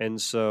 And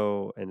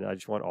I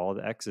just want all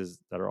the x's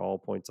that are all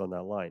points on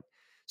that line.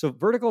 So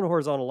vertical and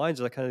horizontal lines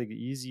are kind of the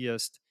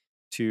easiest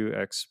to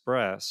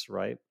express,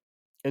 right?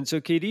 And so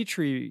KD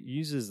tree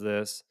uses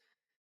this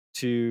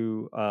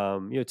to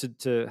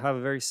to have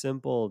a very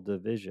simple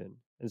division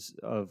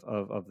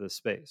of the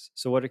space.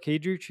 So what a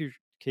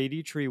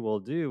KD tree will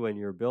do when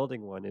you're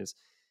building one is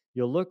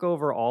you'll look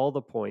over all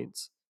the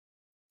points,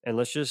 and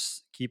let's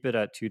just keep it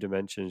at 2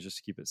 dimensions, just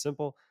to keep it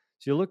simple.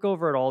 So you look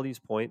over at all these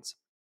points,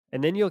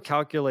 and then you'll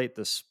calculate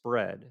the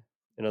spread.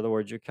 In other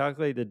words, you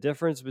calculate the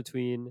difference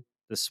between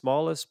the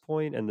smallest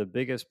point and the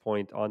biggest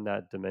point on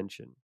that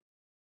dimension.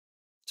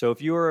 So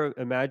if you were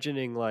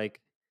imagining like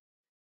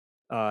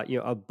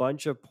a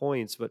bunch of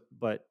points,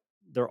 but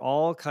they're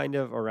all kind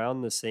of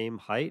around the same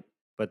height,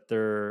 but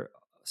they're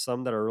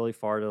some that are really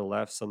far to the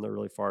left, some that are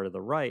really far to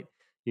the right.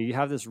 You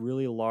have this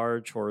really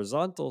large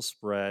horizontal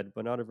spread,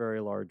 but not a very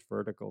large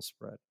vertical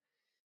spread.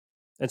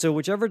 And so,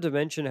 whichever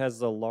dimension has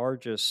the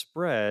largest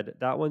spread,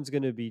 that one's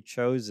going to be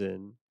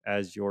chosen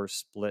as your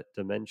split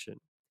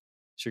dimension.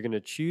 So, you're going to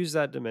choose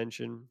that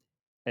dimension,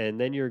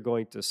 and then you're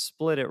going to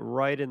split it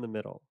right in the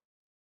middle.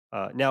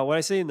 Now, when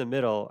I say in the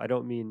middle, I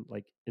don't mean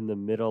like in the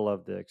middle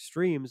of the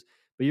extremes,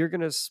 but you're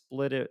going to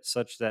split it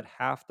such that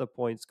half the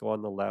points go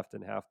on the left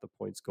and half the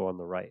points go on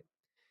the right.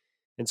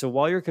 And so,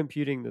 while you're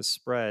computing the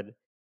spread,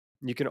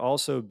 you can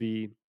also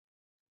be,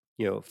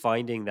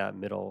 finding that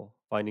middle,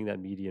 finding that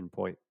median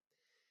point.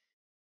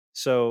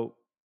 So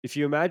if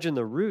you imagine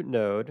the root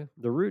node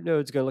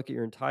is going to look at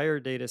your entire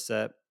data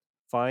set,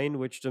 find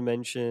which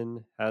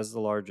dimension has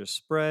the largest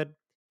spread,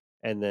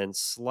 and then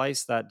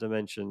slice that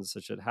dimension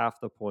such that half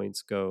the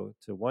points go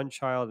to one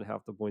child and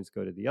half the points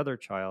go to the other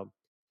child.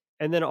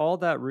 And then all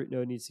that root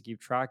node needs to keep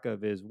track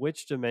of is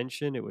which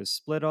dimension it was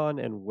split on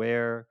and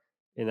where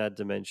in that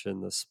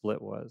dimension the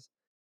split was.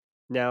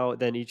 Now,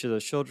 then each of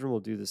those children will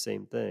do the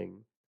same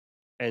thing.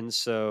 And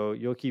so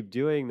you'll keep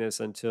doing this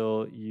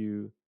until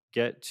you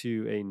get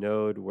to a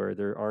node where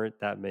there aren't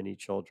that many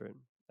children.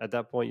 At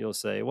that point, you'll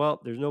say, well,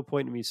 there's no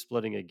point in me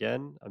splitting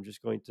again. I'm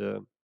just going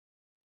to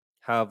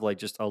have like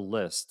just a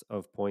list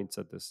of points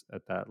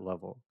at that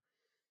level.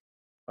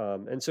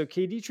 And so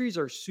KD trees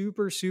are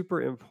super,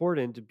 super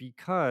important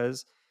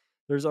because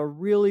there's a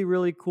really,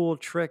 really cool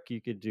trick you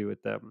could do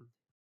with them.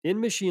 In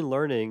machine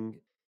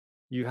learning,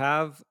 you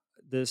have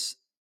this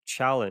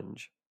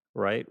challenge,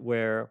 right?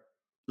 Where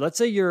let's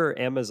say you're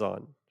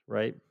Amazon,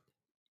 right?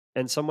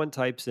 And someone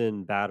types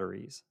in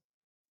batteries.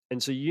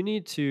 And so you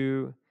need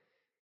to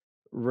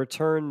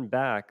return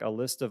back a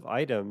list of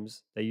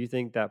items that you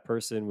think that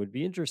person would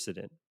be interested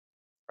in,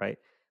 right?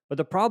 But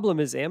the problem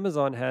is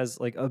Amazon has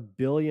like a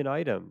billion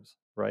items,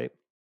 right?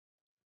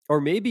 Or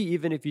maybe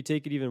even if you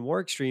take it even more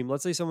extreme,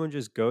 let's say someone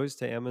just goes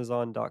to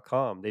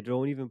Amazon.com. They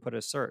don't even put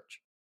a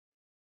search.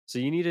 So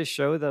you need to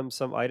show them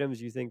some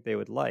items you think they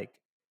would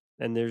like.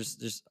 And there's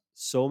just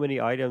so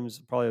many items,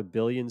 probably a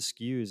billion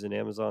SKUs in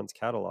Amazon's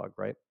catalog,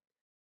 right?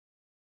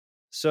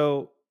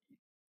 So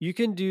you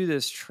can do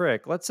this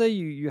trick. Let's say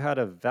you had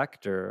a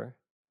vector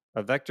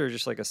is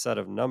just like a set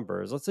of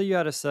numbers. Let's say you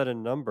had a set of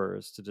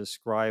numbers to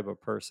describe a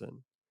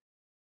person,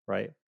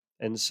 right?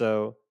 And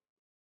so,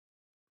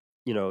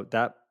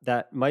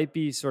 that might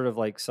be sort of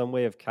like some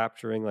way of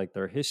capturing like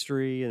their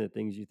history and the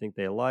things you think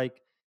they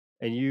like.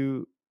 And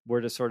you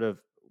were to sort of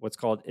what's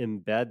called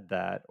embed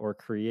that or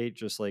create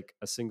just like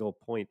a single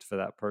point for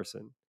that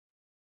person.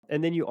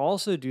 And then you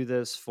also do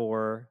this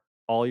for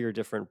all your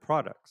different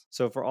products.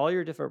 So for all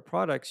your different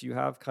products, you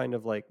have kind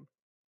of like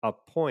a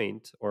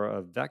point or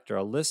a vector,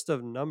 a list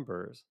of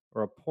numbers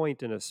or a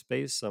point in a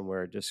space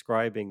somewhere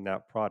describing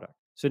that product.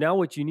 So now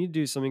what you need to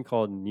do is something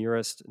called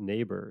nearest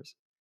neighbors.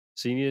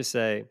 So you need to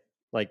say,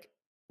 like,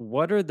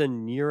 what are the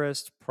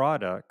nearest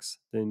products,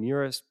 the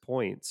nearest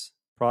points,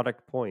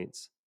 product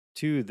points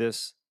to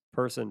this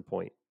person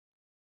point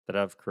that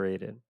I've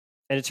created?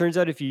 And it turns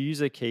out if you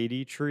use a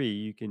KD tree,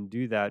 you can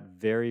do that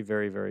very,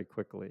 very, very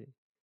quickly.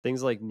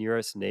 Things like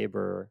nearest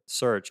neighbor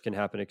search can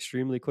happen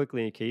extremely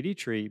quickly in a KD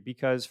tree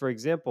because, for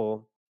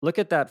example, look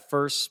at that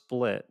first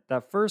split.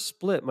 That first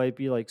split might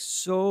be like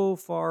so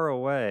far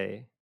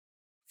away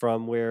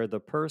from where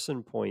the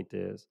person point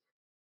is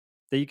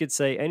that you could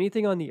say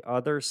anything on the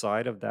other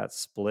side of that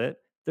split,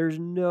 there's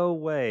no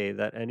way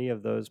that any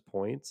of those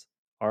points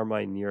are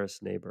my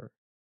nearest neighbor.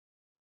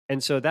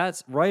 And so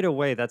that's right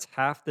away, that's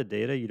half the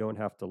data you don't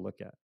have to look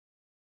at,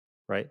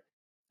 right?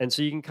 And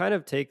so you can kind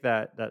of take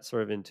that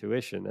sort of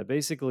intuition that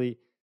basically,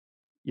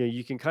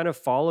 you can kind of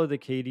follow the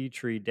KD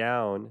tree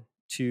down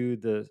to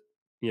the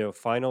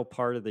final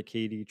part of the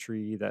KD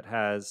tree that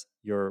has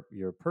your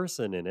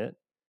person in it,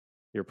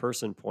 your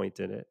person point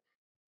in it,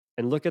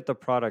 and look at the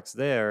products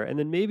there, and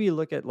then maybe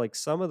look at like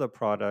some of the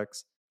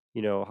products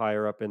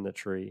higher up in the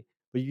tree.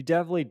 But you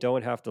definitely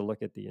don't have to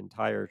look at the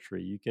entire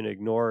tree. You can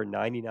ignore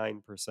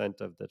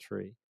 99% of the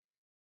tree.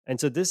 And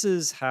so this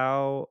is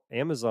how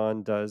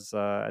Amazon does,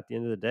 at the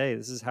end of the day,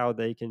 this is how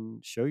they can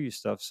show you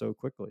stuff so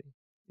quickly,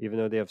 even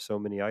though they have so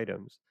many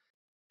items.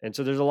 And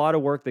so there's a lot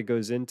of work that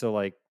goes into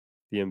like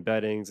the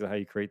embeddings and how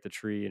you create the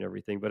tree and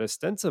everything. But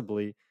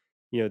ostensibly,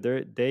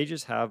 they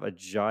just have a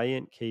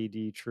giant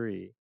KD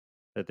tree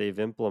that they've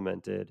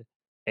implemented.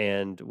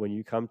 And when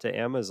you come to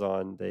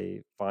Amazon,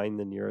 they find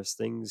the nearest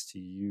things to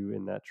you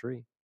in that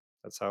tree.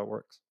 That's how it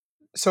works.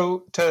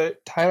 So to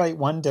highlight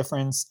one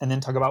difference and then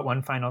talk about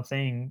one final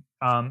thing,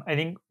 I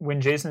think when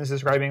Jason is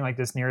describing like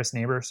this nearest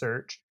neighbor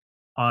search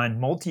on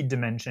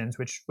multi-dimensions,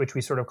 which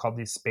we sort of call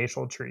these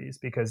spatial trees,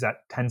 because that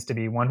tends to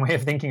be one way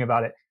of thinking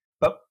about it.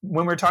 But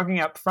when we're talking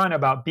up front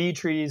about B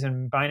trees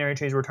and binary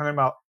trees, we're talking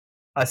about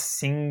a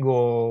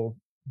single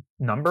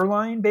number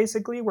line,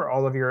 basically, where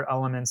all of your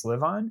elements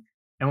live on.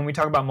 And when we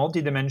talk about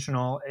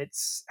multi-dimensional,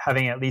 it's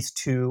having at least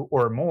two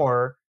or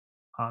more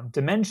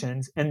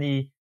dimensions. And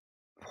the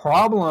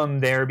problem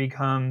there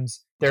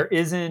becomes there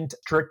isn't a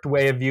strict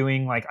way of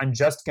viewing, like, I'm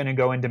just going to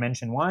go in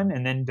dimension one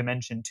and then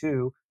dimension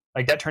two.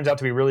 Like, that turns out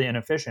to be really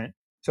inefficient.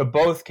 So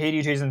both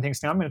KDJs and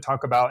things I'm going to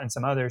talk about and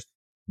some others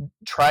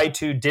try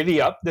to divvy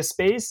up the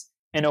space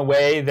in a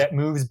way that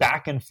moves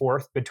back and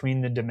forth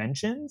between the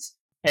dimensions.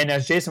 And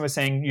as Jason was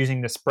saying,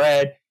 using the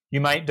spread,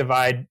 you might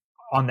divide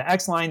on the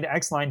X line,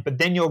 but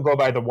then you'll go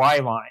by the Y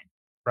line,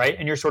 right?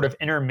 And you're sort of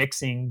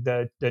intermixing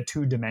the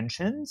two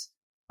dimensions.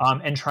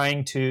 And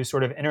trying to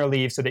sort of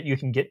interleave so that you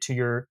can get to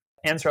your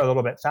answer a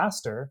little bit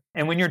faster.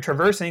 And when you're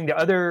traversing, the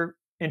other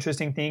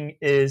interesting thing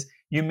is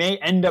you may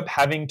end up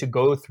having to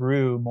go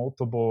through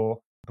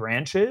multiple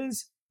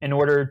branches in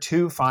order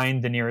to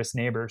find the nearest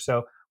neighbor.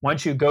 So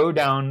once you go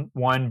down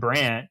one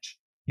branch,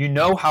 you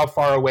know how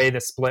far away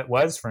the split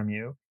was from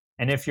you.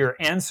 And if your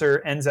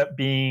answer ends up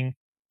being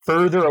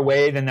further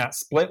away than that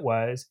split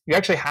was, you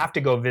actually have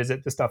to go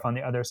visit the stuff on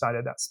the other side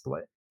of that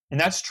split. And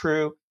that's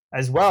true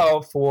as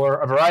well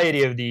for a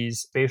variety of these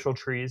spatial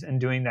trees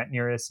and doing that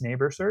nearest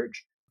neighbor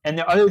search. And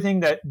the other thing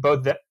that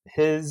both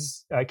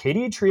his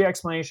KD tree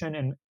explanation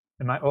and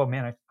my, oh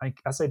man, I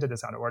guess I did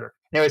this out of order.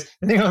 Anyways,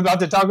 the thing I'm about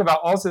to talk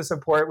about also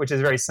support, which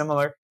is very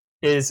similar,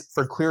 is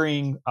for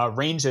querying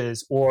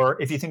ranges, or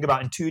if you think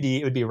about in 2D,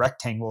 it would be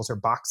rectangles or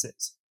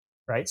boxes,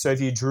 right? So if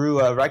you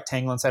drew a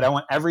rectangle and said, I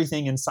want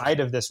everything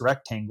inside of this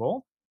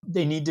rectangle,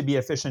 they need to be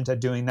efficient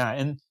at doing that.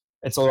 And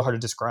it's a little hard to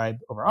describe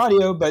over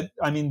audio, but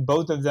I mean,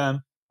 both of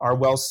them are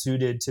well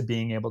suited to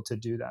being able to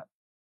do that.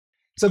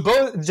 So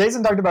both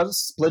Jason talked about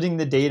splitting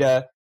the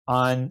data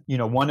on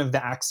one of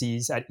the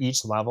axes at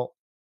each level.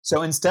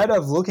 So instead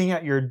of looking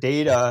at your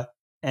data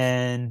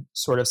and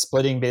sort of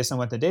splitting based on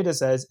what the data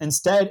says,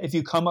 instead, if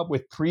you come up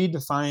with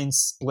predefined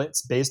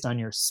splits based on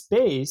your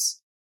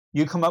space,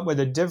 you come up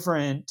with a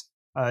different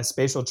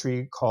spatial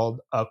tree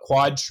called a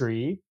quad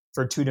tree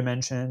for 2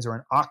 dimensions, or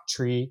an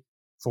octree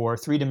for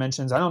 3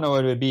 dimensions. I don't know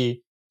what it would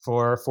be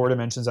for 4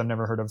 dimensions. I've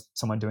never heard of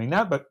someone doing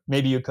that, but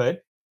maybe you could.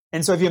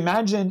 And so if you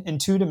imagine in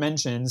 2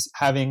 dimensions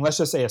having, let's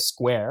just say, a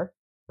square,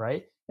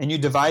 right? And you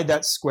divide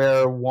that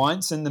square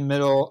once in the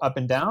middle up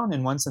and down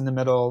and once in the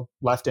middle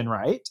left and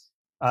right,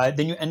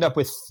 then you end up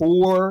with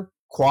 4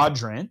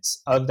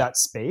 quadrants of that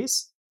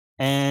space.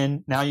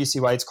 And now you see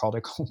why it's called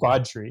a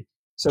quad tree.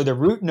 So the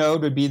root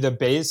node would be the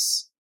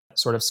base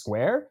sort of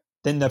square.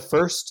 Then the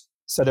first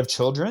set of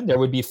children, there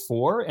would be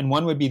 4, and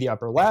one would be the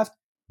upper left,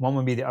 one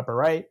would be the upper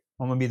right,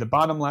 one would be the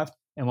bottom left,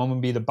 and one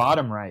would be the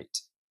bottom right.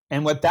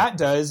 And what that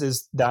does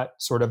is that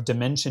sort of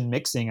dimension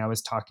mixing I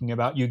was talking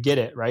about, you get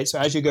it, right? So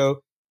as you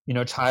go,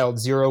 child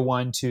 0,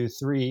 1, 2,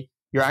 3,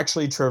 you're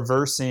actually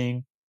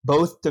traversing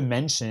both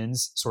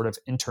dimensions sort of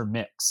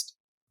intermixed.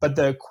 But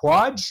the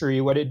quad tree,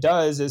 what it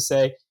does is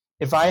say,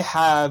 if I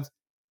have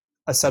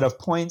a set of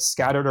points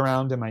scattered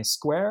around in my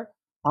square,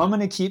 I'm going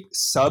to keep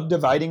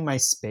subdividing my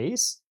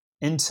space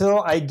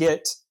until I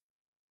get,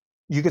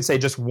 you could say,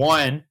 just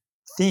one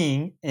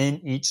thing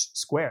in each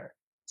square.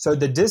 So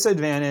the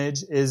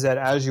disadvantage is that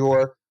as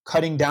you're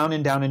cutting down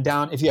and down and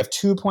down, if you have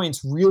 2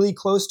 points really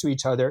close to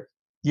each other,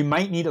 you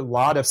might need a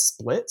lot of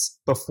splits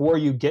before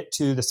you get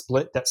to the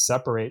split that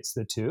separates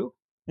the two.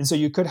 And so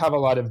you could have a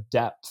lot of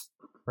depth,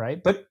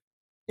 right? But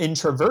in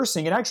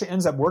traversing, it actually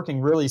ends up working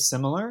really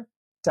similar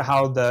to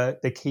how the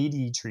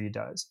KD tree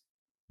does.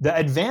 The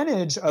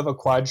advantage of a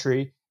quad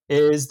tree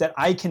is that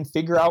I can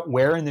figure out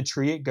where in the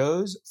tree it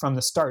goes from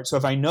the start. So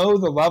if I know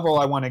the level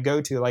I want to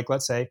go to, like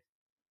let's say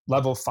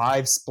level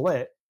 5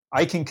 split,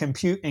 I can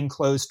compute in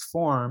closed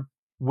form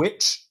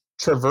which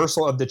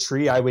traversal of the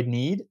tree I would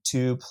need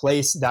to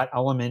place that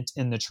element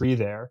in the tree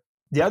there.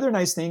 The other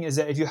nice thing is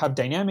that if you have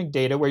dynamic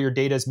data where your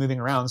data is moving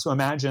around, so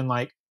imagine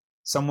like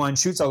someone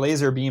shoots a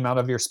laser beam out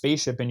of your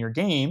spaceship in your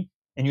game,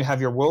 and you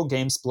have your world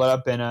game split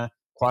up in a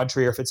quad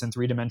tree, or if it's in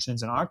 3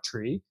 dimensions, an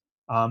octree,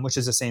 which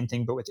is the same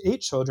thing but with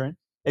 8 children.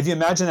 If you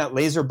imagine that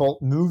laser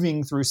bolt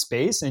moving through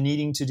space and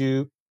needing to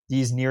do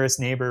these nearest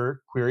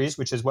neighbor queries,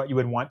 which is what you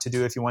would want to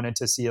do if you wanted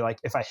to see, like,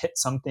 if I hit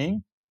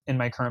something in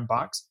my current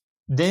box,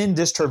 then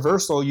this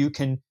traversal you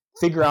can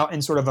figure out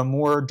in sort of a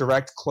more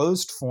direct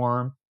closed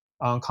form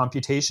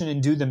computation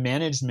and do the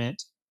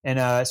management in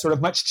a sort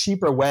of much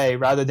cheaper way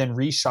rather than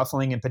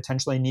reshuffling and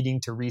potentially needing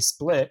to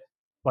resplit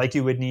like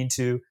you would need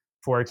to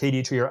for a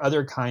KD tree or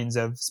other kinds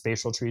of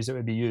spatial trees that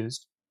would be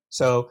used.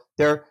 So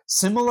they're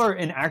similar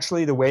in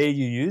actually the way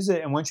you use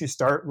it. And once you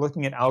start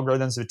looking at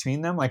algorithms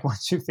between them, like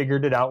once you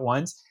figured it out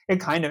once,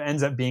 it kind of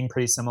ends up being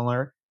pretty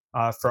similar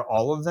for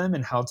all of them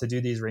and how to do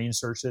these range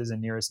searches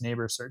and nearest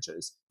neighbor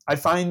searches. I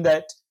find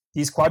that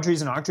these quad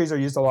trees and octrees are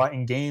used a lot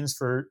in games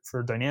for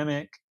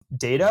dynamic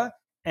data.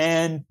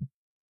 And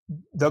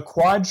the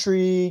quad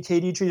tree,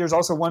 KD tree, there's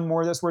also one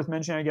more that's worth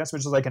mentioning, I guess,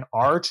 which is like an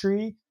R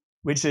tree,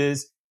 which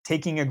is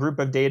taking a group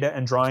of data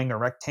and drawing a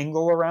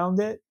rectangle around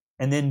it,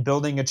 and then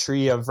building a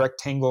tree of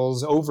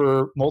rectangles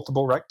over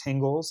multiple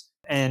rectangles.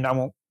 And I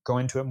won't go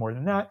into it more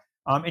than that.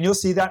 And you'll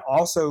see that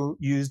also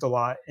used a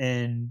lot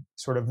in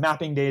sort of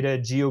mapping data,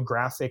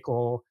 geographic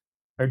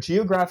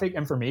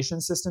information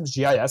systems,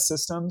 GIS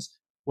systems.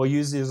 We'll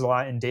use these a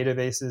lot in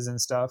databases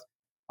and stuff.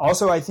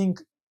 Also, I think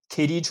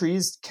KD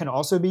trees can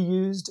also be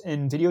used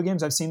in video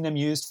games. I've seen them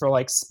used for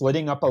like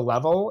splitting up a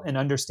level and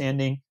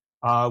understanding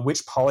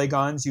which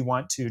polygons you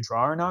want to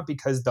draw or not,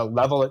 because the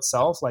level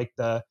itself, like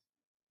the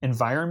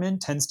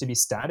environment, tends to be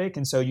static.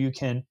 And so you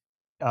can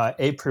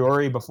a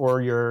priori,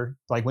 before you're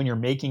like when you're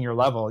making your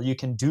level, you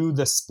can do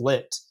the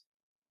split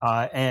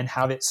and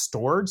have it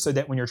stored so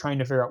that when you're trying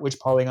to figure out which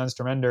polygons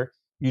to render,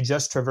 you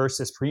just traverse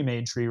this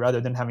pre-made tree rather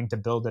than having to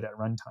build it at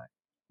runtime.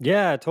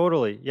 Yeah,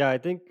 totally. Yeah, I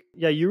think,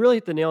 yeah, you really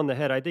hit the nail on the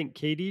head. I think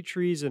KD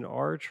trees and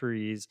R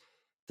trees,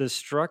 the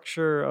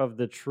structure of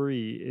the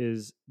tree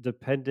is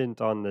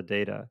dependent on the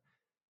data.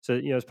 So,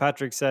 as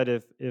Patrick said,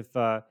 if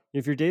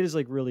your data is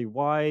like really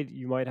wide,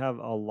 you might have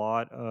a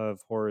lot of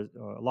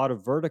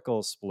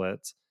vertical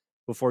splits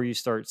before you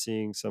start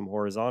seeing some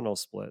horizontal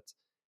splits.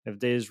 If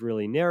data is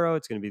really narrow,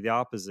 it's going to be the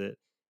opposite.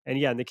 And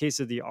yeah, in the case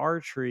of the R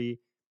tree,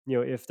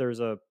 if there's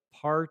a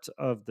part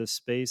of the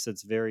space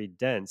that's very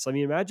dense. I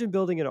mean, imagine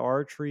building an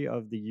R tree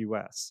of the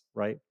US,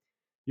 right?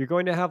 You're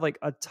going to have like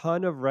a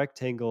ton of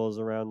rectangles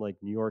around like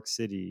New York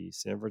City,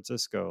 San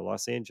Francisco,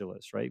 Los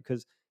Angeles, right?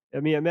 Because I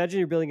mean, imagine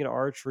you're building an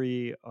R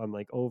tree on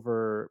like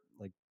over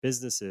like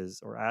businesses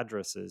or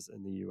addresses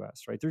in the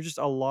US, right? There's just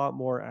a lot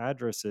more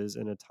addresses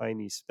in a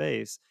tiny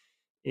space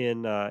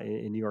in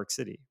New York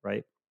City,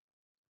 right?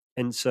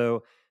 And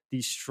so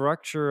the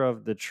structure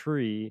of the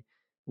tree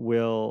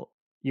will,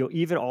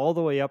 even all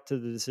the way up to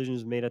the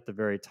decisions made at the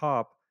very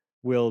top,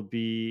 will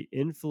be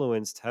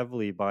influenced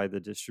heavily by the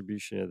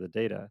distribution of the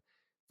data.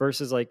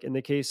 Versus, like in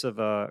the case of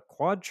a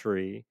quad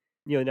tree,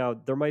 now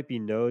there might be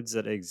nodes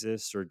that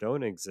exist or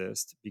don't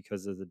exist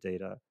because of the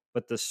data,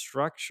 but the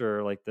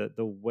structure, like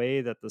the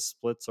way that the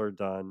splits are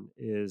done,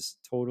 is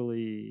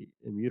totally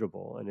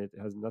immutable, and it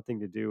has nothing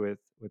to do with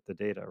the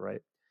data,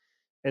 right?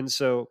 And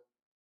so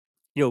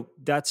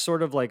that's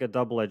sort of like a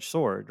double-edged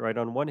sword, right?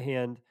 On one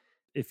hand,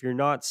 if you're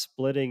not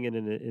splitting in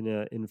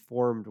an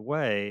informed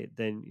way,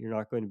 then you're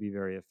not going to be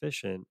very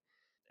efficient.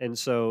 And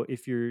so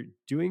if you're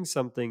doing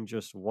something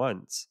just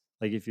once,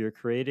 like if you're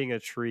creating a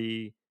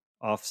tree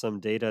off some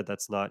data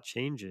that's not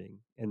changing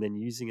and then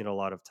using it a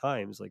lot of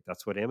times, like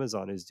that's what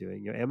Amazon is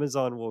doing.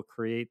 Amazon will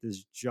create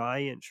this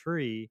giant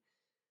tree,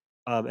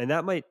 and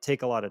that might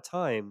take a lot of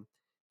time,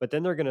 but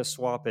then they're going to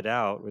swap it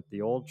out with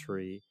the old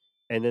tree,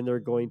 and then they're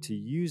going to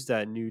use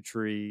that new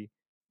tree,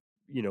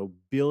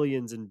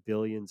 billions and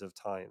billions of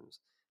times.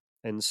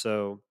 And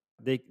so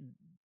they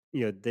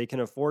they can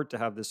afford to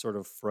have this sort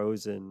of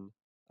frozen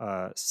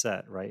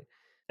set, right?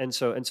 And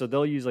so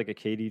they'll use like a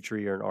KD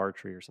tree or an R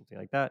tree or something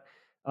like that.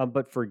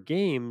 But for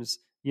games,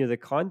 the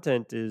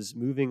content is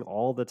moving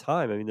all the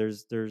time. I mean,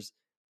 there's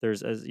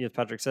as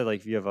Patrick said, like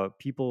if you have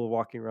people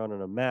walking around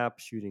on a map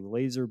shooting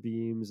laser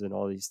beams and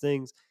all these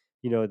things,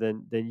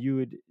 then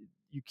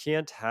you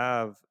can't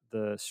have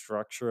the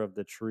structure of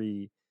the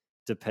tree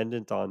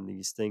dependent on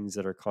these things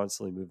that are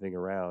constantly moving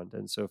around.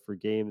 And so for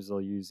games,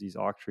 they'll use these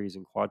octrees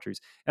and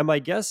quadtrees. And my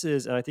guess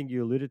is, and I think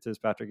you alluded to this,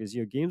 Patrick, is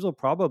games will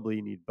probably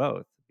need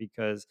both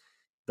because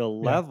the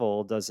Yeah.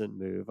 level doesn't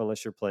move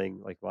unless you're playing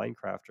like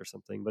Minecraft or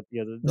something. But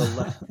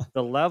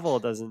the level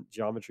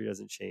geometry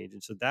doesn't change,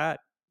 and so that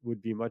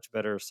would be much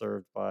better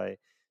served by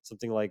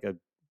something like a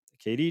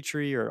KD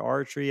tree or an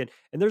R tree.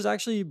 And there's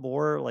actually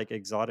more like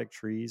exotic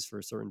trees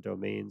for certain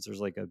domains. There's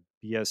like a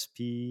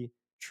BSP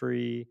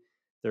tree.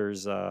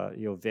 There's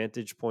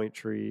vantage point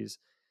trees.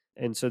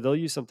 And so they'll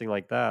use something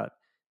like that.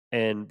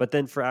 But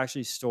then for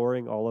actually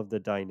storing all of the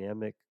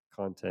dynamic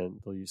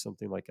content, they'll use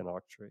something like an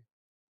octree.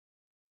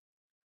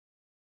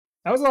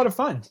 That was a lot of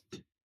fun.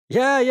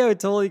 Yeah, we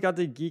totally got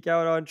to geek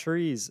out on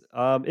trees.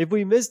 If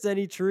we missed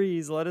any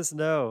trees, let us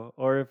know.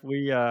 Or if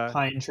we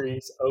Pine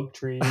trees, oak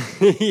trees.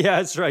 yeah,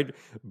 that's right.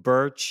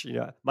 Birch.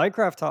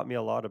 Minecraft taught me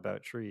a lot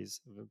about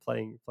trees. I've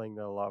been playing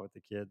that a lot with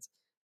the kids,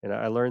 and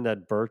I learned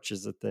that birch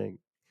is a thing.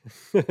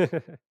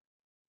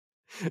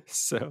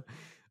 So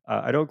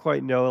I don't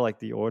quite know like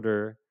the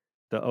order,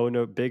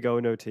 the big O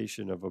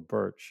notation of a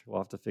birch. We'll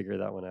have to figure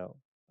that one out.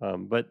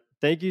 But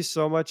thank you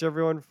so much,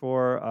 everyone,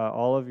 for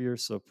all of your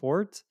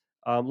support.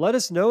 Let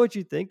us know what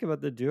you think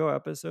about the Duo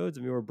episodes.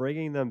 I mean, we're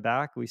bringing them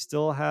back. We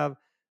still have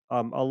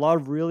a lot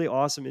of really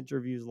awesome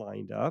interviews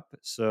lined up.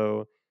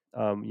 So,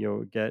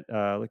 get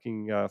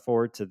looking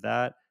forward to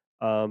that.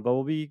 But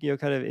we'll be,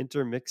 kind of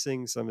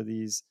intermixing some of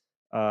these,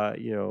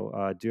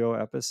 Duo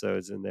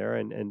episodes in there,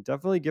 and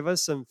definitely give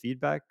us some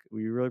feedback.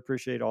 We really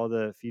appreciate all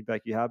the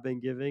feedback you have been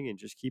giving, and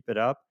just keep it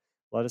up.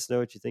 Let us know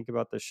what you think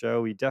about the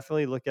show. We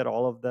definitely look at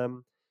all of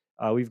them.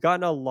 We've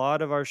gotten a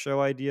lot of our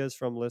show ideas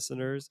from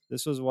listeners.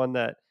 This was one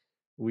that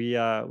we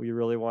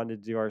really wanted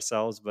to do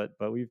ourselves, but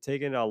we've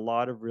taken a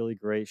lot of really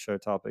great show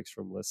topics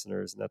from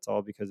listeners, and that's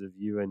all because of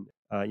you and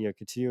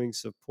continuing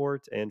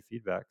support and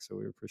feedback. So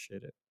we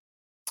appreciate it.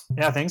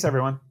 Yeah, thanks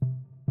everyone.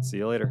 See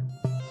you later.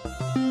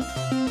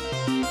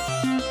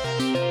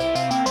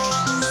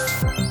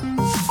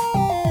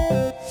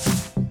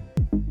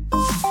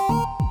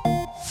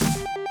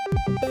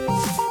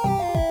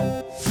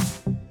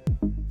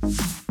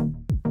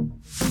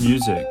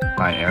 Music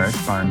by Eric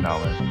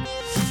Farndollar.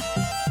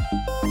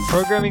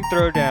 Programming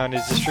Throwdown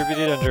is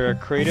distributed under a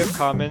Creative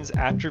Commons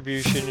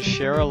Attribution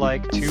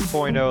Share-alike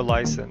 2.0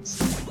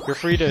 license. You're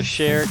free to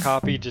share,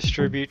 copy,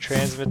 distribute,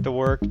 transmit the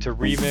work, to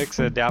remix,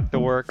 adapt the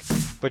work,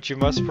 but you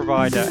must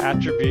provide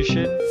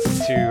attribution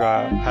to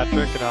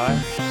Patrick and I,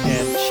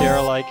 and share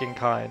alike in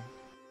kind.